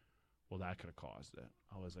was like, "Well, that could have caused it."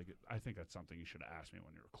 I was like, "I think that's something you should have asked me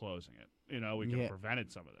when you were closing it. We could have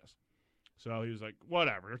prevented some of this." So he was like,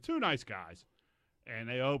 "Whatever." They're 2 nice guys. And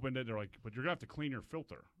they opened it. They're like, "But you're going to have to clean your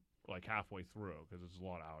filter like halfway through because there's a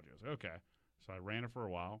lot of algae." I was like, "Okay." So I ran it for a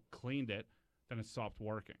while, cleaned it, then it stopped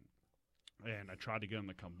working. And I tried to get them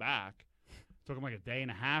to come back. It took them like a day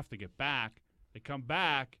and a half to get back. They come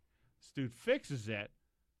back. This dude fixes it,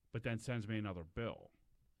 but then sends me another bill.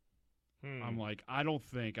 I'm like, I don't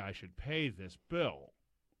think I should pay this bill.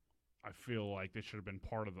 I feel like this should have been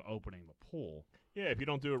part of the opening the pool. Yeah, if you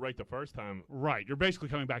don't do it right the first time. Right. You're basically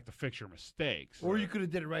coming back to fix your mistakes. Or you could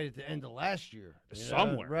have did it right at the end of last year.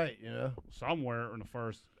 Somewhere. Right, Somewhere in the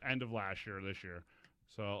first end of last year or this year.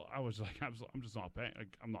 So I was like, I'm just not paying.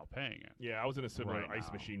 Like, I'm not paying it. Yeah, I was in a similar Right ice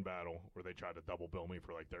now. machine battle where they tried to double bill me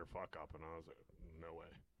for like their fuck up, and I was like, no way.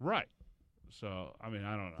 Right. So I mean,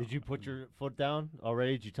 I don't know. Did you put your foot down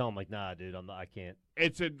already? Did you tell him like, nah, dude, I can't?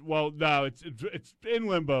 It's in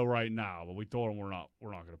limbo right now. But we told him we're not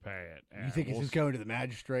going to pay it. And You think it's just going to the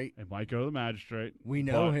magistrate? It might go to the magistrate. We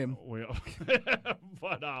know but him.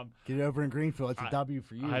 But Get it over in Greenfield. It's a W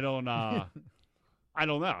for you. I don't. I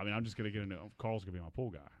don't know. I mean, I'm just gonna get a new. Carl's gonna be my pool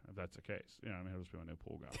guy if that's the case. I mean, he'll just be my new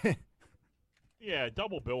pool guy. Yeah,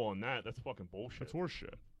 double bill on that. That's fucking bullshit. That's horse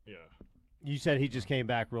shit. Yeah. You said he just came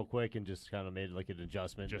back real quick and just kind of made like an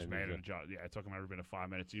adjustment. Just and made he's an adjustment. Yeah, it took him every bit of 5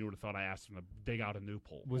 minutes. You would have thought I asked him to dig out a new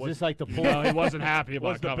pool. Was this like the pool? No, he wasn't happy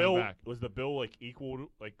about Was the coming bill back. was the bill like equal to,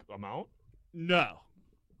 like amount? No,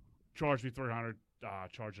 charge me $300.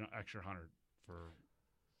 Charge an extra $100 for.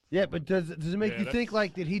 Yeah, but does it make Yeah, you think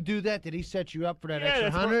like, did he do that? Did he set you up for that Yeah, extra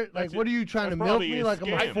that's prob- 100? Like, that's what are you trying to that's milk probably me? a Like I'm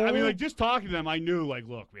a scam. fool? I mean, like just talking to them, I knew like,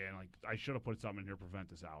 look, man, like I should have put something in here to prevent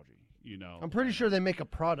this algae. I'm pretty sure they make a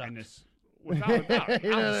product. And this, without a doubt, You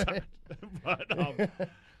know outside. But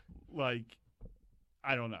like,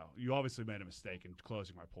 I don't know. You obviously made a mistake in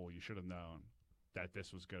closing my pool. You should have known that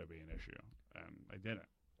this was going to be an issue, and I didn't.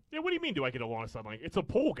 Yeah, what do you mean? Do I get a lawn of sunlight? It's a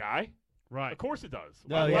pool guy. Right. Of course it does.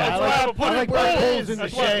 No, yeah, That's I why like- have a I like pool. my pools in the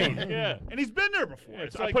That's why I shade. put- Yeah. And he's been there before. Yeah,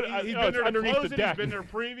 It's I like put- he's no, been it's there to underneath close the it. deck. He's been there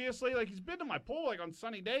previously. Like he's been to my pool like on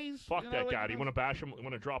sunny days. Fuck you know, that like, guy. Do you want to bash him?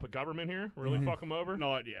 Want to drop a government here? Really fuck him over?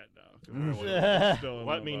 Not yet, no. 'Cause Mm-hmm. we're still in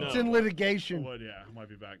Let me limbo. know. It's in litigation. Well, yeah, I might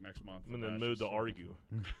be back next month. I'm in the That's mood to just- argue.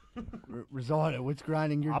 Rosado, what's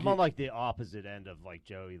grinding your I'm gears? on like the opposite end of like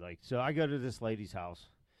Joey. Like, so I go to this lady's house,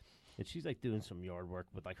 and she's like doing some yard work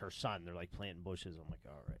with like her son. They're like planting bushes. I'm like,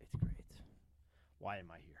 all right, great. Why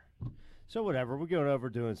am I here? So whatever, we're going over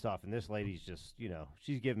doing stuff, and this lady's just,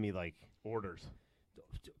 she's giving me like Orders.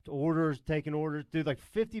 orders, taking orders, dude. Like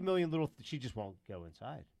 50 million little. She just won't go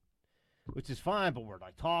inside, which is fine. But we're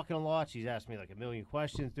like talking a lot. She's asked me like a million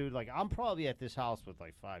questions, dude. Like I'm probably at this house with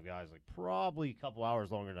like 5 guys, like probably a couple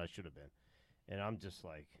hours longer than I should have been, and I'm just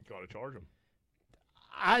like. Got to charge him.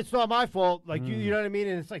 It's not my fault. Like you know what I mean?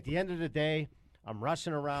 And it's like the end of the day, I'm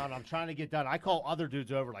rushing around. I'm trying to get done. I call other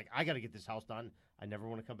dudes over. Like I got to get this house done. I never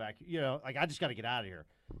want to come back. Like I just got to get out of here.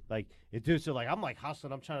 Like it dude. So like I'm like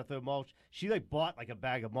hustling. I'm trying to throw mulch. She like bought like a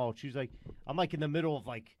bag of mulch. She's like, I'm like in the middle of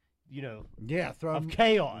like Yeah, throw of 'em-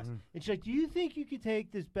 chaos. And she's like, do you think you could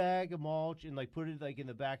take this bag of mulch and like put it like in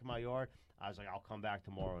the back of my yard? I was like, I'll come back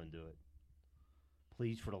tomorrow and do it.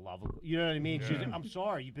 Please, for the love of, you know what I mean? She's like, I'm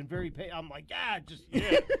sorry, you've been very patient. I'm like, yeah, just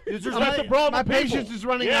There's That's the problem. My with people. patience is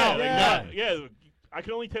running Yeah, out. like, Yeah. yeah. I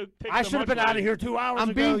can only take. I so should have much been out of money. here 2 hours I'm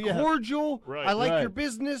ago. being yeah. cordial. Right. I like Right. your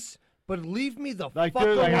business, but leave me the Like, fuck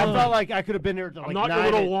dude, like, I alone. felt like I could have been there till I'm like not your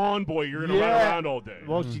 9 little lawn boy. You're gonna run Yeah. around all day.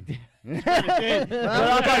 Well, she did. She did. But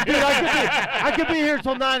I'm like, dude, I could be here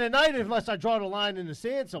till 9 at night unless I draw the line in the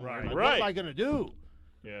sand somewhere. Right. Like, Right. What am I gonna do?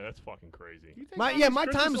 Yeah, that's fucking crazy. my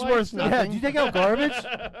time is worth Yeah, nothing. do you take out garbage?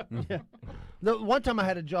 The one time I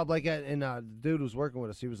had a job like that, and the dude was working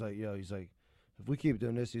with us. He was like, he's like, if we keep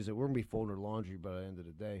doing this, he's like, we're gonna be folding our laundry by the end of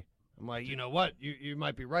the day. I'm like, you know what? You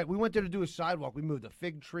might be right. We went there to do a sidewalk. We moved a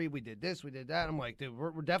fig tree. We did this. We did that. I'm like, dude, we're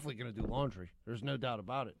definitely gonna do laundry. There's no doubt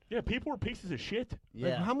about it. Yeah, people are pieces of shit.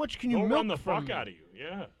 Like, how much can you They'll milk run the from fuck me? out of you.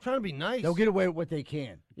 Yeah. Trying to be nice. They'll get away with what they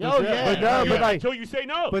can. Oh, yeah. But no, Yeah, but like, until you say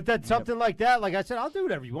no. but that's something like that. Like I said, I'll do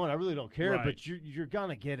whatever you want. I really don't care. Right. But you're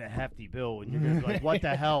gonna get a hefty bill, and you're gonna be like, what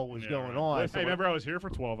the hell was Yeah, going right. on? Hey, remember I was here for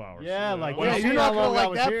 12 hours. Yeah, you know? like, Well, Yeah, see you're how not gonna long I like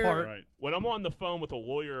was that here? part. Right. when I'm on the phone with a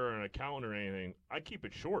lawyer or an accountant or anything, I keep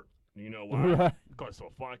it short. You know why? Right. Because the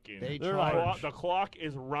fucking They They're charge. the clock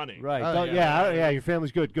is running. Right. Oh, Don't- yeah. yeah. Your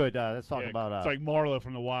family's good. Good. Let's talk Yeah, about. It's like Marlo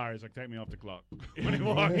from The Wire. He's like, take me off the clock. When he yeah,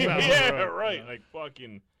 walks out the road. right. Like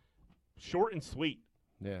fucking short and sweet.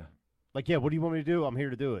 Yeah. like, yeah. What do you want me to do? I'm here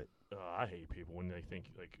to do it. I hate people when they think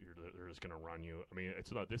like they're just gonna run you. I mean,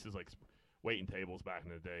 it's not. This is like waiting tables back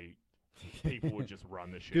in the day. People would just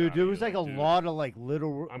run this shit. Dude, out there of was you, like a dude, lot of like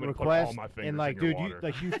little I'm gonna put all requests, my fingers and like, in your dude, you water.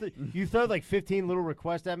 like you throw like 15 little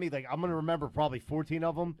requests at me. Like, I'm gonna remember probably 14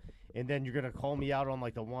 of them, and then you're gonna call me out on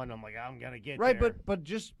like the one. I'm like, I'm gonna get Right, there. but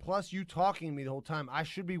just plus you talking to me the whole time, I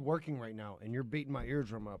should be working right now, and you're beating my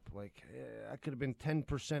eardrum up. Like I could have been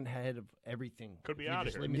 10% ahead of everything. Could be if you outta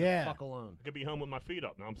just here. Leave me Yeah. the fuck alone. I could be home with my feet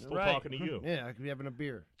up. Now I'm still Right. talking to you. Yeah, I could be having a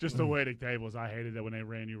beer. Just the waiting tables. I hated it when they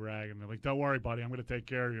ran you rag and they're like, "Don't worry, buddy. I'm going to take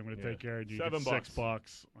care of you. I'm going to Yeah. take care of you. $7 Get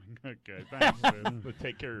 $6." Okay, thanks, dude. But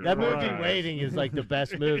take care of that your movie Right. Waiting is like the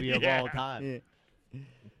best movie of Yeah. all time. Yeah.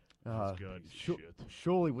 That's good. shit.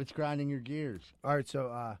 Surely, what's grinding your gears? All right,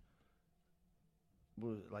 so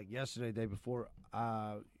like yesterday, day before,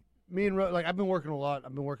 me and like I've been working a lot.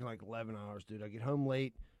 I've been working like 11 hours, dude. I get home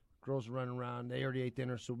late. Girls are running around. They already ate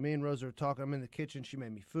dinner. So me and Rosa are talking. I'm in the kitchen. She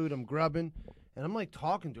made me food. I'm grubbing. And I'm like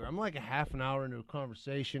talking to her. I'm like a half an hour into a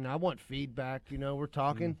conversation. I want feedback. You know, we're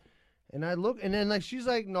talking. And I look, and then like she's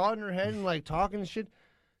like nodding her head and like talking and shit.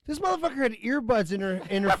 This motherfucker had earbuds in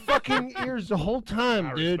her fucking ears the whole time,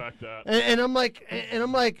 I dude. respect that. And I'm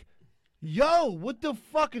like, yo, what the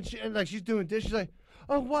fuck? And like she's doing this. She's like,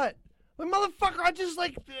 oh, what? Well, motherfucker, I just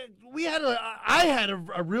like I had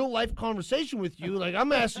a real life conversation with you. Like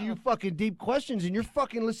I'm asking you fucking deep questions, and you're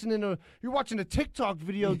fucking you're watching a TikTok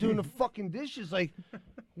video doing the fucking dishes. Like,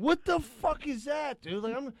 what the fuck is that, dude?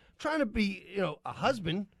 Like I'm trying to be, a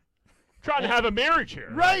husband. Trying to have a marriage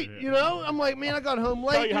here. Right, I'm like, man, I got home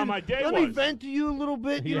late. Tell you how dude. my day Let me was. vent to you a little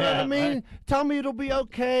bit. You know what I Yeah, mean? right. Tell me it'll be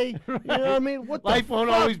okay. You know what I mean? What Life the won't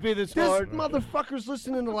fuck? always be this This hard. motherfucker's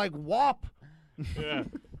listening to like WAP. Yeah.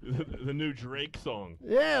 The new Drake song.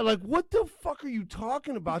 Yeah, like what the fuck are you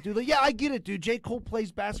talking about, dude? Like, yeah, I get it, dude. J. Cole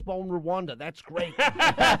plays basketball in Rwanda. That's great.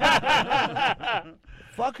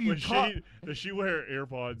 Fuck are you talking? Does she wear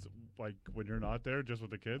earpods like when you're not there, just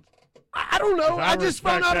with the kids? I don't know. I just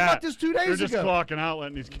found out about this 2 You're days just ago. clocking out,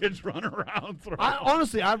 letting these kids run around.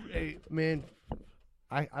 Honestly, man,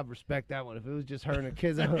 I respect that one. If it was just her and the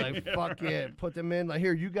kids, I'd be like, fuck yeah, put them in. Like,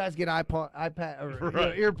 here, you guys get iPad or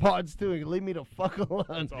Right. earpods too, and leave me the fuck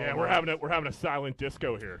alone. Yeah, we're having a silent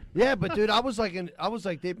disco here. Yeah, but dude, I was like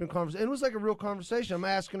deep in conversation. It was like a real conversation. I'm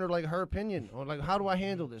asking her like her opinion on like how do I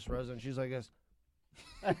handle this, Rosa, and she's like this.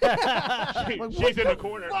 Like, what She's in the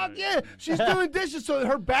corner. Fuck yeah, she's doing dishes, so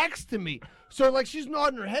her back's to me. So like she's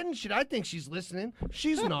nodding her head and shit. I think she's listening.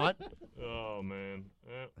 She's not. Oh man.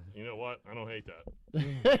 You know what? I don't hate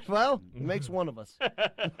that. Well, it makes one of us.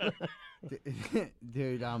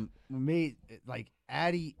 Dude, me, like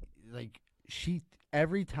Addie, like she,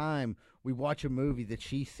 every time we watch a movie that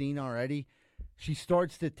she's seen already, she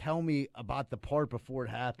starts to tell me about the part before it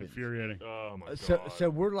happens. Infuriating. Oh my god. So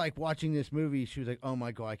we're like watching this movie. She was like, "Oh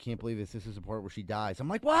my god, I can't believe this. This is the part where she dies." I'm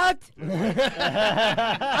like, "What?"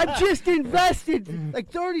 I just invested like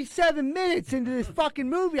 37 minutes into this fucking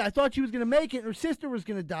movie. I thought she was gonna make it, and her sister was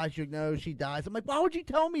gonna die. She's like, "No, she dies." I'm like, "Why would you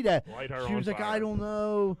tell me that?" Light her She on was like, fire. "I don't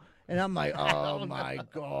know," and I'm like, "Oh my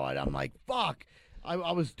god." I'm like, "Fuck." I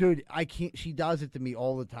was, dude. I can't. She does it to me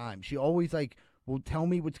all the time. She always like will tell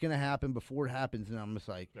me what's gonna happen before it happens, and I'm just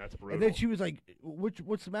like, That's brutal. and then she was like,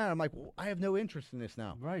 "What's the matter?" I'm like, well, "I have no interest in this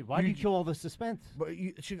now." Right. Why do you kill all the suspense? But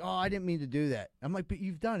oh, I didn't mean to do that. I'm like, but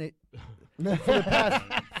you've done it for the past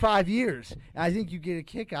 5 years. And I think you get a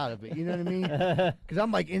kick out of it. You know what I mean? Because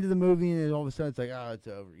I'm like into the movie, and then all of a sudden it's like, oh, it's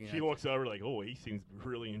over. You know? She looks over like, oh, he seems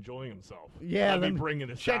really enjoying himself. Yeah, Let let me me bring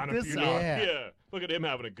this check down a this few out. notches. Yeah. Yeah, look at him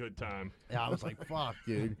having a good time. Yeah, I was like, fuck,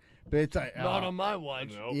 dude. But it's like, Not on my watch.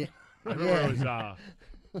 Nope. yeah. I remember it was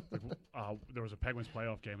there was a Penguins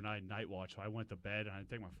playoff game and I had night watch, so I went to bed and I didn't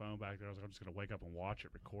take my phone back there. I was like, I'm just gonna wake up and watch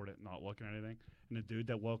it, record it, not look at anything. And the dude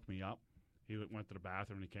that woke me up, he went to the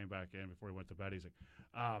bathroom and he came back in before he went to bed. He's like,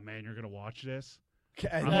 "Oh man, you're gonna watch this?"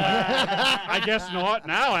 I'm like, I guess not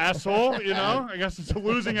now, asshole. You know, I guess it's a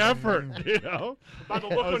losing effort. You know, By the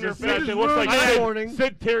look I was on your just face, saying, it looks like ruined my Sid, morning.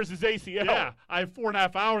 Sid tears his ACL. yeah, I have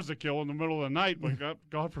 4.5 hours to kill in the middle of the night. But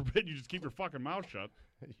God forbid you just keep your fucking mouth shut.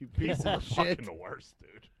 You piece of Fucking shit. the worst,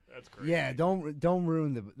 dude. That's crazy. Yeah, don't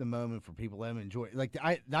ruin the moment for people. Let them enjoy it. Like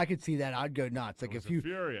I could see that. I'd go nuts. Like It was if you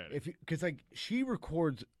infuriating. because like she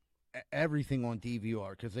records everything on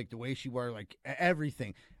DVR because like the way she wear like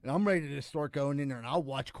everything, and I'm ready to start going in there and I'll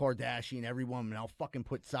watch Kardashian every one and I'll fucking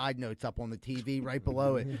put side notes up on the TV right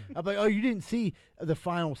below it. I'm like, oh, you didn't see the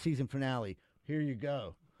final season finale? Here you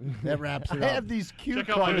go. That wraps it I up. have these cue Check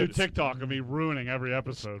out my new cards. TikTok of me ruining every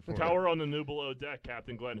episode for Tower on the new Below Deck,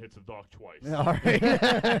 Captain Glenn hits the dock twice. All right.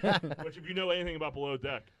 Which, if you know anything about Below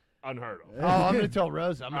Deck, unheard of. Oh, I'm gonna tell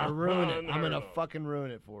Rosa. I'm gonna ruin it. I'm Unheard gonna of. fucking ruin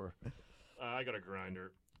it for her. I got a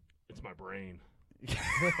grinder. It's my brain.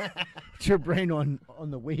 It's your brain on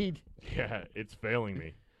the weed. Yeah, it's failing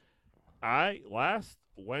me. Last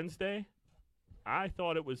Wednesday, I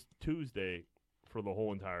thought it was Tuesday for the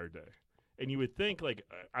whole entire day. And you would think, like,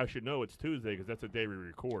 I should know it's Tuesday because that's the day we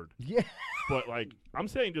record. Yeah. But, like, I'm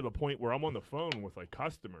saying to the point where I'm on the phone with, like,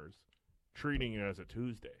 customers treating it as a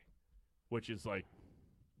Tuesday, which is, like,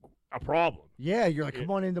 a problem. Yeah, you're like, come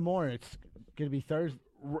on in tomorrow. It's gonna be Thursday.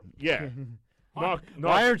 Yeah. not, Why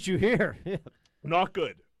not, aren't you here? not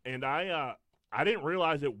good. And I didn't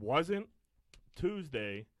realize it wasn't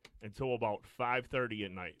Tuesday until about 5:30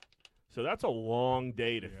 at night. So that's a long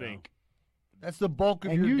day to think. That's the bulk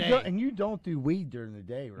of And your you day. don't do weed during the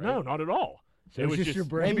day, right? No, not at all. So It it's was just your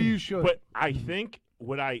brain. Maybe you should. But I think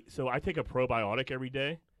I take a probiotic every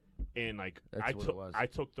day, and like That's what it was. I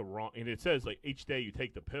took the wrong, and it says like each day you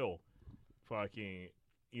take the pill, fucking,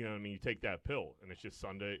 you know what I mean, you take that pill, and it's just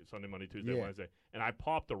Sunday, Monday, Tuesday, Yeah. Wednesday, and I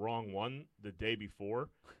popped the wrong one the day before,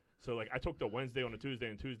 so like I took the Wednesday on a Tuesday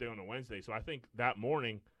and Tuesday on a Wednesday, so I think that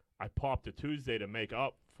morning I popped a Tuesday to make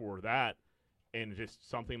up for that. And just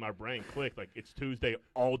something in my brain clicked, like it's Tuesday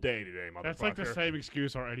all day today, motherfucker. That's like the same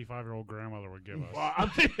excuse our 85-year-old grandmother would give us. Well, I'm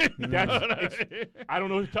I don't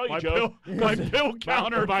know what to tell you, my Joe. pill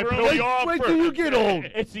counter. My for pill like- you off wait for- till you get old.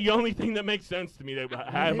 It's the only thing that makes sense to me that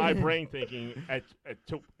had my brain thinking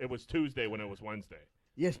it was Tuesday when it was Wednesday.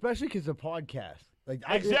 Yeah, especially because the podcast. Like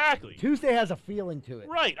Exactly. Tuesday has a feeling to it.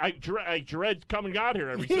 Right. I dread coming out here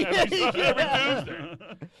every Tuesday.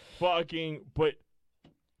 Fucking, but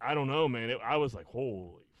I don't know, man. I was like,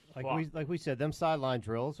 holy fuck. We said, them sideline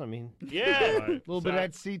drills. I mean, Yeah. Right. A little bit of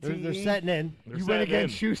that CTE. they're setting in. They're You went setting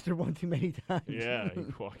against in. Schuster one too many times. Yeah,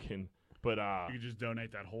 you fucking. But You could just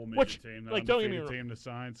donate that whole Which, midget team, that like, don't get me undefeated wrong. team to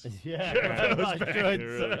science. Yeah, Yeah, I they should.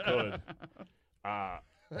 really could.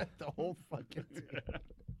 The whole fucking thing.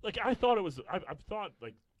 Like I thought it was. I thought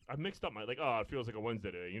like I mixed up my like. Oh, it feels like a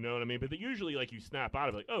Wednesday today. You know what I mean? But usually like you snap out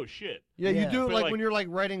of it, like, oh shit. Yeah, Yeah. you do it But, like, like- when you're like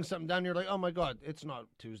writing something down. You're like, oh my god, it's not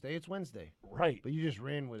Tuesday, it's Wednesday. Right. But you just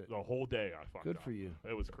ran with it. The whole day I fucked Good up. for you.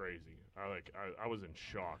 It was crazy. I was in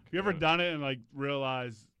shock. You ever done it and like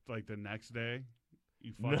realized like the next day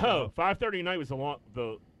you fucked No, up? 5:30 night was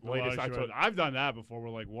the latest I took. I've done that before. We're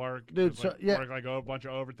like work, Dude, just, so- like, yeah. work like a bunch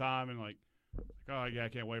of overtime and like, oh yeah, I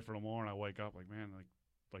can't wait for tomorrow. And I wake up like, man, like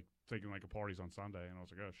thinking like a party's on Sunday, and I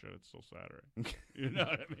was like, oh shit, it's still Saturday. You know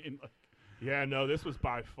what I mean? Like, Yeah, no, this was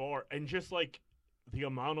by far, and just like the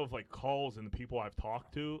amount of like calls and the people I've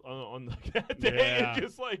talked to on like, that day, Yeah. it's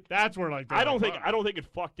just like that's where like I don't they're think it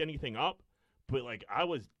fucked anything up, but like I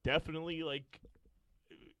was definitely like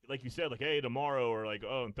you said, like, hey, tomorrow, or like,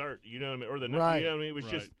 oh, and third, you know what I mean, or the next, Right. you know what I mean. It was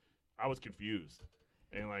Right. just I was confused,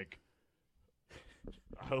 and like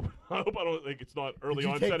I hope I don't like it's not early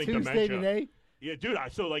Did you take onsetting Tuesday dementia. today? Yeah, dude.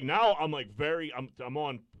 So like now I'm like I'm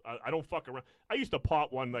on. I don't fuck around. I used to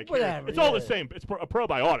pop one like here. Whatever, It's all the yeah. same. It's a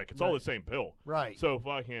probiotic. It's all the same pill. Right. So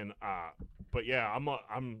fucking. But yeah, I'm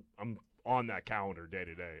on that calendar day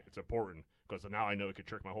to day. It's important because now I know it could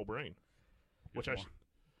trick my whole brain. Which I.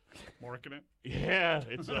 Working it. Yeah,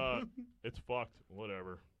 it's it's fucked.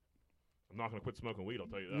 Whatever. I'm not gonna quit smoking weed. I'll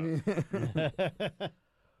tell you that.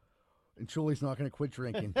 And Chuli's not going to quit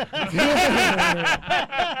drinking. It's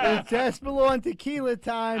Espelon Tequila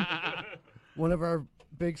time. One of our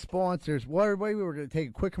big sponsors. Well, everybody, we're going to take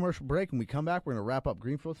a quick commercial break. When we come back, we're going to wrap up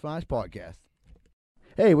Greenfield's Finest Podcast.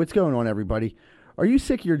 Hey, what's going on, everybody? Are you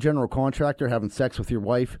sick of your general contractor having sex with your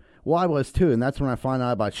wife? Well, I was too, and that's when I found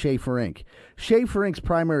out about Schaefer Inc. Schaefer Inc.'s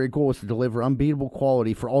primary goal is to deliver unbeatable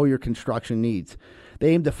quality for all your construction needs. They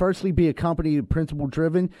aim to firstly be a company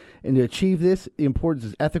principle-driven, and to achieve this, the importance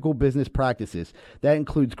is ethical business practices. That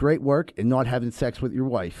includes great work and not having sex with your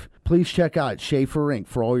wife. Please check out Schaefer Inc.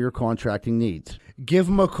 for all your contracting needs. Give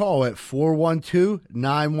them a call at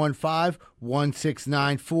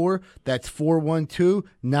 412-915-1694. That's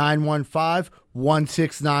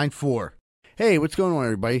 412-915-1694. Hey, what's going on,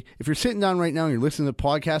 everybody? If you're sitting down right now and you're listening to the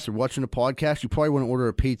podcast or watching the podcast, you probably want to order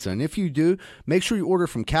a pizza. And if you do, make sure you order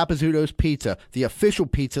from Capizzuto's Pizza, the official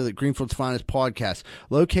pizza that Greenfield's Finest podcast,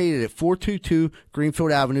 located at 422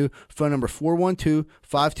 Greenfield Avenue, phone number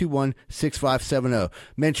 412-521-6570.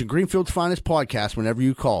 Mention Greenfield's Finest podcast whenever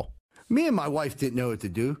you call. Me and my wife didn't know what to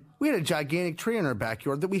do. We had a gigantic tree in our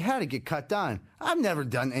backyard that we had to get cut down. I've never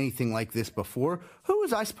done anything like this before. Who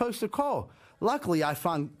was I supposed to call? Luckily, I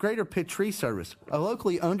found Greater Pitt Tree Service, a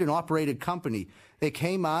locally owned and operated company. They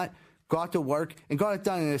came out, got to work, and got it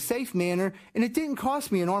done in a safe manner, and it didn't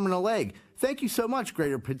cost me an arm and a leg. Thank you so much,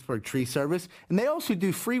 Greater Pittsburgh Tree Service. And they also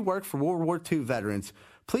do free work for World War II veterans.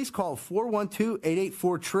 Please call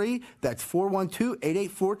 412-884-TREE. That's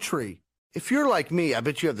 412-884-TREE. If you're like me, I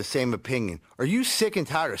bet you have the same opinion. Are you sick and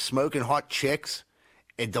tired of smoking hot chicks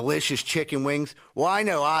and delicious chicken wings? Well, I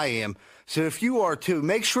know I am. So if you are too,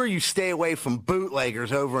 make sure you stay away from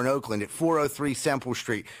bootleggers over in Oakland at 403 Semple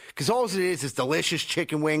Street. Because all it is delicious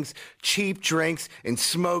chicken wings, cheap drinks, and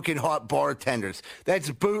smoking hot bartenders. That's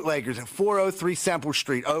bootleggers at 403 Semple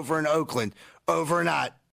Street over in Oakland. Over and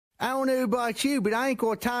out. I don't know about you, but I ain't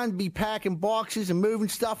got time to be packing boxes and moving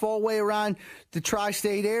stuff all the way around the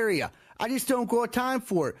tri-state area. I just don't got time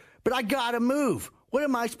for it. But I gotta move. What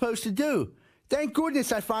am I supposed to do? Thank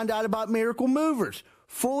goodness I found out about Miracle Movers.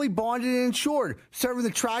 Fully bonded and insured, serving the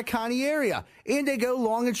Tri-County area. And they go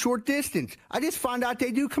long and short distance. I just found out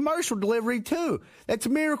they do commercial delivery, too. That's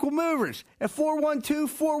Miracle Movers at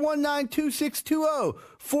 412-419-2620.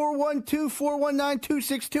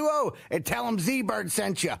 412-419-2620. And tell them Z-Bird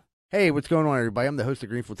sent you. Hey, what's going on, everybody? I'm the host of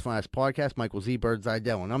Greenfield's Finest podcast, Michael Z-Bird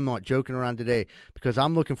Zidell, and I'm not joking around today because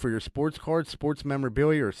I'm looking for your sports cards, sports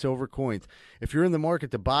memorabilia, or silver coins. If you're in the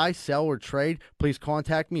market to buy, sell, or trade, please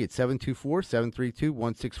contact me at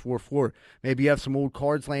 724-732-1644. Maybe you have some old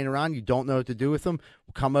cards laying around, you don't know what to do with them.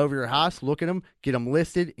 We'll come over your house, look at them, get them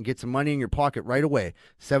listed, and get some money in your pocket right away.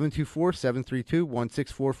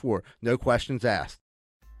 724-732-1644. No questions asked.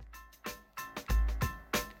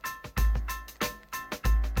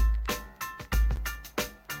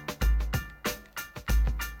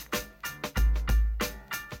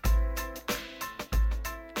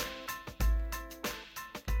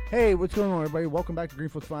 Hey, what's going on, everybody? Welcome back to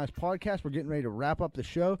Greenfield's Finest podcast. We're getting ready to wrap up the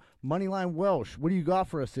show. Moneyline Welsh, what do you got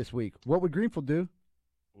for us this week? What would Greenfield do?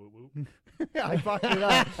 Whoop, whoop. I fucked it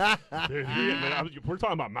up. Dude, we're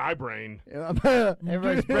talking about my brain.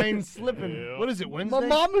 Everybody's brain's slipping. Yeah. What is it, Wednesday? My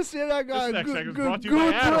mama said I got This a next segment's good brought to you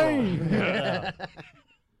by Adderall. brain. Yeah.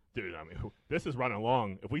 Dude, I mean, this is running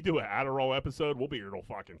long. If we do an Adderall episode, we'll be here till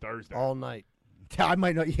fucking Thursday. All night. I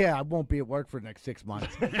might not. Yeah, I won't be at work for the next 6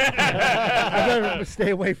 months. I better stay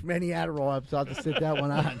away from any Adderall episodes. I'll just sit that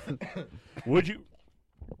one on. Would you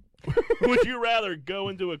rather go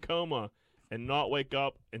into a coma and not wake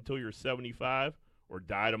up until you're 75 or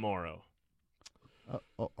die tomorrow?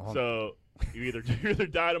 So you either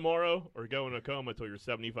die tomorrow or go in a coma until you're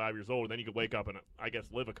 75 years old. Then you could wake up and, I guess,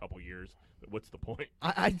 live a couple years. But what's the point?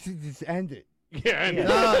 I just end it. Yeah, and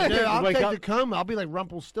No, dude, I'll Wake take up- the coma. I'll be like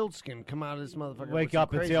Rumpelstiltskin. Come out of this motherfucker. with Wake some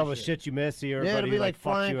up and see crazy all the shit. shit you miss. See Yeah, everybody it'll be like fucks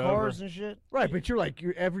flying you cars over. and shit. Right, but you're like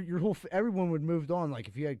everyone would moved on. Like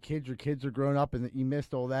if you had kids, your kids are grown up, and you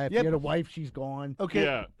missed all that. If Yep. you had a wife, she's gone. Okay.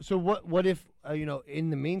 Yeah. So what if in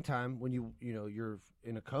the meantime when you're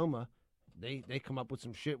in a coma, they come up with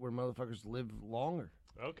some shit where motherfuckers live longer.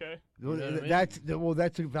 Okay. know what I mean?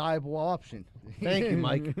 That's a valuable option. Thank you,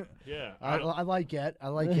 Mike. Yeah. I like it. I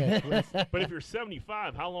like it. Chris. But if you're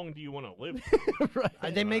 75, how long do you want to live?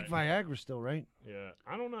 They make Viagra still, right? Yeah.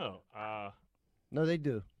 I don't know. No, they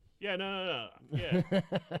do. Yeah. No. Yeah.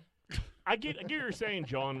 I get what you're saying,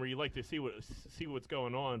 John, where you like to see what's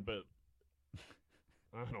going on, but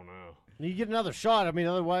I don't know. You get another shot. I mean,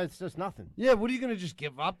 otherwise it's just nothing. Yeah, what are you gonna just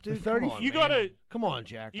give up, dude? 30 Come on, You man. gotta. Come on,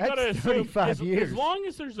 Jack. You That's gotta assume 35 as years. long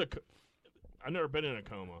as there's I've never been in a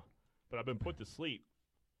coma, but I've been put to sleep.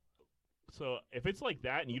 So if it's like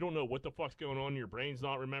that and you don't know what the fuck's going on, your brain's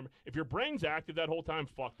not remembering. If your brain's active that whole time,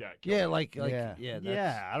 fuck that. Kill Yeah, me. like Yeah. that's-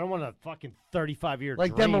 Yeah, I don't want a fucking 35-year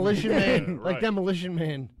like dream. Demolition Man, Yeah, like right. Demolition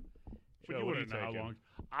Man. Joe, But you what are wouldn't know how thinking? long.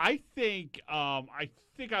 I think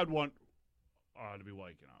I'd want to be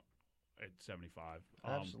waking up at 75.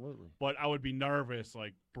 Absolutely. But I would be nervous,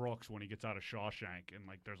 like Brooks, when he gets out of Shawshank and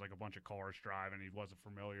like there's like a bunch of cars driving. He wasn't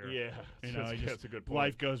familiar. Yeah, You know, he that's a good point.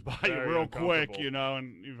 Life goes by Very real quick, uncomfortable.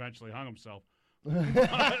 and eventually hung himself.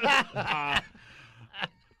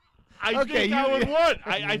 I Okay, think I you- would want.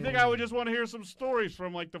 I think I would just want to hear some stories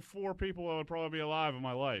from like the 4 people that would probably be alive in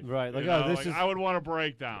my life. Right, like, You oh, know, this like, is- I would want a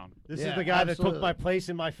breakdown. This Yeah, is the guy that absolutely. took my place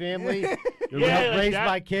in my family. Yeah, raised that-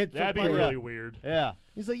 my kids. That'd be something like really that. weird. Yeah.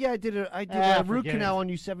 He's like, yeah, I did a Ah, root forget canal it. on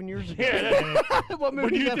you 7 years ago. Yeah, What movie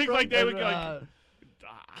When is you that think from? like they would go, like, Uh,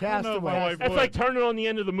 I don't know if my Castaway. wife that's would. like turning on the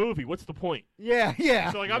end of the movie. What's the point? Yeah,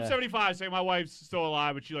 yeah. So like I'm Yeah. 75. Say my wife's still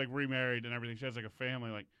alive, but she like remarried and everything. She has like a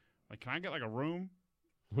family. Like can I get like a room?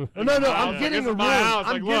 no, I'm Like, getting it's a room. my house.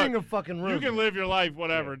 I'm Like, getting look, a fucking room. You can live your life,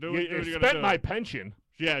 whatever. Do You, what you you're spent gonna do. my pension.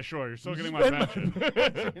 Yeah, sure. You're still getting my Spent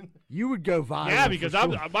pension. You would go viral. Yeah, for because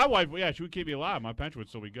sure. my wife, yeah, she would keep me alive. My pension would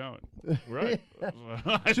still be going. Right.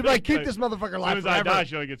 She'd be like, keep this motherfucker As soon alive as I forever. die,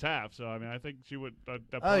 she only gets half. So I mean, I think she would. That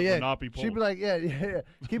Oh part yeah, would not be pulled. she'd be like, yeah.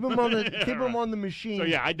 Keep him on the Yeah, keep him right. on the machine. so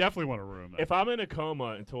yeah, I definitely want a room. If I'm in a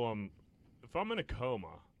coma if I'm in a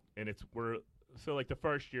coma and so like the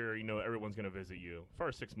first year, everyone's gonna visit you.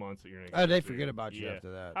 First 6 months, you're gonna. Oh, they visit forget about you Yeah. after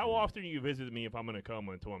that. How often do you visit me if I'm in a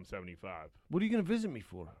coma until I'm 75? What are you gonna visit me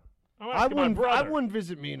for? I'm I asking my wouldn't. I brother. wouldn't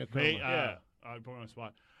visit me in a coma. Me, Yeah. I put on the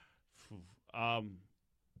spot.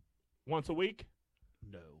 Once a week?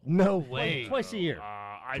 No way. Twice a year.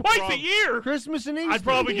 Twice a year? Christmas and Easter. I'd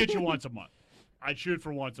probably get you once a month. I'd shoot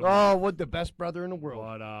for once a Oh, month. what the best brother in the world.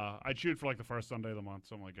 But I'd shoot for like the first Sunday of the month,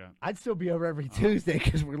 something like that. I'd still be over every Tuesday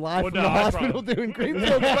because we're live Well, from no, the I'd hospital probably- doing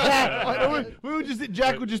Greenfield Fest. we would just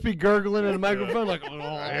Jack would just be gurgling in a microphone like, If this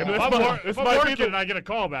I'm, might- this if I'm might be working the- and I get a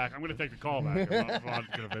call back, I'm going to take the call back if I'm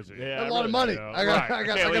not going to visit you. Yeah, a lot of money. know, I got right. I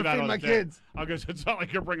got Can't I leave got that to on feed my the table. kids. Because it's not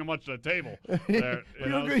like you're bringing much to the table. There, You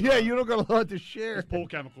don't go, yeah, you don't got a lot to share. Pool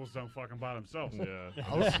chemicals don't fucking by themselves. Yeah.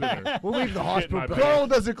 I'll sit there. We'll leave the hospital. my back. pants. Carl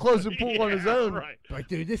doesn't close the pool on his Yeah, own. Right. Like,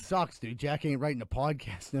 dude, this sucks, dude. Jack ain't writing a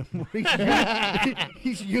podcast no more.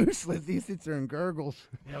 He's useless. He sits there and gurgles.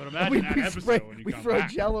 Yeah, but imagine that episode when you we come throw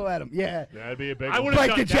back. Jello at him. Yeah. That'd be a big I one. would've Like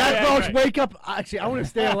done- the Jack yeah, Welch right. wake up. Actually, I want to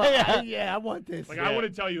stay alive. I want this. Like, Yeah. I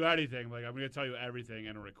wouldn't tell you anything. Like, I'm going to tell you everything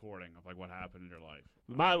in a recording of, like, what happened in your life.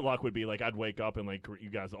 My luck would be like I'd wake up and like you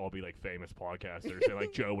guys would all be like famous podcasters and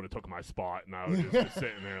like Joe would have took my spot and I would just be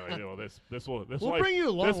sitting there like this We'll life bring you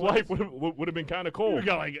along this with life would have been kind of cool. You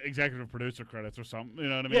got, like, executive producer credits or something. You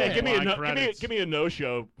know what I mean? Yeah, Like, give me a line no, credits. give me a no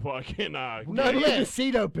show fucking No, Look yeah. at the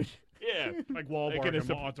seat open. yeah Like Wahlberg Like in a and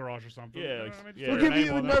sup- Entourage or something. Yeah, You know like- what I mean? yeah. Just We'll put give your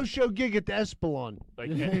you a name on it. no-show gig at the Espelon.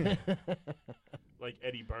 like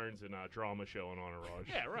Eddie Burns in a drama show on Entourage.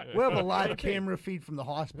 Yeah, right. We'll have a live camera feed from the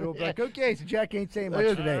hospital. Be like, okay, so Jack ain't saying much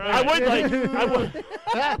Yeah. today. I would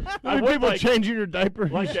I would people like changing your diaper.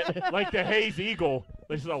 like the Hayes Eagle.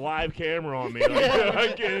 There's a live camera on me. Like,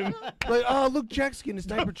 fucking- Like, oh, look, Jack's getting his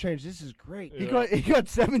diaper changed. This is great. He got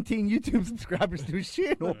 17 YouTube subscribers to his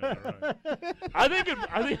channel. Yeah,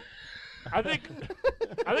 right. I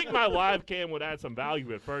think my live cam would add some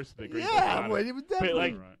value at first. To the Green Yeah, Book it would but definitely.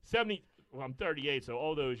 like Right. 70. Well, I'm 38, so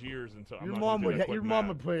all those years until I'm Your not mom gonna do would that quick your mom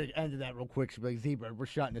math. would put an end to that real quick. She'd be like, Zebra, we're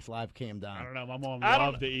shutting this live cam I down. don't know. My mom I don't-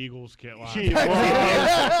 loved the Eagles kit live. She loved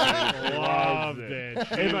it.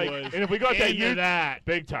 She And, like, was and if we got that, into that.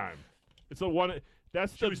 big time. It's the one.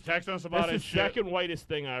 That's She the was texting us that's about the it. second whitest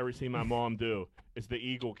thing I ever seen my mom do. It's the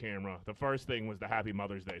Eagle camera. The first thing was the Happy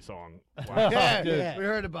Mother's Day song. Yeah, Yeah. we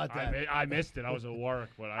heard about that. I missed it. I was at work,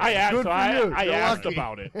 but I asked. Good So for I you. I You're asked lucky.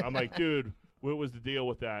 about it. I'm like, dude, what was the deal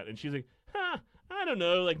with that? And she's like, I don't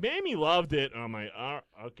know. Like, Mamie loved it. And I'm like,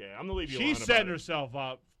 okay, I'm gonna leave you alone. She's about setting it. herself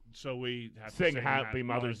up so we have to Sing sing Happy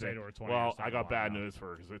Mother's Day to her 20 Well, I got bad news for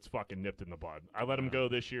her because it's fucking nipped in the bud. I let him go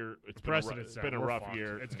this year. It's been a, Precedent it's set. been a We're rough fucked.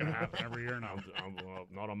 year. It's gonna happen every year now. Well,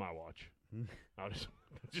 not on my watch. I'll just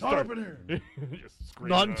Start start up in here. just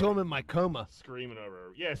screaming Not until over I'm in my coma. screaming over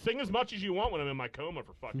her. Yeah, sing as much as you want when I'm in my coma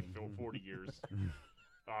for fucking 40 years.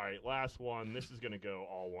 All right, last one. This is going to go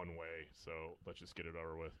all one way, so let's just get it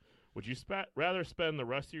over with. Would you rather spend the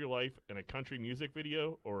rest of your life in a country music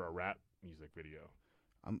video or a rap music video?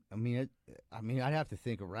 I mean, I'd have to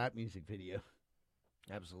think a rap music video.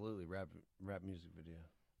 Absolutely, rap music video.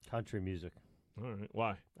 Country music. All right,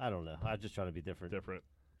 why? I don't know. I'm just trying to be different. Different.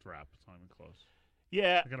 It's rap. It's not even close.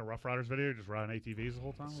 Yeah, I got a Rough Riders video, just riding ATVs the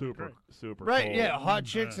whole time. super Right, cool. yeah, hot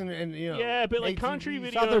chicks and you know. Yeah, but like ATVs. country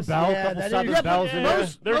videos. Southern Belle, Yeah, couple that is- Southern Yeah, Bells in there.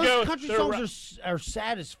 Most They're go- country they're songs are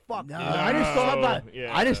sad as fuck. No, dude. I just thought about.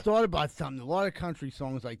 yeah. I just thought about something. A lot of country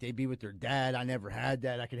songs, like they be with their dad. I never had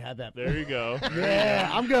that. I could have that. There you go. Yeah,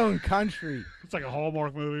 I'm going country. It's like a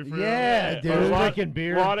Hallmark movie for Yeah, you. dude. Or a lot, Drinking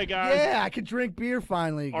beer. lot of guys Yeah, I could drink beer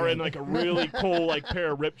finally. are in again. like a really cool like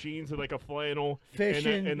pair of ripped jeans and like a flannel.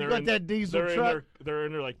 Fishing. And You they're got in, that diesel they're truck. they're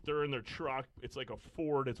in their truck. It's like a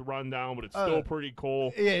Ford. It's run down, but it's Oh. still pretty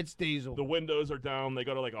cool. Yeah, it's diesel. The windows are down. They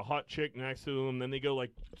got like a hot chick next to them. Then they go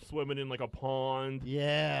like swimming in like a pond.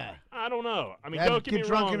 Yeah. I don't know. I mean, Have- don't get me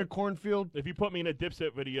drunk wrong. in a cornfield. If you put me in a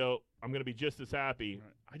Dipset video, I'm gonna be just as happy.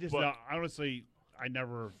 I just But- honestly, I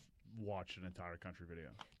never watch an entire country video.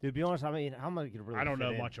 Dude, be honest, I mean, how am I gonna really I don't fit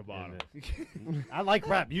know in much about in it. this? I like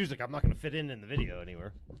rap music. I'm not gonna fit in the video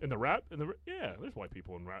anywhere. In the rap? Yeah, there's white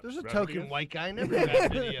people in rap. There's a rap token videos. white guy in every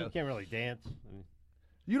rap You video. can't really dance. I mean,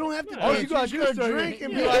 You don't have to Oh, dance. you gotta just do go so drink you-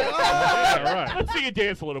 and be yeah. like, oh. Yeah, right. Let's see you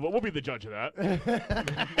dance a little bit. We'll be the judge of that.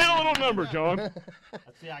 Hit a little number, John.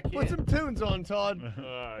 see, I can't. Put some tunes on, Todd. All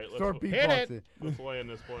right, Start let's beatboxing. land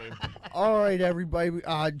this plane. All right, everybody.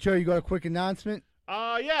 Joe, you got a quick announcement?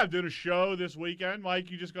 Yeah, I'm doing a show this weekend. Mike,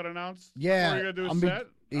 you just got announced. Yeah, We're going to do a I'm be- set.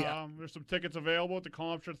 yeah. There's some tickets available at the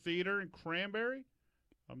Comstra Theater in Cranberry.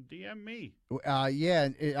 DM me.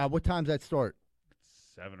 Yeah. What time's that start?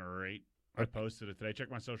 7 or 8. I posted it today. Check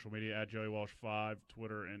my social media at Joey Walsh 5,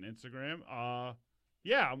 Twitter and Instagram.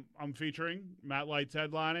 Yeah, I'm featuring Matt Light's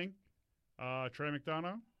headlining. Trey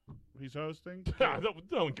McDonough, he's hosting. no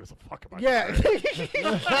one gives a fuck about Yeah. Fuck you,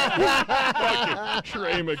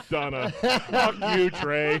 Trey McDonough. Fuck you,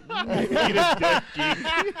 Trey. Eat a dick,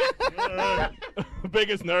 geek.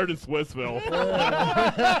 Biggest nerd in Swissville.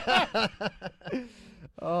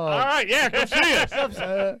 All right, yeah, come see us.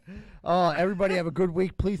 Everybody have a good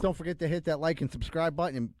week. Please don't forget to hit that like and subscribe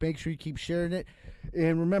button and make sure you keep sharing it.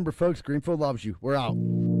 And remember, folks, Greenfield loves you. We're out.